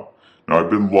no. Now, I've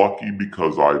been lucky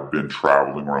because I've been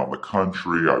traveling around the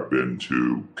country. I've been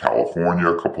to California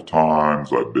a couple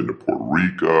times. I've been to Puerto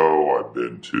Rico. I've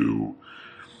been to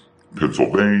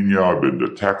Pennsylvania. I've been to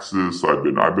Texas. I've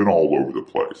been all over the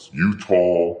place.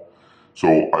 Utah.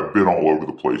 So I've been all over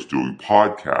the place doing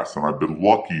podcasts, and I've been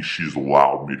lucky she's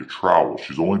allowed me to travel.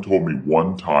 She's only told me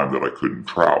one time that I couldn't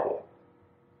travel.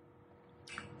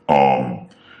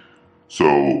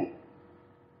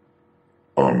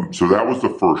 So that was the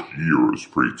first year. It was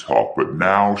pretty tough, but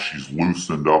now she's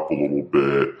loosened up a little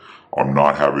bit. I'm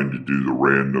not having to do the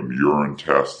random urine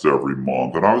tests every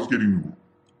month, and I was getting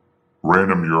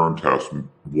random urine tests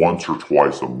once or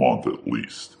twice a month at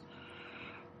least.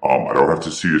 I don't have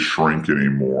to see a shrink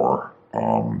anymore.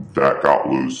 That got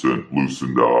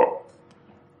loosened up.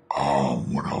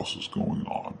 What else is going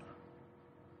on?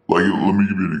 Like, let me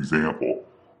give you an example.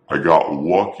 I got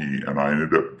lucky and I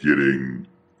ended up getting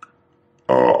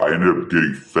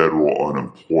federal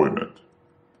unemployment.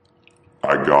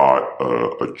 I got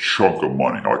a chunk of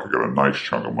money. Like, I got a nice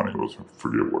chunk of money. I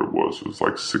forget what it was. It was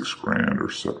like $6,000 or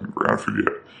 $7,000. I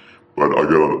forget. But I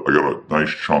got a nice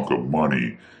chunk of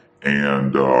money.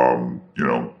 And, you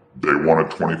know, they wanted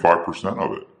 25%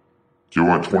 of it. They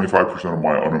wanted 25% of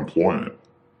my unemployment.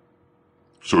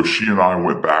 So she and I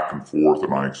went back and forth,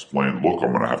 and I explained, look, I'm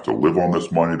going to have to live on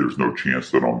this money. There's no chance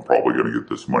that I'm probably going to get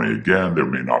this money again. There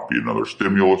may not be another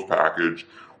stimulus package.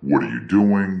 What are you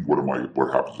doing? What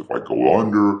happens if I go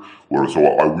under? We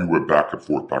went back and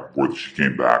forth. She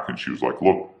came back and she was like,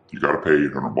 look, you got to pay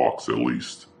 $800 at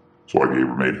least. So I gave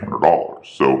her $800.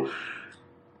 So,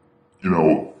 you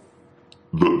know,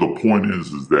 the point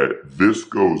is that this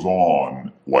goes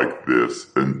on like this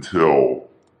until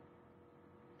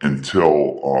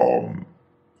I'm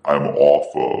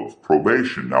off of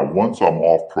probation. Now, once I'm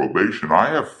off probation, I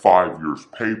have 5 years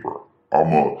paper.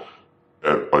 I'm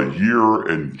at a year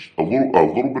and a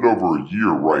little bit over a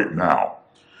year right now.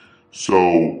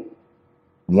 So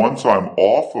once I'm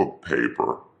off of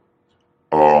paper,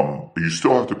 you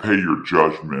still have to pay your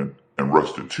judgment and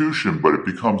restitution, but it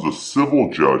becomes a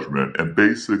civil judgment, and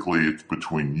basically it's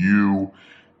between you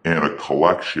and a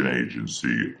collection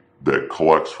agency that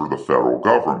collects for the federal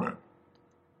government.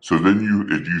 So then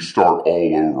you start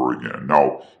all over again.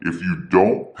 Now, if you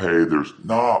don't pay, there's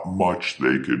not much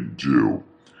they can do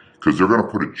because they're going to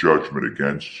put a judgment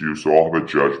against you. So I'll have a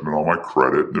judgment on my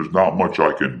credit. And there's not much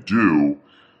I can do.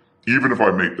 Even if I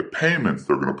make the payments,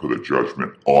 they're going to put a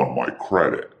judgment on my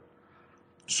credit.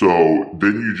 So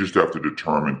then you just have to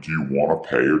determine, do you want to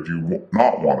pay or do you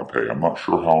not want to pay? I'm not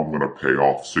sure how I'm going to pay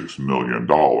off $6 million.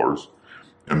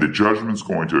 And the judgment's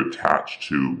going to attach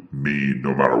to me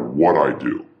no matter what I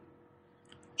do.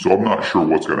 So I'm not sure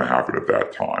what's going to happen at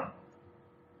that time.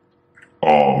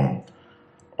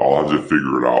 I'll have to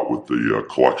figure it out with the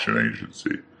collection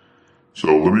agency. So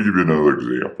let me give you another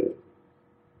example.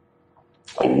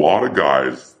 A lot of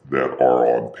guys that are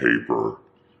on paper,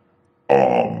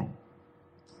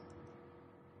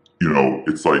 you know,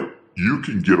 it's like you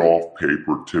can get off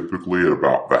paper typically at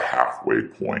about the halfway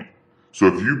point. So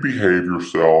if you behave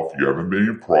yourself, you haven't been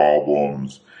any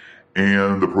problems,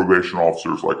 and the probation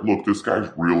officer's like, look, this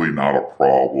guy's really not a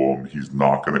problem.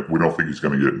 We don't think he's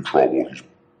going to get in trouble. He's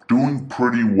doing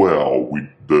pretty well.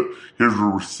 His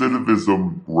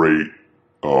recidivism rate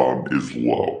is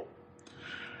low.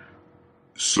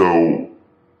 So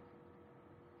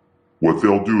what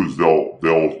they'll do is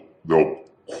they'll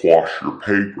quash your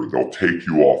paper. They'll take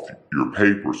you off your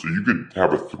paper. So you could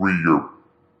have a 3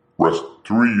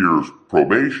 years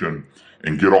probation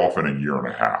and get off in a year and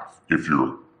a half if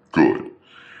you're good.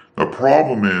 The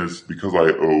problem is, because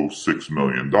I owe $6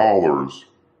 million,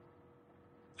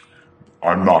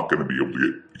 I'm not going to be able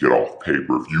to get off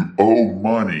paper. If you owe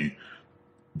money,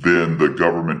 then the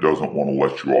government doesn't want to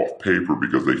let you off paper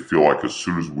because they feel like as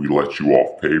soon as we let you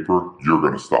off paper, you're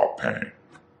going to stop paying.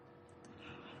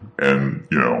 And,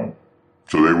 you know,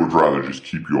 So they would rather just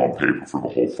keep you on paper for the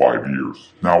whole 5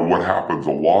 years. Now, what happens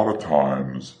a lot of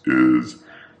times is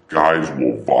guys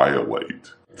will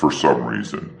violate for some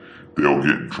reason. They'll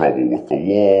get in trouble with the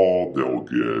law, they'll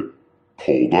get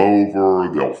pulled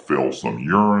over, they'll fail some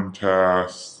urine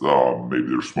tests, maybe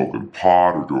they're smoking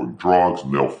pot or doing drugs,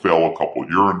 and they'll fail a couple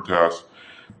urine tests.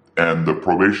 And the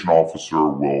probation officer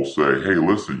will say, hey,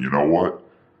 listen, you know what?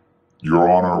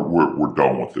 Your Honor, we're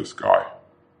done with this guy.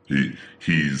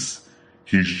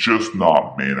 He's just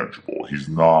not manageable. He's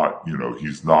not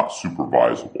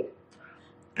supervisable.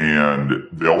 And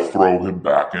they'll throw him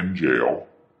back in jail.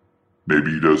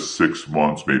 Maybe he does 6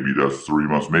 months, maybe he does 3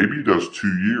 months, maybe he does 2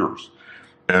 years.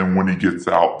 And when he gets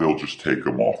out, they'll just take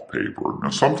him off paper. Now,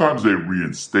 sometimes they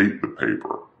reinstate the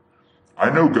paper. I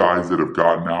know guys that have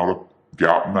gotten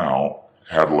out,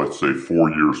 had, let's say,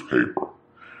 4 years paper.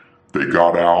 They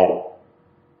got out,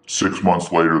 6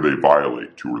 months later, they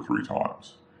violate 2 or 3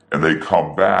 times. And they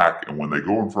come back, and when they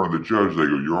go in front of the judge, they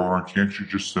go, Your Honor, can't you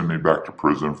just send me back to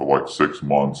prison for like 6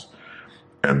 months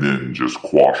and then just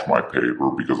quash my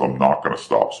paper because I'm not going to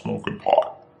stop smoking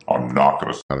pot. I'm not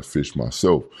going to fish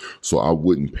myself, so I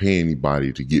wouldn't pay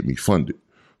anybody to get me funded.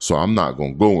 So I'm not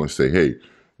going to go and say, hey,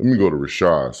 let me go to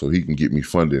Rashad so he can get me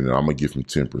funded and I'm going to give him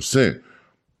 10%,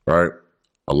 right?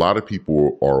 A lot of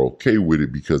people are okay with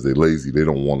it because they're lazy. They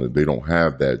don't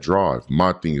have that drive.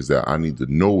 My thing is that I need to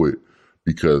know it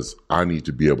because I need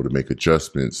to be able to make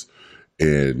adjustments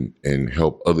and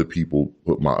help other people,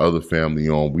 put my other family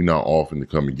on. We're not offering to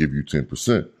come and give you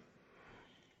 10%.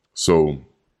 So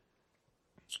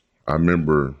I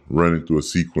remember running through a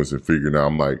sequence and figuring out,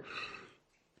 I'm like,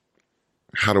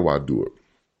 how do I do it?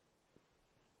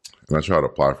 And I tried to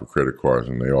apply for credit cards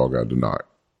and they all got denied.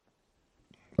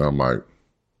 I'm like,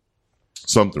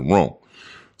 something wrong.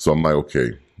 So I'm like,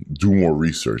 okay, do more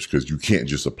research because you can't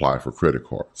just apply for credit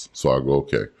cards. So I go,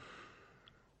 okay.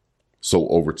 So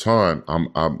over time, and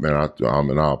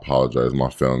I apologize, my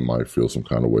family might feel some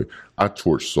kind of way. I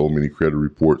torched so many credit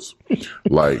reports.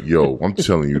 Like, yo, I'm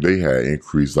telling you, they had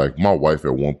inquiries. Like, my wife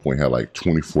at one point had like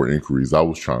 24 inquiries. I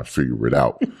was trying to figure it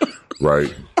out,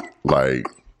 right? Like,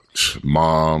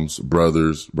 moms,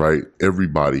 brothers, right?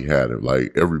 Everybody had it,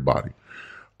 like everybody.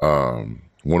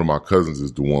 One of my cousins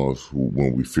is the ones who,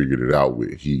 when we figured it out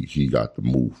with, he got the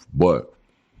move. But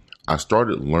I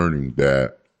started learning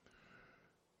that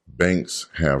banks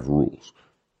have rules.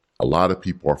 A lot of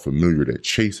people are familiar that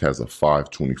Chase has a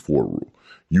 524 rule.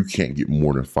 You can't get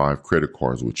more than 5 credit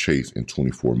cards with Chase in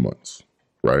 24 months,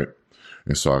 right?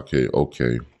 And so,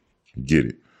 okay, get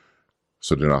it.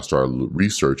 So then I started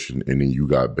researching, and then you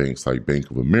got banks like Bank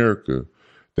of America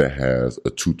that has a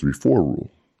 234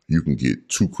 rule. You can get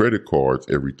 2 credit cards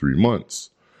every 3 months,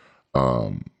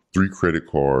 3 credit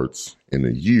cards in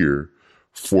a year,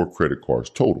 4 credit cards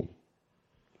total.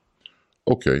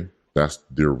 Okay, that's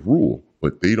their rule,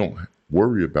 but they don't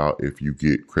worry about if you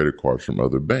get credit cards from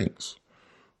other banks.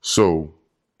 So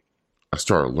I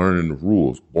started learning the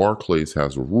rules. Barclays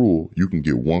has a rule, you can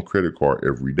get 1 credit card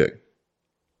every day.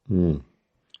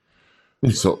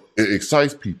 So it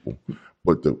excites people.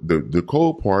 But the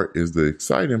cold part is, the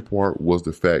exciting part was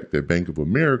the fact that Bank of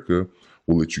America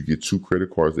will let you get 2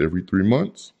 credit cards every 3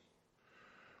 months.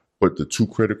 But the 2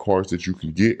 credit cards that you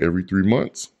can get every 3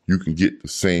 months, you can get the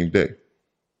same day.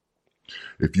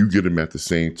 If you get them at the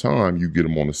same time, you get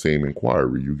them on the same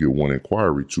inquiry. You get 1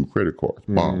 inquiry, 2 credit cards.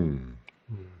 Bomb.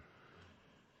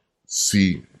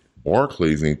 See,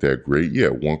 Barclays ain't that great. Yeah,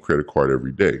 1 credit card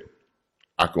every day.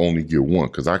 I can only get 1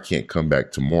 because I can't come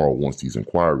back tomorrow once these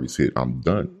inquiries hit. I'm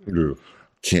done. Yeah.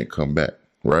 Can't come back,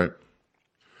 right?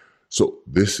 So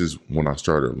this is when I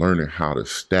started learning how to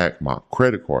stack my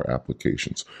credit card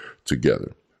applications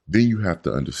together. Then you have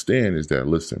to understand is that,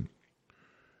 listen,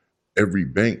 every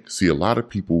bank, see, a lot of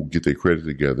people get their credit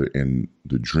together and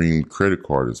the dream credit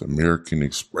card is American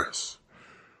Express.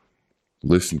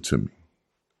 Listen to me.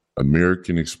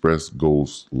 American Express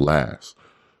goes last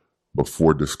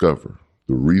before Discover.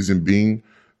 The reason being,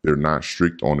 they're not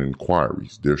strict on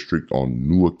inquiries. They're strict on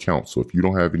new accounts. So if you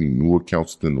don't have any new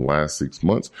accounts within the last 6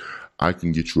 months, I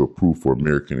can get you approved for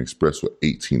American Express with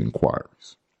 18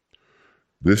 inquiries.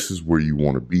 This is where you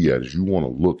want to be at, is you want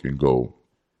to look and go,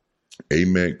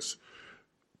 Amex,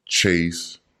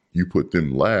 Chase, you put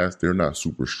them last, they're not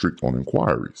super strict on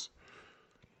inquiries.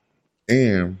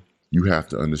 And you have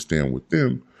to understand with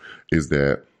them is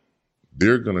that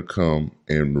they're going to come,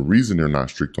 and the reason they're not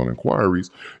strict on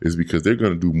inquiries is because they're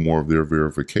going to do more of their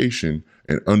verification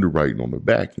and underwriting on the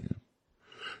back end.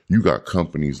 You got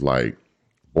companies like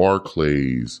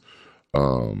Barclays,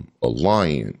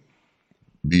 Alliant,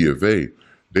 B of A,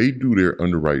 they do their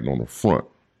underwriting on the front.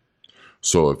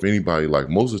 So if anybody, like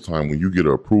most of the time when you get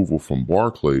an approval from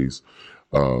Barclays,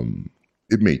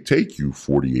 it may take you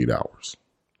 48 hours.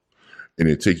 And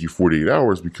it take you 48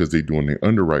 hours because they're doing their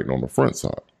underwriting on the front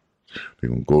side. They're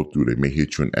going to go through, they may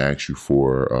hit you and ask you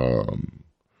for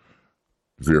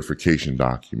verification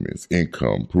documents,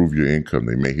 income, prove your income.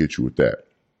 They may hit you with that.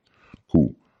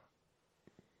 Cool.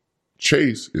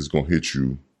 Chase is going to hit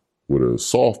you with a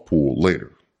soft pull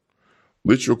later.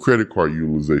 Let your credit card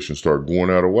utilization start going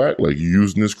out of whack, like you're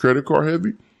using this credit card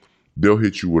heavy, they'll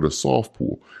hit you with a soft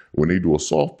pull. When they do a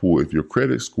soft pull, if your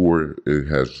credit score it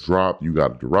has dropped, you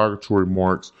got derogatory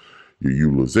marks, your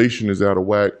utilization is out of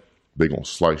whack, they're going to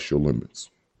slice your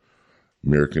limits.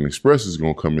 American Express is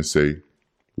going to come and say,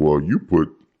 well, you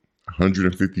put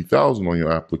 $150,000 on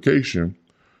your application.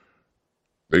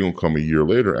 They're going to come a year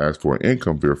later, ask for an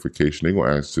income verification. They're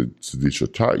going to ask to get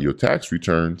your tax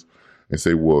returns and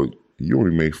say, well, you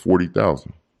only made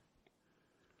 $40,000.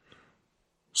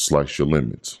 Slice your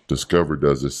limits. Discover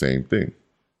does the same thing.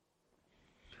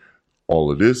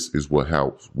 All of this is what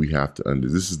helps. We have to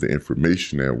this is the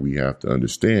information that we have to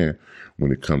understand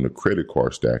when it comes to credit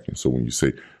card stacking. So when you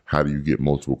say, how do you get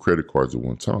multiple credit cards at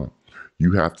one time?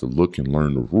 You have to look and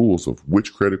learn the rules of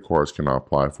which credit cards can I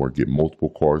apply for and get multiple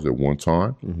cards at one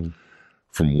time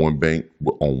from one bank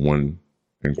on one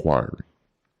inquiry.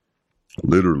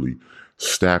 Literally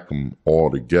stack them all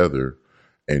together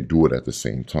and do it at the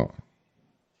same time.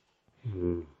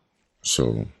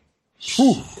 So,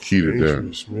 key to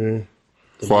that. Man.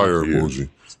 Fire emoji.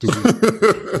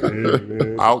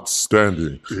 Man.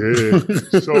 Outstanding. Yeah.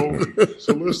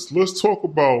 So let's talk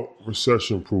about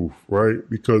recession proof, right?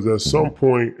 Because at some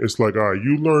point it's like, all right,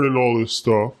 you learning all this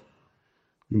stuff,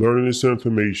 you learning this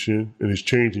information, and it's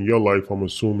changing your life. I'm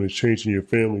assuming it's changing your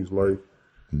family's life.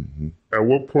 At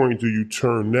what point do you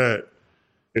turn that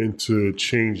into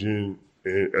changing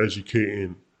and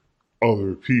educating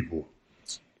other people?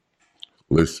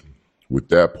 Listen, with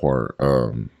that part,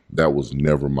 that was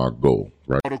never my goal,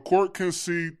 right? The court can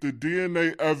see the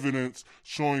DNA evidence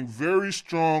showing very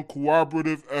strong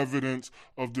corroborative evidence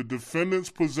of the defendant's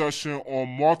possession on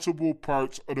multiple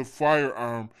parts of the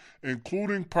firearm,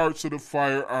 including parts of the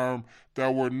firearm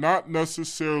that were not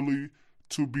necessarily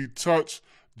to be touched,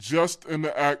 just in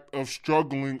the act of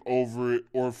struggling over it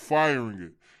or firing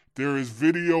it. There is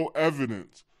video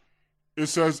evidence. It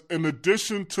says, in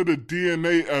addition to the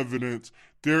DNA evidence,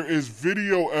 there is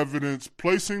video evidence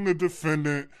placing the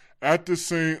defendant at the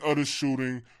scene of the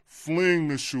shooting, fleeing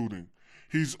the shooting.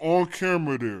 He's on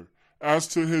camera there. As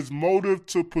to his motive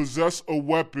to possess a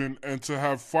weapon and to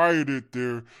have fired it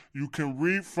there, you can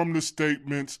read from the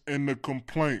statements in the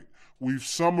complaint. We've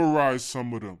summarized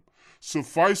some of them.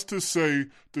 Suffice to say,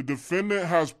 the defendant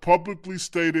has publicly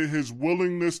stated his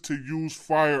willingness to use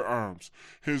firearms,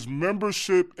 his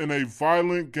membership in a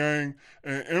violent gang,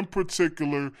 and in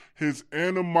particular, his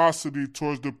animosity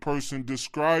towards the person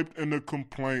described in the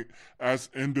complaint as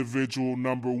individual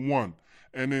number 1,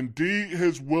 and indeed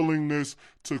his willingness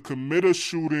to commit a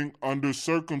shooting under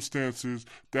circumstances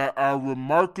that are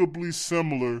remarkably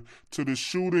similar to the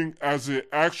shooting as it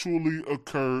actually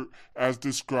occurred as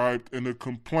described in the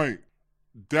complaint.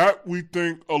 That, we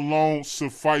think, alone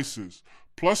suffices,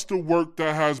 plus the work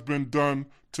that has been done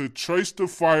to trace the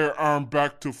firearm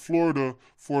back to Florida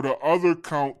for the other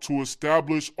count to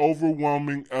establish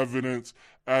overwhelming evidence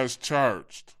as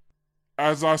charged.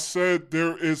 As I said,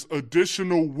 there is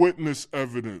additional witness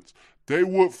evidence. They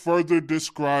would further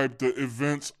describe the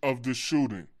events of the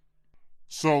shooting.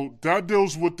 So that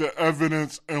deals with the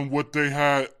evidence and what they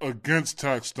had against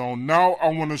Taxstone. Now I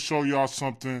want to show y'all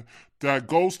something that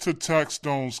goes to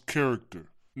Taxstone's character.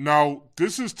 Now,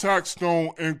 this is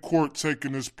Taxstone in court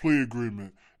taking his plea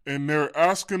agreement, and they're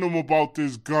asking him about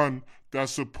this gun that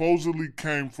supposedly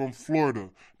came from Florida.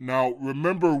 Now,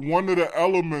 remember, one of the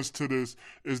elements to this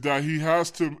is that he has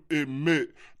to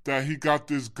admit that he got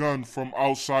this gun from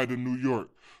outside of New York.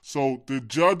 So the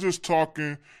judge is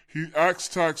talking. He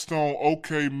asks Taxstone,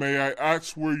 okay, may I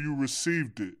ask where you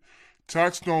received it?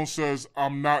 Taxstone says,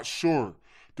 I'm not sure.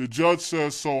 The judge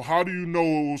says, so how do you know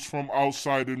it was from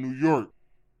outside of New York?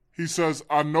 He says,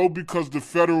 I know because the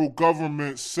federal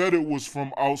government said it was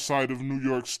from outside of New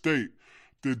York State.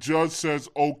 The judge says,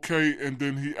 okay, and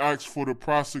then he asks for the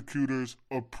prosecutor's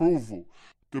approval.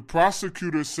 The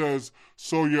prosecutor says,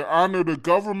 so, Your Honor, the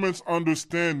government's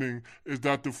understanding is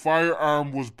that the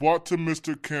firearm was brought to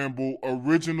Mr. Campbell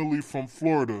originally from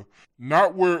Florida,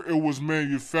 not where it was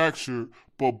manufactured,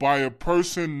 but by a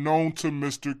person known to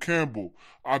Mr. Campbell.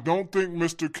 I don't think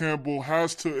Mr. Campbell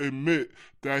has to admit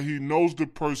that he knows the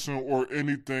person or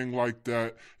anything like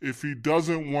that if he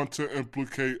doesn't want to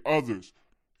implicate others.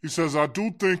 He says, I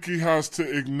do think he has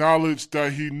to acknowledge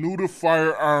that he knew the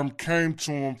firearm came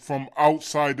to him from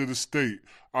outside of the state.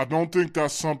 I don't think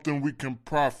that's something we can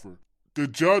proffer. The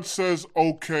judge says,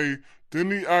 okay. Then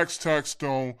he asks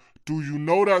Taxstone, do you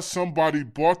know that somebody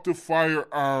bought the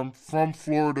firearm from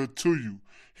Florida to you?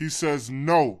 He says,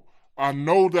 no. I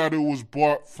know that it was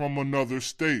bought from another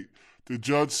state. The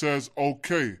judge says,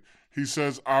 okay. He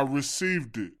says, I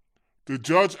received it. The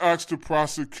judge asks the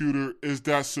prosecutor, is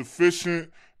that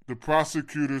sufficient? The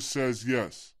prosecutor says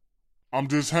yes. I'm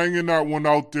just hanging that one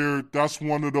out there. That's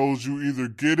one of those you either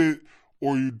get it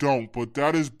or you don't. But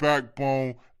that is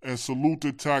backbone, and salute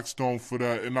to Taxstone for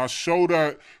that. And I show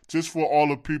that just for all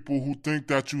the people who think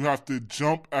that you have to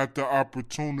jump at the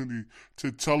opportunity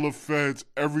to tell the feds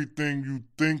everything you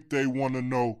think they want to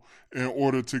know in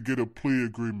order to get a plea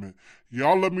agreement.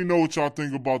 Y'all let me know what y'all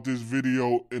think about this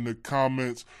video in the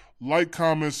comments. Like,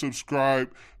 comment,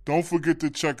 subscribe. Don't forget to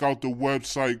check out the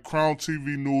website,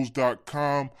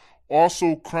 crowntvnews.com.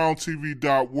 Also,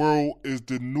 crowntv.world is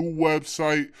the new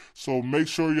website, so make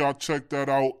sure y'all check that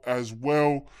out as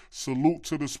well. Salute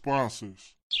to the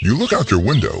sponsors. You look out your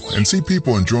window and see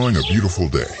people enjoying a beautiful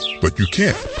day, but you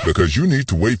can't because you need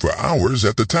to wait for hours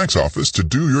at the tax office to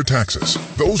do your taxes.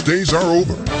 Those days are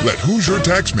over. Let Who's Your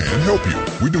Taxman help you.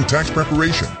 We do tax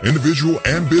preparation, individual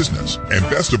and business. And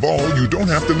best of all, you don't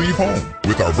have to leave home.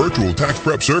 With our virtual tax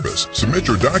prep service, submit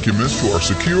your documents to our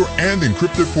secure and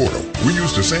encrypted portal. We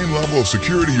use the same level of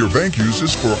security your bank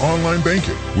uses for online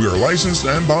banking. We are licensed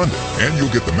and bonded, and you'll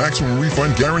get the maximum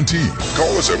refund guaranteed.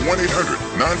 Call us at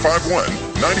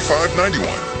 1-800-951-9591,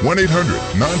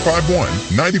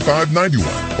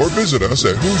 1-800-951-9591, or visit us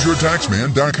at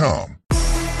who'syourtaxman.com.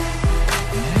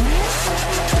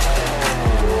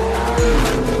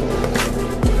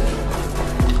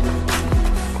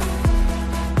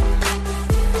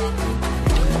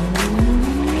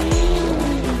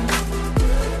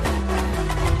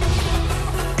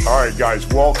 All right, guys,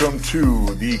 welcome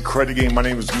to the Credit Game. My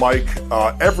name is Mike.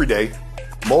 Every day,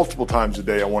 multiple times a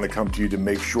day, I want to come to you to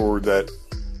make sure that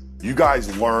you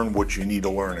guys learn what you need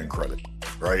to learn in credit,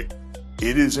 right?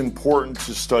 It is important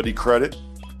to study credit,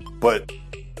 but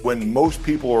when most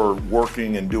people are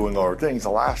working and doing other things,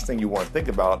 the last thing you want to think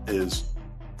about is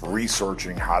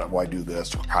researching, how do I do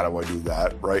this, or how do I do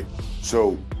that, right?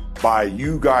 So by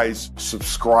you guys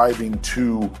subscribing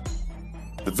to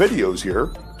the videos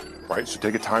here, right? So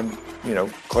take a time,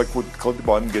 click the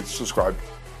button, get subscribed,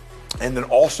 and then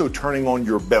also turning on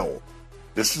your bell.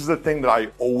 This is the thing that I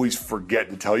always forget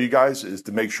to tell you guys, is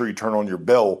to make sure you turn on your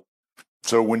bell.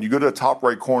 So when you go to the top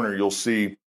right corner, you'll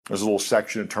see there's a little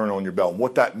section to turn on your bell. And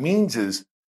what that means is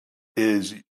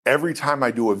every time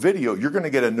I do a video, you're going to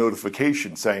get a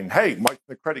notification saying, hey, Mike in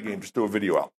the Credit Game just threw a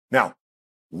video out. Now,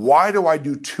 why do I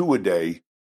do 2 a day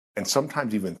and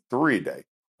sometimes even 3 a day?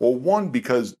 Well, one,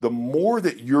 because the more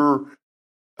that you're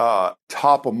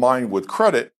top of mind with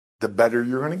credit, the better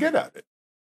you're going to get at it.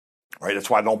 Right? That's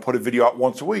why I don't put a video out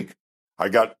once a week. I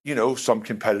got, some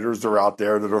competitors that are out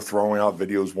there that are throwing out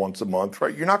videos once a month,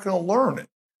 right? You're not going to learn it.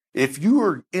 If you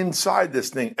are inside this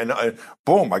thing and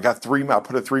boom, I put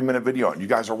a 3-minute video on, you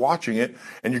guys are watching it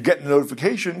and you're getting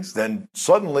notifications, then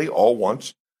suddenly, all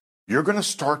once, you're going to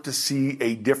start to see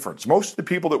a difference. Most of the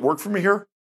people that work for me here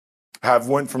have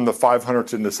went from the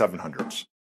 500s into 700s.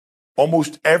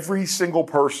 Almost every single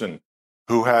person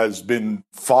who has been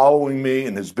following me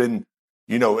and has been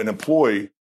an employee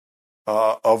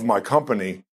of my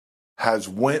company has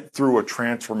went through a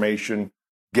transformation,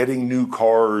 getting new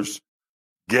cars,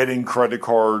 getting credit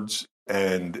cards,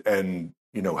 and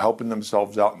helping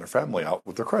themselves out and their family out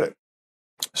with their credit.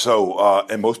 So,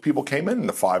 and most people came in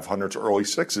the 500s, early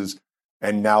 6s,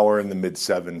 and now are in the mid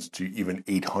 7s to even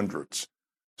 800s.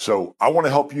 So I want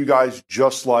to help you guys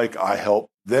just like I help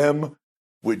them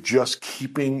with just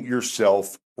keeping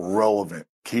yourself relevant,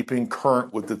 keeping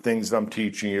current with the things that I'm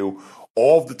teaching you.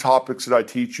 All of the topics that I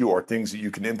teach you are things that you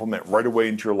can implement right away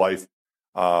into your life.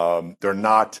 They're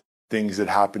not things that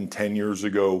happened 10 years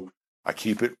ago. I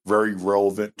keep it very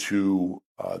relevant to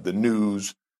the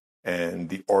news and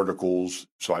the articles.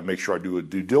 So I make sure I do a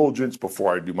due diligence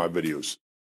before I do my videos.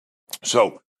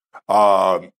 So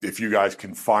if you guys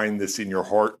can find this in your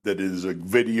heart, that is a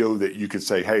video that you could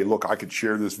say, hey, look, I could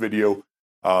share this video.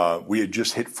 We had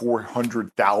just hit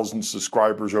 400,000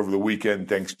 subscribers over the weekend.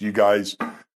 Thanks to you guys.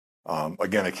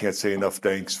 Again, I can't say enough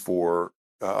thanks for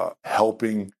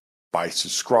helping by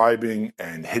subscribing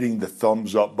and hitting the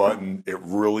thumbs up button. It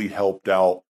really helped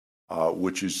out,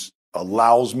 which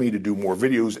allows me to do more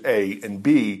videos, A, and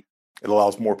B, it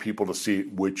allows more people to see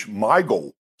it, which my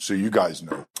goal, so you guys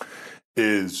know,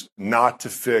 is not to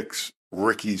fix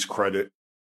Ricky's credit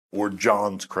or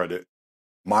John's credit.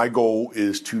 My goal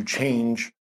is to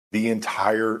change the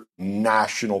entire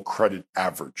national credit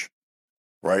average,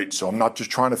 right? So I'm not just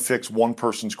trying to fix one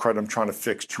person's credit. I'm trying to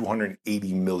fix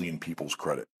 280 million people's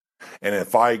credit. And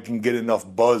if I can get enough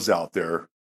buzz out there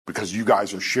because you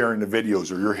guys are sharing the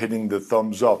videos or you're hitting the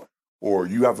thumbs up or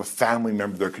you have a family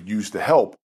member that could use the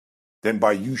help, then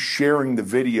by you sharing the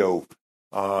video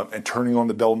and turning on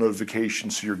the bell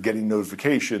notifications so you're getting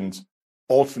notifications,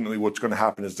 ultimately what's going to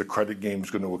happen is the credit game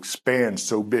is going to expand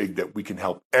so big that we can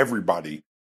help everybody.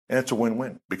 And it's a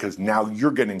win-win because now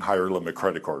you're getting higher limit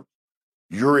credit cards.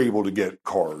 You're able to get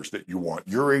cars that you want.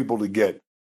 You're able to get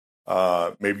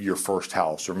maybe your first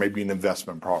house or maybe an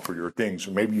investment property or things,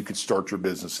 or maybe you could start your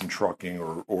business in trucking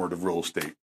or the real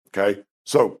estate. Okay.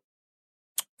 So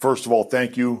first of all,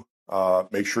 thank you.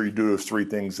 Make sure you do those 3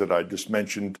 things that I just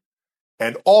mentioned.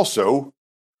 And also,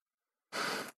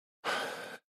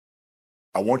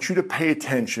 I want you to pay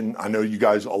attention. I know you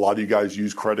guys, a lot of you guys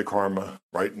use Credit Karma,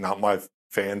 right? Not my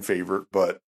fan favorite,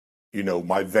 but you know,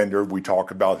 my vendor we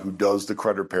talk about who does the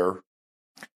credit repair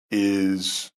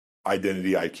is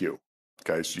Identity IQ.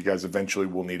 Okay, so you guys eventually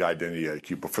will need Identity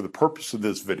IQ. But for the purpose of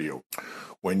this video,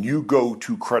 when you go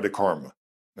to Credit Karma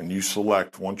and you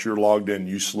select, once you're logged in,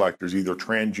 you select, there's either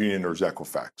TransUnion or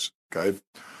Equifax. Okay.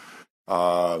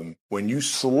 When you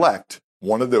select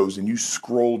one of those and you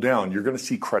scroll down, you're going to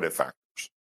see credit factors.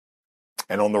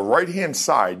 And on the right-hand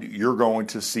side, you're going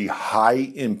to see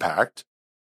high impact,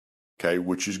 okay,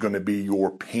 which is going to be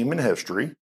your payment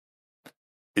history.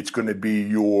 It's going to be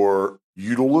your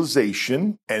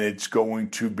utilization, and it's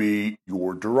going to be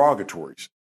your derogatories.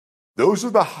 Those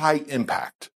are the high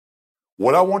impact.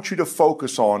 What I want you to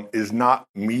focus on is not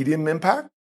medium impact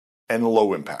and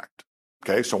low impact.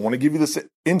 Okay, so I want to give you this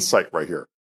insight right here.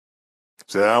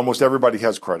 So that almost everybody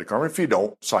has Credit Karma. If you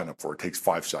don't, sign up for it. It takes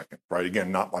 5 seconds, right?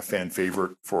 Again, not my fan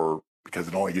favorite because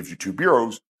it only gives you 2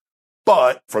 bureaus.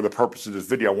 But for the purpose of this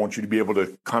video, I want you to be able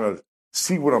to kind of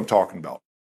see what I'm talking about.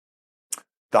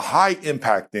 The high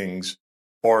impact things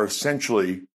are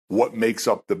essentially what makes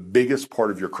up the biggest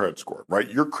part of your credit score, right?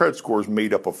 Your credit score is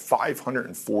made up of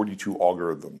 542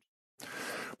 algorithms.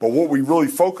 But what we really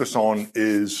focus on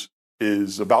is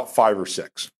about 5 or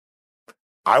 6.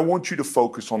 I want you to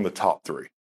focus on the top 3.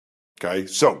 Okay,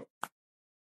 so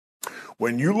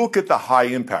when you look at the high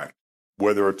impact,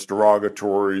 whether it's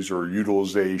derogatories or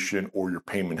utilization or your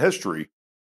payment history,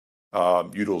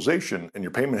 utilization and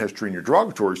your payment history and your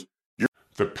derogatories,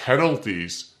 the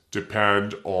penalties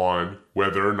depend on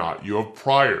whether or not you have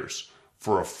priors.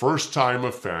 For a first-time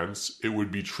offense, it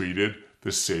would be treated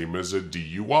the same as a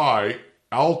DUI,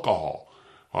 alcohol.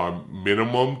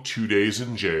 Minimum 2 days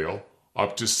in jail,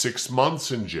 up to 6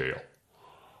 months in jail.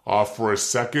 For a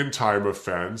second-time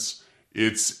offense,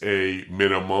 it's a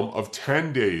minimum of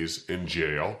 10 days in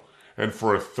jail. And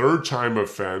for a third-time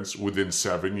offense within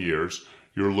 7 years,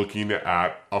 you're looking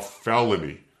at a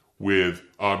felony with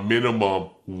a minimum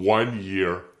 1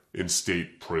 year in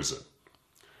state prison.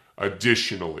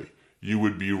 Additionally, you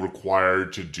would be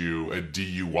required to do a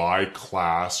DUI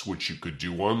class, which you could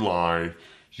do online.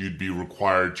 You'd be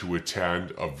required to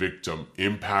attend a victim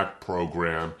impact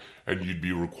program, and you'd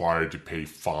be required to pay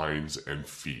fines and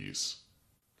fees.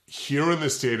 Here in the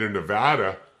state of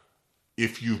Nevada,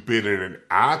 if you've been in an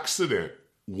accident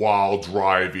while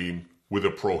driving with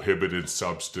a prohibited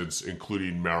substance,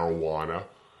 including marijuana,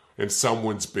 and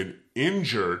someone's been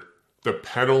injured, the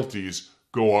penalties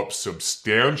go up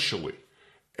substantially.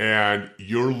 And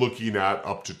you're looking at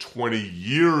up to 20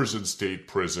 years in state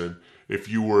prison if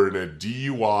you were in a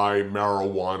DUI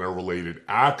marijuana-related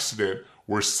accident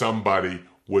where somebody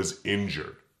was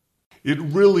injured. It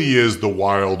really is the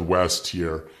Wild West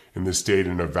here in the state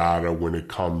of Nevada when it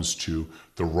comes to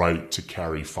the right to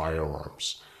carry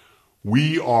firearms.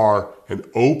 We are an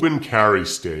open carry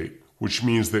state, which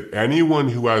means that anyone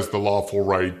who has the lawful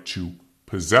right to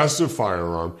possess a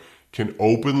firearm can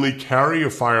openly carry a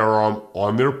firearm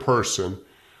on their person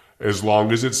as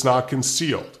long as it's not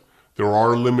concealed. There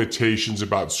are limitations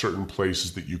about certain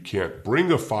places that you can't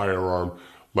bring a firearm,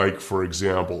 like, for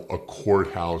example, a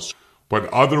courthouse. But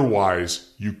otherwise,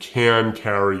 you can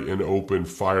carry an open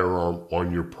firearm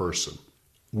on your person.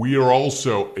 We are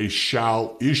also a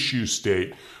shall issue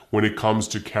state when it comes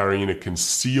to carrying a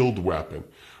concealed weapon,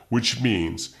 which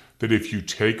means that if you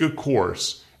take a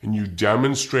course and you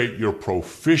demonstrate your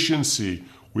proficiency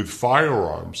with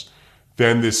firearms,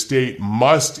 then the state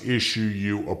must issue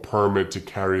you a permit to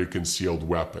carry a concealed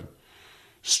weapon.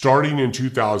 Starting in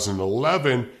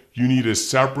 2011, you need a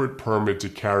separate permit to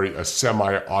carry a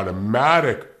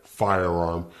semi-automatic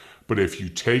firearm, but if you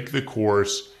take the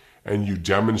course and you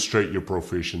demonstrate your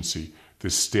proficiency, the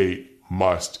state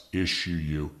must issue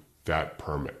you that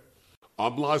permit.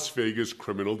 I'm Las Vegas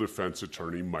criminal defense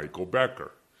attorney Michael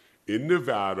Becker. In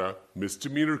Nevada,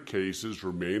 misdemeanor cases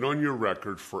remain on your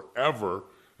record forever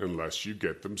unless you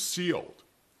get them sealed.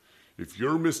 If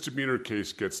your misdemeanor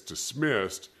case gets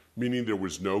dismissed, meaning there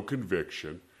was no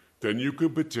conviction, then you can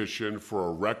petition for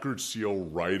a record seal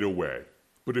right away.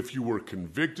 But if you were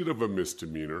convicted of a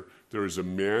misdemeanor, there is a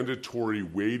mandatory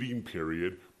waiting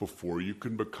period before you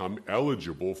can become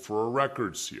eligible for a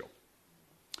record seal.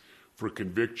 For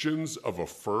convictions of a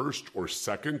first or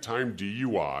second time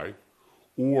DUI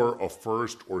or a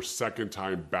first or second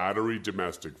time battery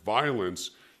domestic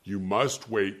violence, you must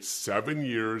wait 7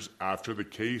 years after the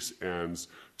case ends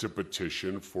to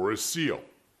petition for a seal.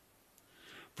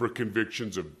 For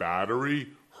convictions of battery,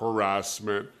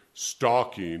 harassment,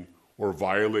 stalking, or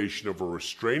violation of a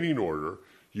restraining order,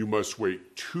 you must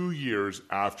wait 2 years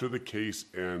after the case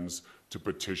ends to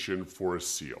petition for a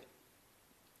seal.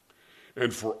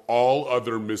 And for all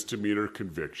other misdemeanor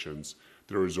convictions,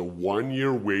 there is a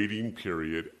 1-year waiting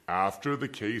period after the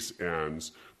case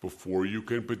ends before you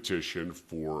can petition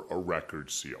for a record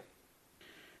seal.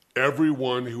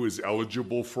 Everyone who is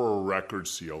eligible for a record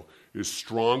seal is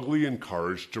strongly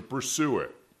encouraged to pursue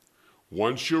it.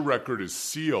 Once your record is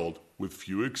sealed, with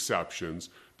few exceptions,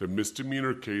 the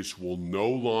misdemeanor case will no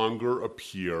longer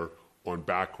appear on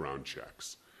background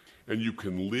checks, and you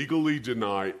can legally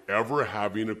deny ever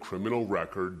having a criminal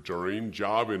record during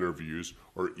job interviews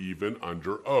or even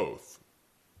under oath.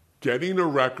 Getting a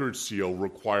record seal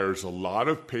requires a lot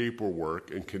of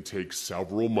paperwork and can take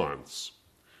several months.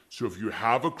 So if you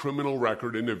have a criminal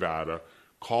record in Nevada,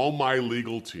 call my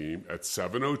legal team at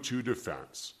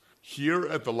 702-DEFENSE. Here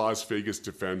at the Las Vegas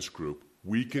Defense Group,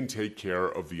 we can take care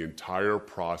of the entire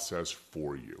process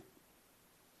for you.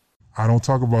 I don't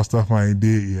talk about stuff I ain't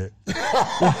did yet.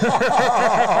 I'm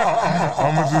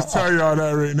going to just tell y'all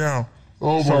that right now.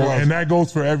 Oh my gosh. And that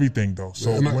goes for everything, though.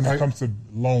 So And when it comes to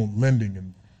lending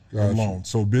and loans,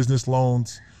 so business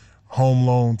loans, home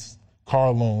loans,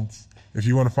 car loans, if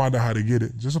you want to find out how to get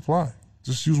it, just apply.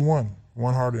 Just use one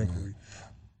hard inquiry.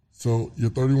 So you're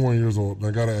 31 years old, and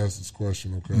I got to ask this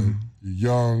question, okay? Mm-hmm.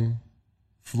 You're young,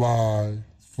 fly,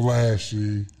 flashy,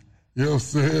 you know what I'm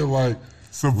saying? Like,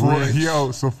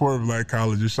 support Black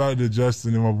colleges. Shout out to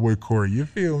Justin and my boy Corey. You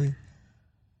feel me?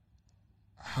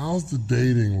 How's the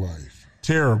dating life?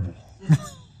 Terrible.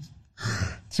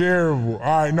 Terrible.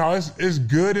 All right, no, it's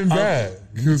good and bad.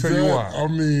 Let me tell you why. I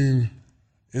mean,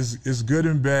 it's good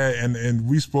and bad, and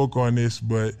we spoke on this,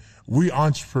 but we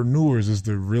entrepreneurs is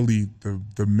the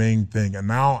main thing. And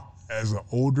now, as an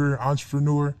older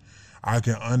entrepreneur, I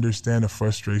can understand the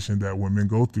frustration that women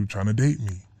go through trying to date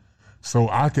me. So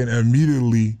I can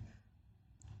immediately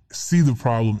see the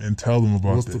problem and tell them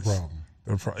about this. What's the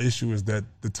problem? The issue is that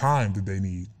the time that they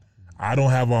need. I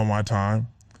don't have all my time.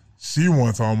 She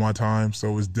wants all my time,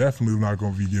 so it's definitely not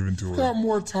going to be given to her. You got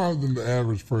more time than the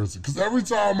average person. Because every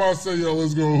time I say, yo,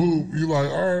 let's go hoop, you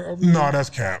like, all right. No, that's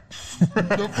cap.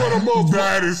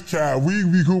 That is cap. We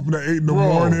be hooping at 8 in the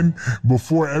morning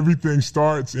before everything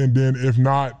starts, and then if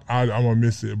not, I'm going to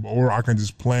miss it. Or I can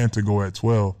just plan to go at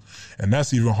 12. And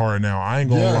that's even harder now. I ain't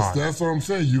going to lie. Yes, that's what I'm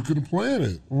saying. You can plan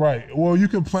it. Right. Well, you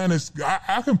can plan this.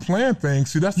 I can plan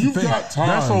things. See, that's the thing. Got time.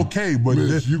 That's okay, but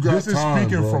Mitch, this is time,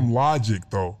 speaking bro. from logic,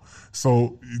 though.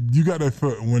 So you got to,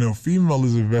 when a female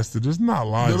is invested, it's not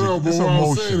logic. No, but it's what emotion.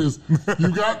 I'm saying is,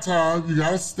 you got time, you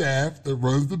got a staff that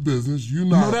runs the business.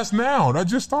 No, that's now. That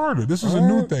just started. This is a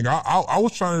new thing. I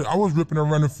was ripping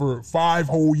and running for 5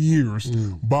 whole years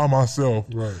by myself,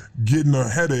 getting a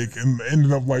headache and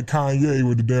ended up like Kanye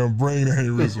with the damn brain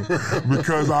aneurysm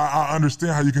because I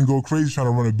understand how you can go crazy trying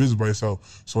to run a business by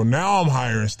yourself. So now I'm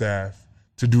hiring staff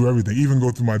to do everything, even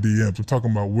go through my DMs. I'm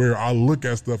talking about where I look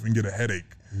at stuff and get a headache.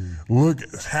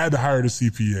 Had to hire the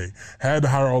CPA, had to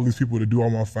hire all these people to do all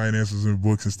my finances and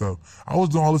books and stuff. I was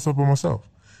doing all this stuff by myself.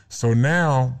 So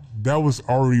now that was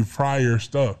already prior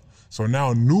stuff. So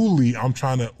now newly, I'm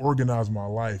trying to organize my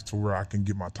life to where I can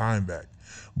get my time back.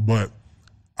 But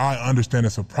I understand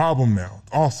it's a problem now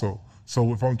also.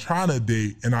 So if I'm trying to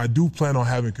date and I do plan on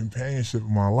having companionship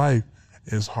in my life,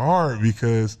 it's hard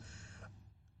because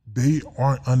they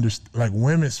aren't like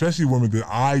women, especially women that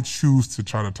I choose to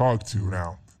try to talk to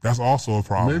now. That's also a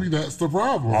problem. Maybe that's the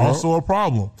problem. Also a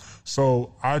problem.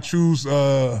 So I choose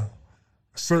a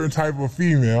certain type of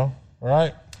female,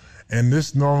 right? And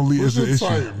this normally is an issue.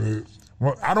 Type, man?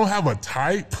 Well, I don't have a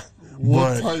type.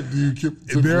 What but type do you keep?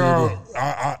 There are.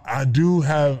 I do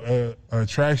have a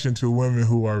attraction to women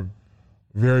who are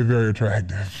very, very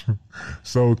attractive.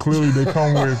 So clearly they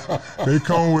come with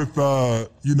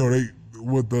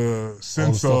with the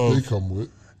sense all the of stuff they come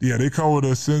with. Yeah, they come with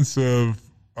a sense of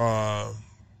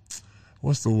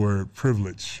what's the word?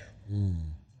 Privilege.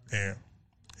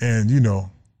 And you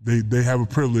know, they have a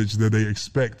privilege that they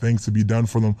expect things to be done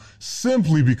for them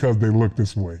simply because they look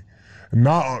this way.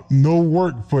 No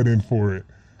work put in for it.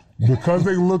 Because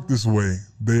they look this way,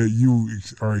 you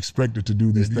are expected to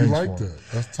do these things. You like that?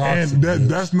 That's toxic. And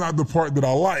that's not the part that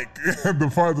I like.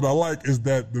 The part that I like is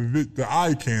that the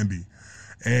eye candy.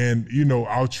 And, you know,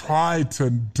 I'll try to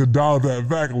dial that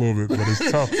back a little bit, but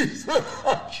it's tough.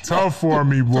 Tough for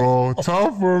me, bro.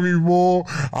 Tough for me, bro.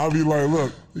 I'll be like,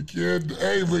 look. You can't,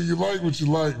 hey, man, you like what you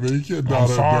like, man. You can't dial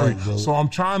that back, bro. So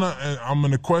I'm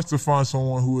in a quest to find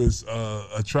someone who is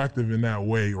attractive in that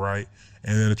way, right?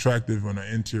 And then attractive on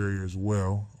the interior as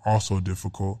well, also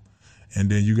difficult. And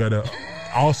then you gotta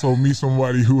also meet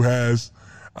somebody who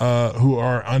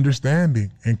are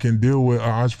understanding and can deal with an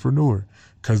entrepreneur.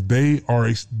 Cause they are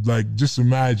like, just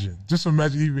imagine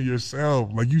even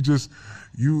yourself, like you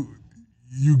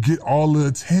get all the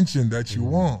attention that you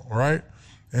want, right?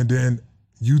 And then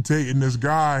you taking this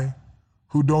guy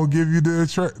who don't give you the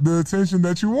attention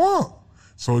that you want.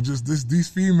 So just these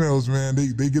females, man,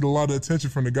 they get a lot of attention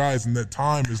from the guys, and that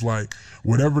time is like,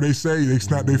 whatever they say, they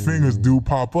snap their fingers, do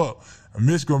pop up. And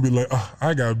Mitch gonna be like, oh,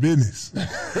 I got business.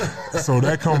 So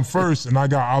that come first, and I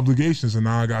got obligations, and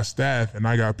now I got staff, and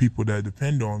I got people that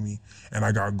depend on me, and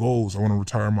I got goals. I want to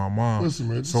retire my mom. Listen,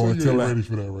 man, so until ready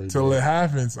for that right until it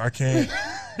happens, I can't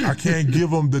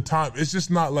give them the time. It's just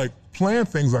not like plan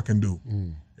things I can do.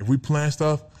 If we plan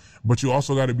stuff, but you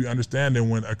also got to be understanding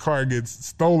when a car gets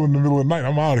stolen in the middle of the night,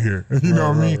 I'm out of here. You know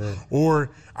what I mean? Right.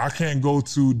 Or I can't go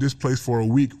to this place for a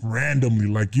week randomly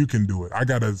like you can do it. I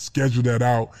got to schedule that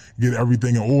out, get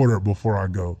everything in order before I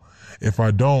go. If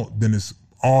I don't, then it's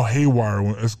all haywire.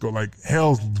 It's go like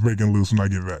hell's breaking loose when I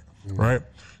get back, right?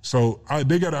 So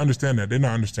they got to understand that. They're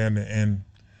not understanding, and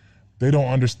they don't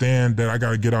understand that I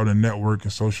got to get out and network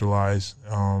and socialize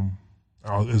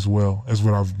as well as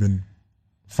what I've been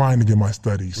fine to get my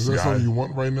studies. Is that something you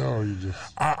want right now, or you just?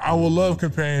 I would love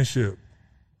companionship.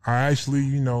 I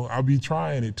actually, I'll be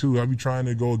trying it too. I'll be trying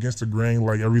to go against the grain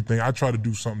like everything. I try to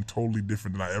do something totally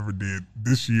different than I ever did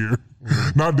this year.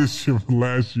 Not this year, but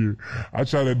last year. I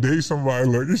try to date somebody,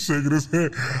 look, he's shaking his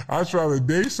head. I try to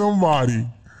date somebody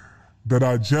that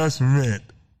I just met,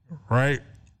 right?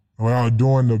 Without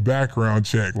doing the background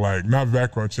check, like not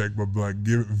background check, but like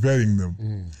vetting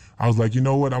them. I was like, you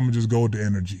know what? I'm gonna just go with the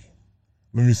energy.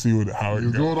 Let me see how it goes.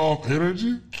 You going off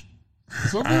energy?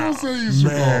 Some people say you should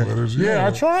go off energy. Yeah,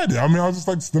 I tried it. I mean, I was just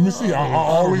like, let me see. I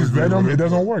always vet them. It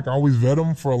doesn't work. I always vet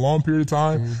them for a long period of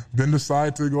time, then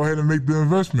decide to go ahead and make the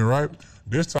investment, right?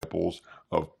 There's examples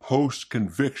of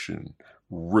post-conviction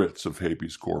writs of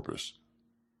habeas corpus.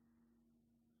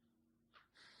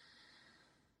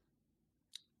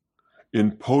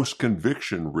 In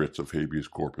post-conviction writs of habeas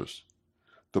corpus,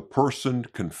 the person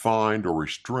confined or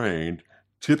restrained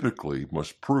typically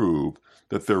must prove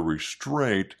that their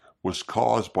restraint was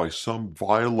caused by some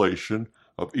violation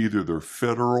of either their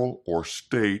federal or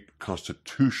state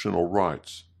constitutional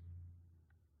rights.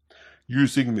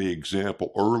 Using the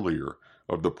example earlier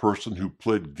of the person who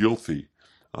pled guilty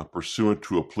pursuant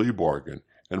to a plea bargain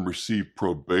and received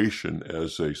probation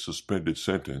as a suspended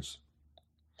sentence,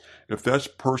 if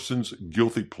that person's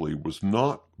guilty plea was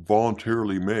not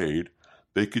voluntarily made,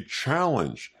 they could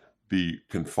challenge the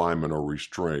confinement or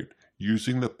restraint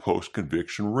using the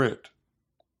post-conviction writ.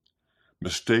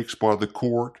 Mistakes by the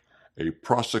court, a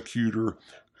prosecutor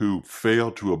who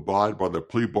failed to abide by the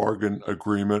plea bargain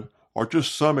agreement are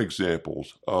just some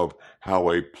examples of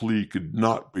how a plea could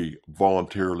not be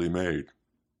voluntarily made.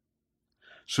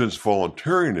 Since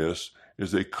voluntariness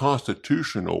is a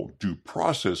constitutional due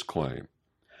process claim,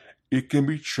 it can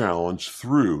be challenged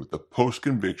through the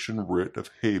post-conviction writ of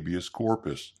habeas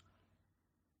corpus.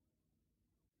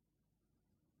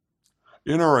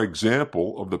 In our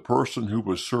example of the person who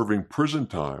was serving prison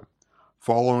time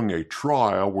following a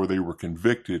trial where they were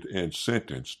convicted and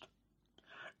sentenced,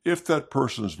 if that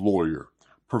person's lawyer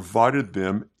provided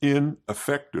them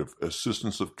ineffective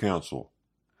assistance of counsel,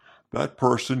 that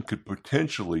person could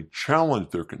potentially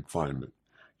challenge their confinement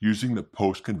using the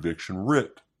post-conviction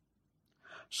writ.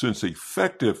 Since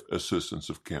effective assistance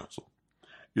of counsel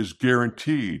is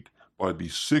guaranteed by the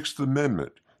Sixth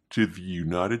Amendment to the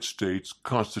United States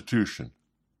Constitution.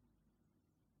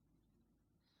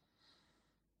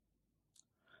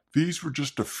 These were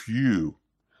just a few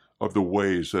of the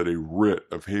ways that a writ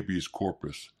of habeas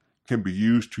corpus can be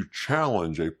used to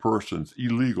challenge a person's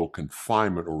illegal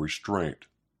confinement or restraint.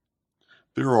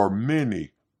 There are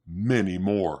many, many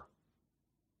more.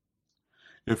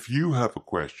 If you have a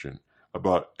question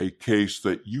about a case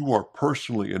that you are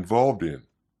personally involved in,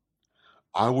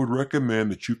 I would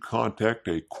recommend that you contact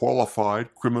a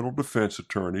qualified criminal defense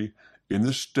attorney in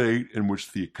the state in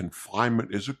which the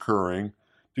confinement is occurring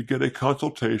to get a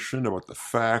consultation about the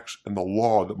facts and the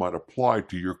law that might apply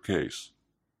to your case.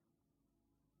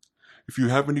 If you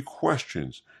have any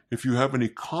questions, if you have any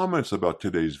comments about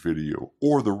today's video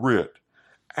or the writ,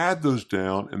 add those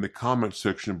down in the comment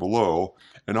section below,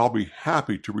 and I'll be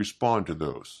happy to respond to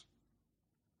those.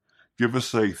 Give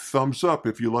us a thumbs up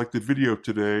if you liked the video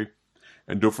today,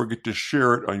 and don't forget to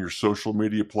share it on your social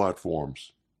media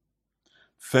platforms.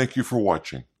 Thank you for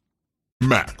watching.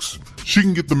 Max. She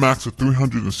can get the max of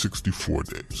 364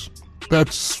 days.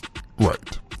 That's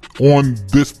right, on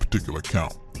this particular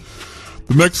count.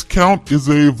 The next count is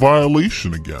a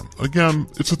violation again. Again,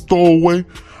 it's a throwaway.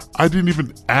 I didn't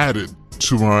even add it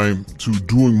to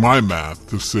doing my math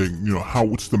to say,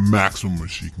 what's the maximum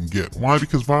she can get. Why?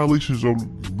 Because violations are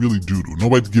really doo-doo.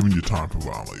 Nobody's giving you time for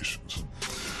violations.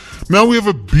 Now we have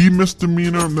a B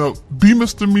misdemeanor. Now, B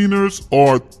misdemeanors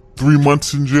are 3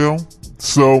 months in jail.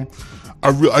 So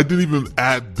I didn't even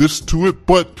add this to it,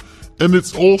 and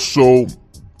it's also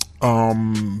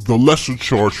the lesser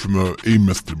charge from the A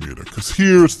misdemeanor. Because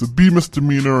here it's the B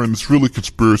misdemeanor, and it's really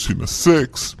conspiracy in the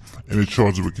 6th, and it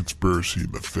charges with conspiracy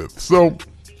in the 5th. So,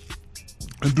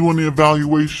 in doing the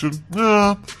evaluation,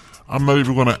 I'm not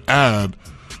even going to add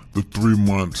the 3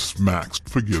 months max.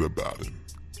 Forget about it.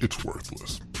 It's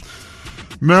worthless.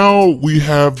 Now we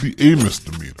have the A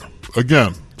misdemeanor.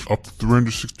 Again, up to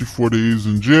 364 days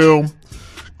in jail.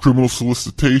 Criminal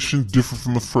solicitation, different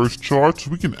from the first charge,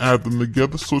 so we can add them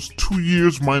together. So it's 2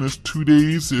 years minus 2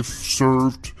 days if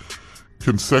served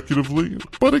consecutively.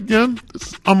 But again,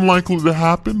 it's unlikely to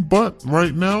happen. But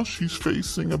right now, she's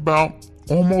facing about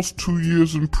almost 2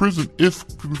 years in prison if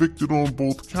convicted on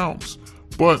both counts.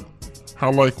 But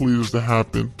how likely is it to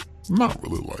happen? Not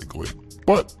really likely,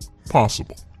 but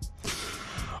possible.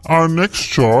 Our next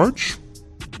charge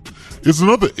is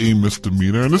another A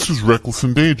misdemeanor, and this is reckless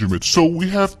endangerment. So we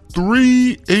have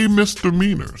 3 A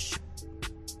misdemeanors.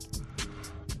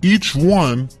 Each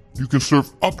one you can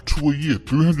serve up to a year,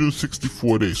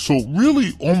 364 days. So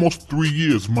really almost 3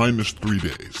 years minus 3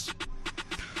 days.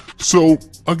 So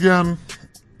again,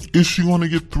 is she going to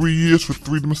get 3 years for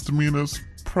 3 misdemeanors?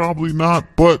 Probably not,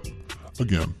 but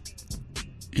again,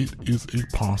 it is a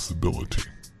possibility.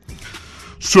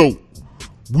 So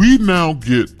we now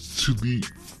get to the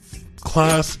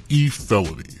Class E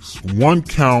felonies. 1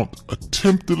 count,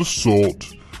 attempted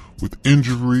assault with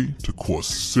injury to cause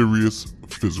serious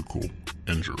physical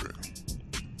injury.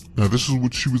 Now, this is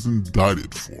what she was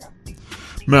indicted for.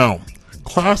 Now,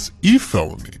 Class E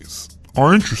felonies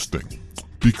are interesting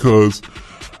because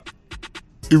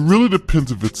it really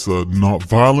depends if it's a not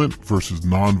violent versus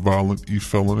non-violent E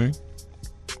felony.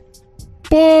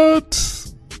 But,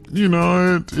 you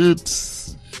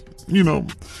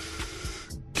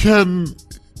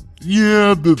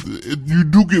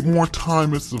do get more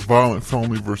time. It's a violent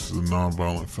felony versus a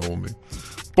non-violent felony.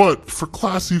 But for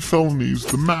Class E felonies,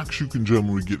 the max you can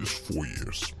generally get is 4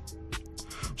 years.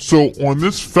 So on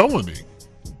this felony,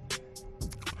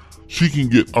 she can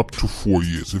get up to 4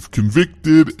 years if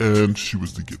convicted and she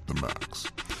was to get the max.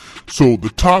 So the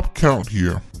top count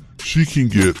here, she can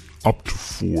get up to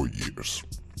 4 years.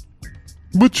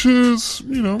 Which is,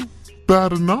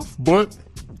 bad enough, but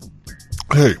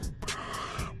hey.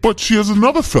 But she has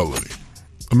another felony,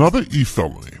 another E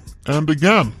felony. And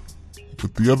again,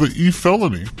 with the other E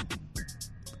felony,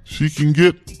 she can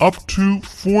get up to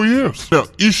 4 years. Now,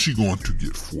 is she going to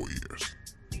get 4 years?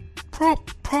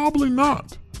 Probably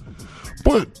not.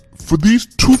 But for these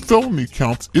 2 felony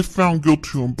counts, if found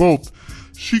guilty on both,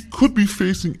 she could be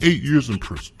facing 8 years in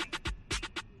prison.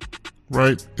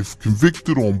 Right? If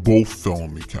convicted on both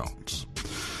felony counts.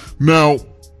 Now,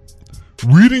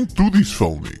 reading through these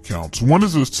felony counts, one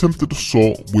is an attempted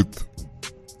assault with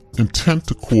intent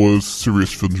to cause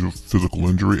serious physical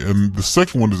injury, and the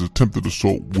second one is attempted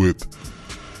assault with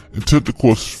intent to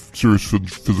cause serious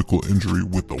physical injury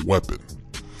with a weapon.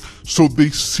 So they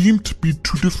seem to be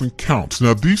 2 different counts.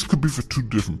 Now, these could be for 2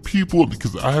 different people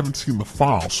because I haven't seen the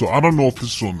file, so I don't know if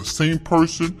this is on the same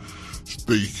person.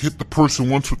 They hit the person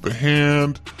once with the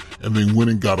hand and then went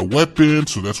and got a weapon,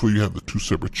 so that's why you have the 2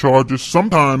 separate charges.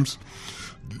 Sometimes,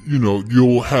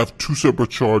 you'll have 2 separate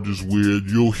charges where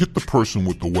you'll hit the person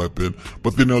with the weapon,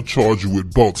 but then they'll charge you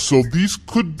with both. So these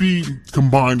could be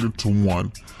combined into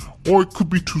one, or it could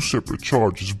be 2 separate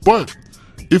charges. But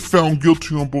if found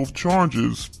guilty on both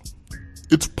charges,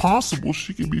 it's possible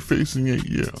she could be facing 8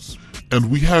 years. And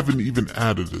we haven't even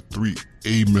added the 3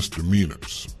 A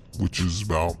misdemeanors, which is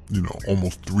about,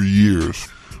 almost 3 years,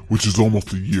 which is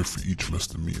almost a year for each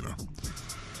misdemeanor.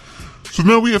 So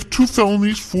now we have 2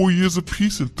 felonies, 4 years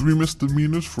apiece, and 3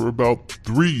 misdemeanors for about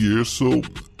 3 years. So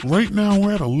right now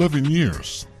we're at 11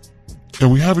 years. And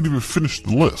we haven't even finished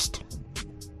the list.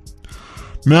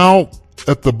 Now,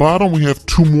 at the bottom, we have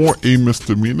 2 more A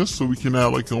misdemeanors, so we can add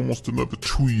like almost another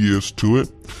 2 years to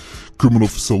it. Criminal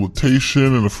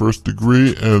facilitation in the first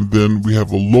degree, and then we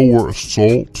have a lower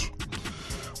assault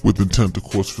with intent to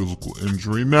cause physical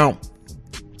injury. Now,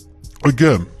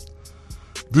 again,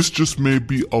 this just may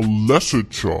be a lesser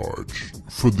charge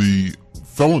for the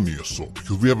felony assault,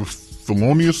 because we have a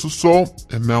felonious assault,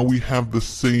 and now we have the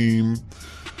same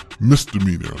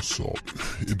misdemeanor assault.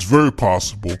 It's very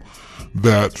possible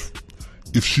that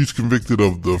if she's convicted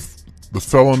of the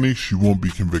felony, she won't be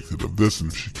convicted of this, and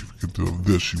if she's convicted of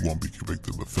this, she won't be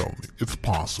convicted of the felony. It's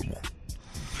possible.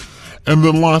 And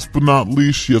then last but not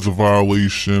least, she has a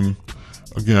violation.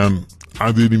 Again,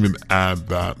 I didn't even add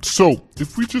that. So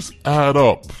if we just add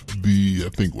up I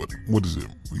think what is it?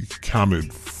 We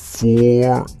counted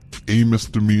 4 A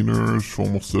misdemeanors,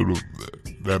 almost sort of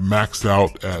that maxed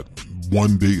out at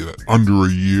 1 day, under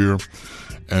a year,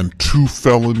 and 2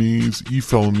 felonies, E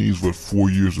felonies with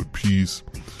 4 years apiece.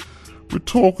 We're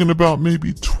talking about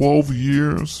maybe 12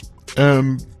 years,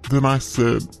 and then I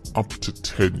said up to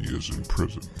 10 years in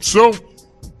prison. So,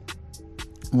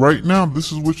 right now,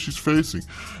 this is what she's facing.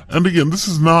 And again, this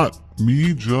is not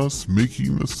me just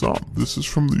making this up. This is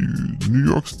from the New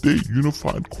York State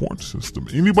Unified Court System.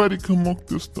 Anybody can look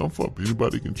this stuff up.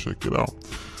 Anybody can check it out.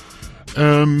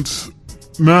 And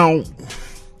now,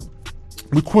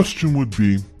 the question would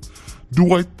be,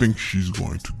 do I think she's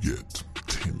going to get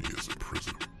 10 years in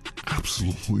prison?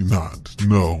 Absolutely not.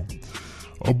 No.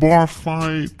 A bar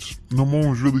fight, no one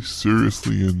was really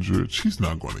seriously injured. She's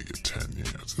not going to get 10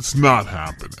 years. It's not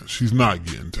happening. She's not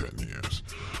getting 10 years.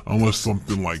 Unless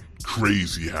something like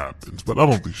crazy happens. But I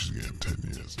don't think she's getting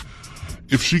 10 years.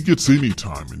 If she gets any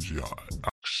time in jail.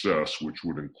 Success, which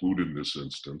would include in this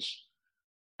instance,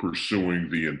 pursuing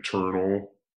the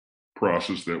internal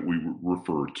process that we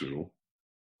refer to,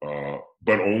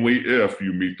 but only if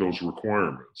you meet those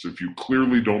requirements. If you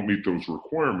clearly don't meet those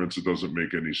requirements, it doesn't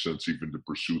make any sense even to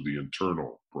pursue the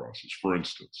internal process. For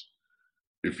instance,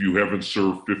 if you haven't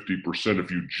served 50%,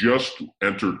 if you just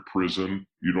entered prison,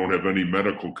 you don't have any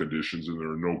medical conditions, and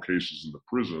there are no cases in the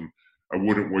prison, I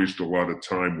wouldn't waste a lot of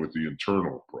time with the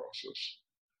internal process.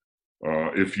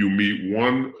 If you meet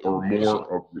one or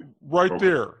more of the... Right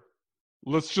there.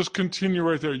 Let's just continue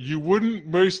right there. You wouldn't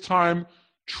waste time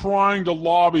trying to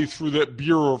lobby through that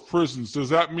Bureau of Prisons. Does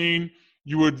that mean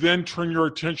you would then turn your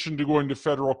attention to going to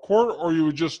federal court, or you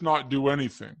would just not do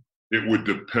anything? It would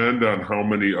depend on how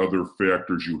many other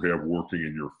factors you have working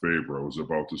in your favor. I was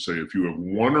about to say, if you have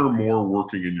one or more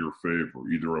working in your favor,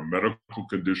 either a medical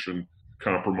condition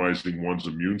compromising one's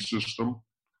immune system,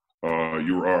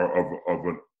 you are of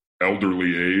an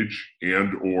elderly age,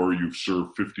 and or you've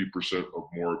served 50% of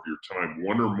more of your time,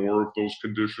 one or more of those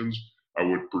conditions, I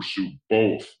would pursue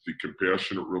both the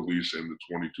compassionate release and the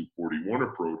 2241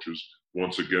 approaches,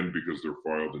 once again, because they're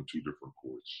filed in 2 different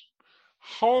courts.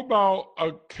 How about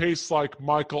a case like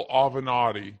Michael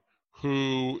Avenatti,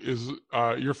 who is,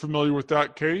 you're familiar with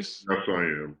that case? Yes, I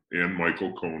am, and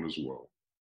Michael Cohn as well.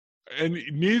 And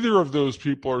neither of those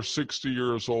people are 60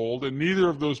 years old, and neither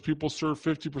of those people serve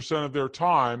 50% of their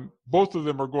time. Both of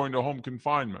them are going to home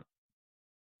confinement.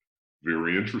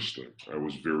 Very interesting. I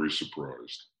was very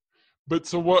surprised. But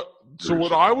so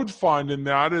what I would find in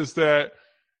that is that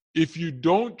if you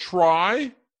don't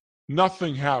try,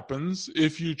 nothing happens.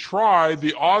 If you try,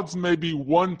 the odds may be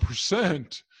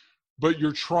 1%, but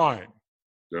you're trying.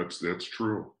 That's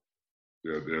true.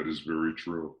 Yeah, that is very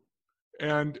true.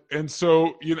 And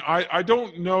so, you know, I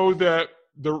don't know that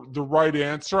the right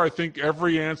answer. I think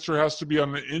every answer has to be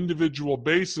on an individual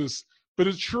basis, but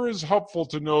it sure is helpful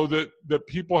to know that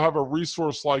people have a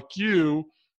resource like you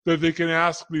that they can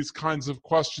ask these kinds of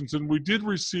questions. And we did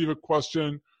receive a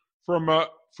question from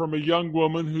a young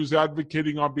woman who's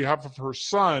advocating on behalf of her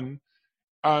son.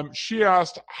 She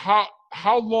asked,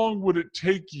 how long would it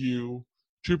take you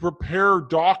to prepare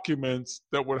documents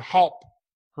that would help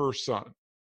her son,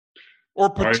 or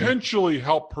potentially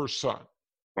help her son?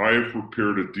 I have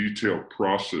prepared a detailed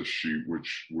process sheet,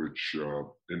 which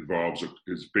involves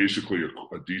is basically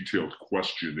a detailed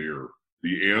questionnaire,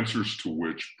 the answers to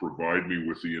which provide me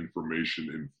with the information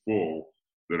in full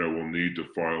that I will need to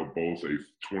file both a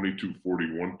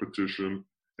 2241 petition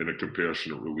and a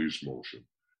compassionate release motion.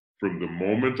 From the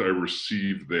moment I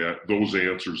receive those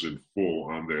answers in full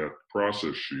on that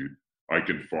process sheet, I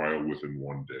can file within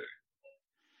 1 day.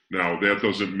 Now, that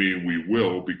doesn't mean we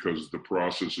will, because the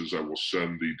process is I will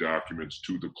send the documents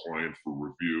to the client for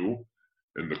review.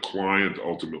 and the client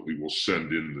ultimately will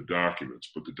send in the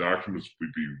documents, but the documents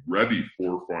will be ready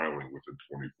for filing within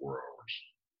 24 hours.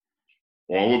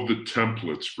 All of the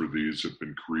templates for these have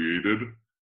been created.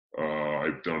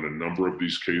 I've done a number of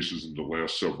these cases in the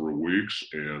last several weeks,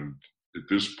 and at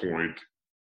this point,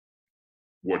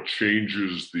 what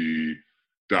changes the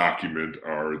document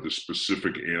are the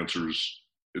specific answers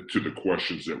to the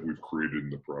questions that we've created in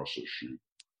the process sheet.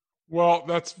 Well,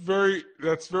 that's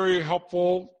very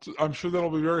helpful. I'm sure that'll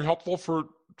be very helpful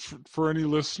for any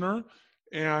listener.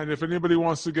 And if anybody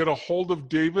wants to get a hold of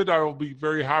David, I will be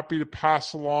very happy to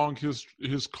pass along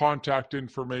his contact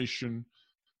information.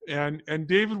 And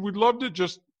David, we'd love to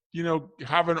just,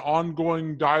 have an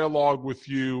ongoing dialogue with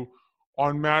you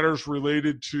on matters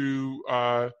related to,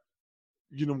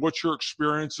 what your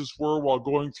experiences were while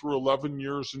going through 11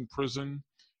 years in prison.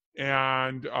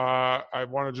 And I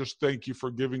want to just thank you for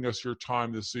giving us your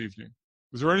time this evening.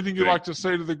 Is there anything you'd like to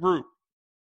say to the group?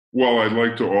 Well, I'd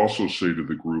like to also say to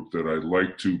the group that I'd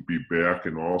like to be back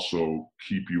and also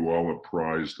keep you all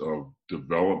apprised of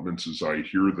developments as I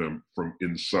hear them from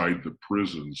inside the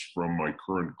prisons from my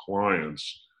current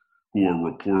clients who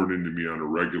are reporting to me on a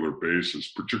regular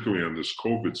basis, particularly on this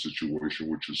COVID situation,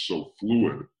 which is so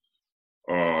fluid.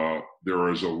 There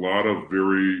is a lot of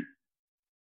very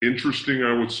interesting,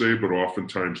 I would say, but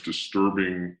oftentimes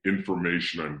disturbing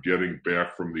information I'm getting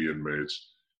back from the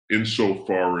inmates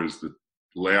insofar as the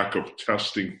lack of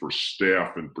testing for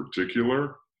staff in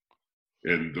particular.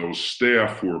 And those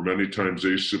staff who are many times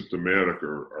asymptomatic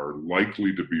are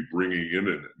likely to be bringing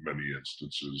in many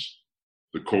instances,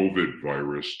 the COVID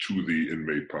virus to the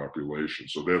inmate population.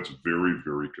 So that's very,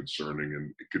 very concerning,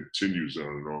 and it continues on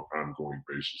an ongoing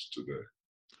basis today.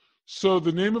 So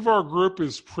the name of our group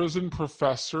is Prison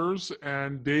Professors,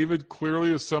 and David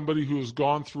clearly is somebody who has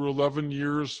gone through 11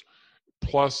 years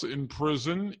plus in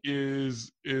prison,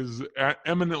 is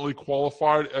eminently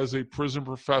qualified as a prison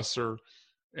professor,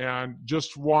 and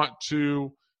just want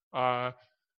to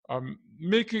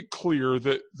make it clear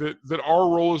that our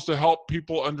role is to help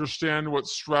people understand what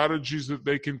strategies that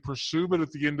they can pursue, but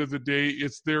at the end of the day,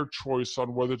 it's their choice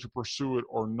on whether to pursue it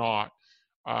or not.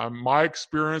 My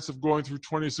experience of going through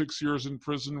 26 years in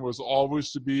prison was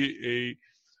always to be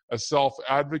a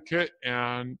self-advocate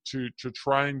and to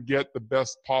try and get the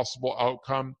best possible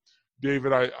outcome.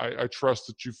 David, I trust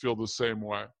that you feel the same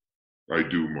way. I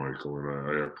do, Michael, and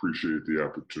I appreciate the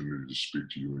opportunity to speak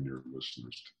to you and your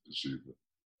listeners this evening.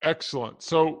 Excellent.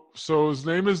 So his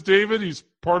name is David. He's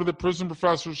part of the Prison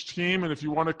Professors team, and if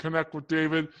you want to connect with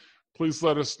David, please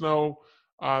let us know.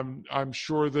 I'm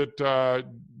sure that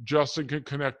Justin can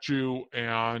connect you,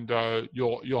 and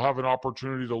you'll have an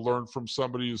opportunity to learn from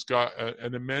somebody who's got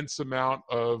an immense amount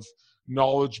of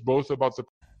knowledge, both about the.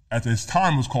 At this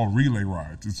time, it was called Relay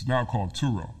Rides. It's now called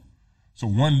Turo. So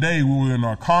one day we were in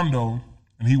our condo,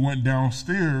 and he went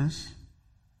downstairs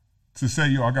to say,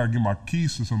 "Yo, I gotta give my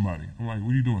keys to somebody." I'm like,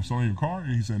 "What are you doing? Selling your car?"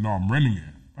 And he said, "No, I'm renting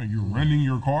it." Like, "You're renting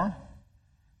your car?"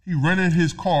 He rented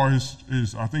his car.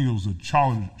 His I think it was a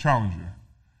Challenger.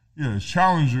 Yeah,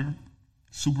 Challenger,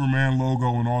 Superman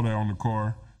logo and all that on the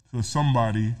car, to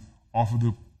somebody off of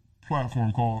the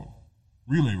platform called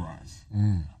Relay Rides.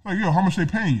 Like, yo, how much they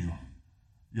paying you?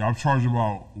 Yeah, I'm charging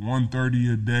about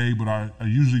 $130 a day, but I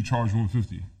usually charge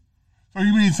 $150. So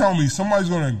you mean tell me somebody's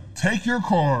gonna take your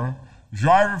car,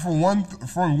 drive it for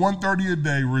 $130 a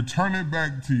day, return it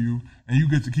back to you, and you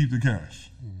get to keep the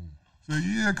cash? So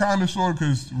yeah, kind of, sort of,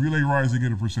 because Relay Rides, they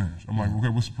get a percentage. I'm like, okay,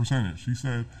 what's the percentage? He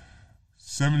said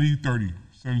 70-30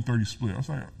 split. I was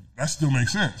like, that still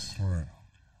makes sense. Right.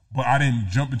 But I didn't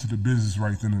jump into the business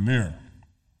right then and there.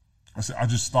 I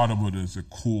just thought of it as a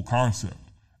cool concept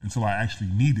until I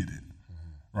actually needed it,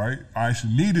 right? I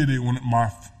actually needed it when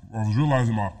I was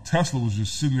realizing my Tesla was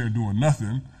just sitting there doing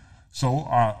nothing. So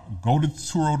I go to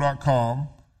Turo.com,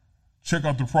 check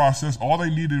out the process. All they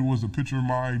needed was a picture of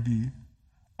my ID,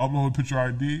 upload a picture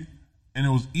ID, and it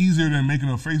was easier than making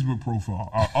a Facebook profile.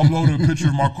 I uploaded a picture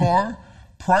of my car,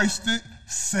 priced it,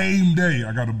 same day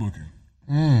I got a booking.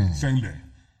 Same day.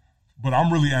 But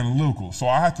I'm really analytical, so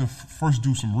I had to first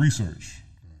do some research,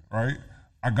 right?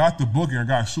 I got the booking, I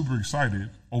got super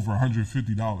excited, over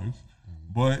 $150,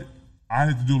 but I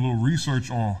had to do a little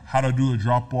research on how to do the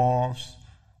drop-offs,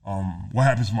 what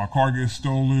happens if my car gets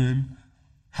stolen,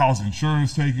 how's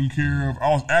insurance taken care of. I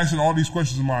was asking all these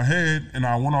questions in my head, and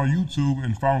I went on YouTube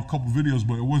and found a couple videos,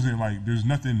 but it wasn't like, there's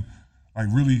nothing like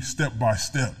really step by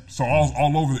step. So I was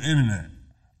all over the internet.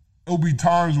 It'll be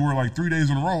times where like 3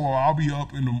 days in a row, I'll be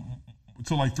up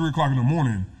until like 3 o'clock in the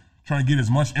morning trying to get as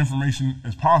much information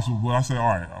as possible. But I said, all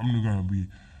right, I'm gonna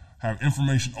have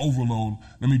information overload.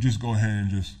 Let me just go ahead and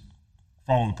just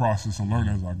follow the process and learn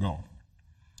as I go.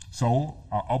 So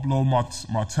I upload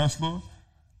my Tesla.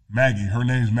 Maggie, her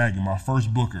name's Maggie, my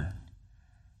first booker.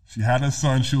 She had a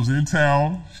son. She was in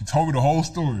town. She told me the whole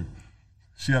story.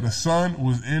 She had a son,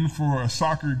 was in for a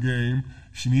soccer game.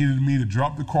 She needed me to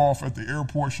drop the car off at the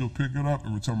airport. She'll pick it up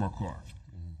and return my car.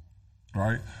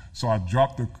 Right? So I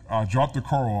dropped the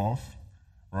car off,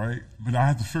 right? But I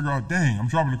had to figure out, dang, I'm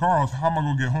dropping the car off. How am I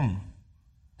gonna get home?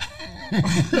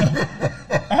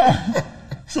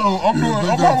 So I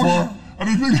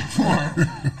didn't think that far.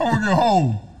 How am I gonna get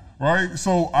home? Right?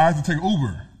 So I had to take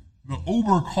Uber. The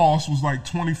Uber cost was like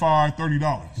 $25,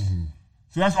 $30.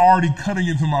 So that's already cutting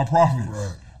into my profits.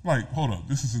 Right. Like, hold up,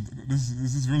 is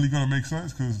this really gonna make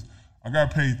sense? Because I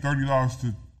got paid $30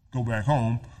 to go back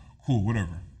home. Cool,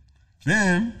 whatever.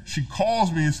 Then she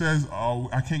calls me and says, "Oh,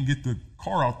 I can't get the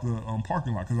car out the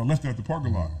parking lot because I left it at the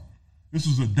parking lot." This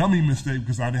was a dummy mistake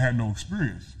because I had no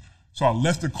experience. So I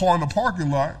left the car in the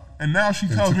parking lot, and now she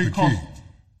tells me,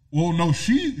 "Well, no,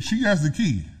 she has the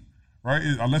key, right?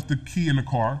 I left the key in the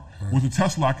car. With the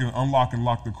Tesla, I can unlock and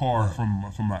lock the car from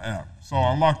my app. So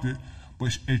I unlocked it,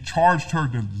 but it charged her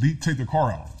to take the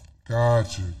car out.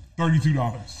 Gotcha.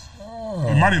 $32. Oh.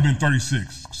 It might have been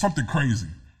 36, something crazy.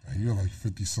 You're like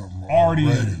 50-something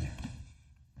already in.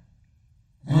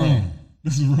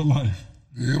 This is real life.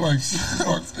 You're like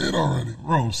 $6 in already.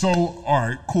 Bro, so, all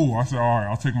right, cool. I said, all right,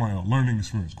 I'll take my learning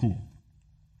experience. Cool.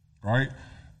 Right?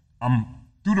 I'm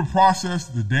through the process.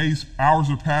 The days, hours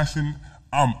are passing.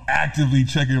 I'm actively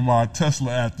checking my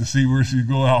Tesla app to see where she's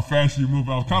going, how fast she moves.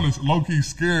 I was kind of low-key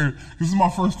scared because this is my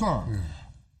first time. Yeah.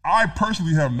 I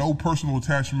personally have no personal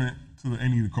attachment to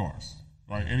any of the cars.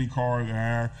 Like, any car that I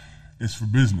have, it's for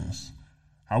business.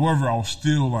 However, I was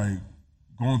still like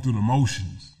going through the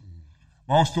motions.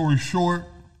 Long story short,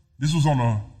 this was on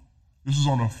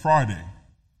a Friday,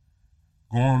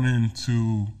 going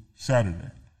into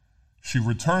Saturday. She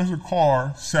returns the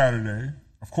car Saturday.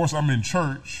 Of course, I'm in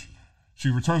church. She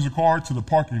returns the car to the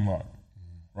parking lot,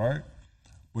 right?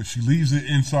 But she leaves it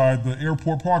inside the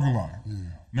airport parking lot. Yeah.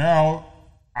 Now,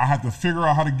 I have to figure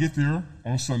out how to get there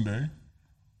on Sunday.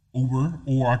 Uber,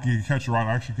 or I can catch a ride.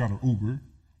 I actually got an Uber,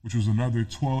 which was another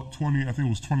 $20, I think it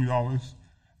was $20.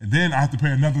 And then I have to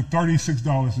pay another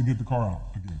 $36 to get the car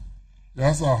out again.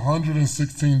 That's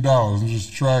 $116. I'm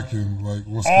just tracking like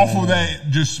what's off going of on. that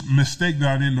just mistake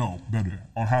that I didn't know better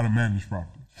on how to manage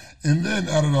property. And then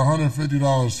out of the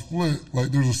 $150 split,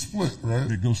 like there's a split, right?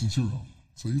 It goes to zero.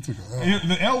 So you took an L.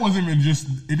 The L wasn't even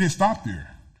it didn't stop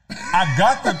there. I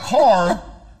got the car,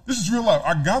 this is real life,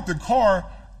 I got the car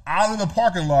out of the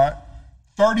parking lot.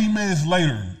 30 minutes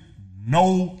later,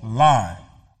 no lie,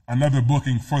 another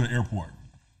booking for the airport.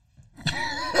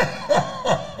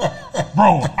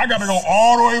 Bro, I got to go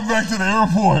all the way back to the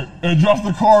airport and drop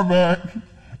the car back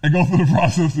and go through the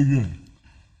process again.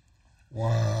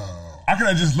 Wow. I could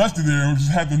have just left it there and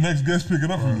just had the next guest pick it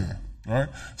up from there. Right?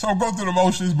 So I'm going through the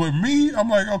motions, but me, I'm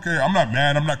like, okay, I'm not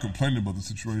mad. I'm not complaining about the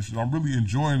situation. I'm really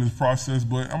enjoying this process,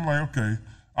 but I'm like, okay,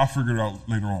 I'll figure it out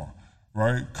later on.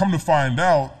 Right? Come to find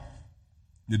out,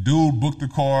 the dude booked the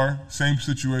car, same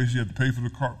situation. You had to pay for the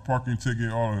car, parking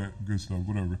ticket, all that good stuff,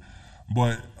 whatever.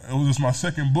 But it was just my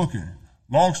second booking.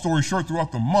 Long story short,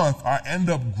 throughout the month, I end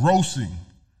up grossing,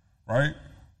 right,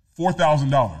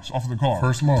 $4,000 off of the car.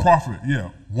 First month. Profit, yeah.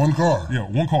 One car? Yeah,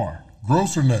 one car.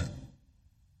 Gross or net?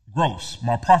 Gross.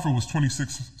 My profit was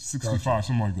 $26.65,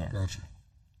 something like that. Gotcha.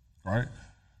 Right?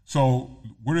 So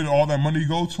where did all that money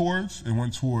go towards? It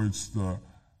went towards the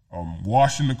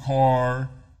washing the car.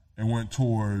 It went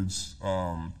towards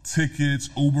tickets,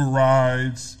 Uber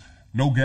rides, no gas.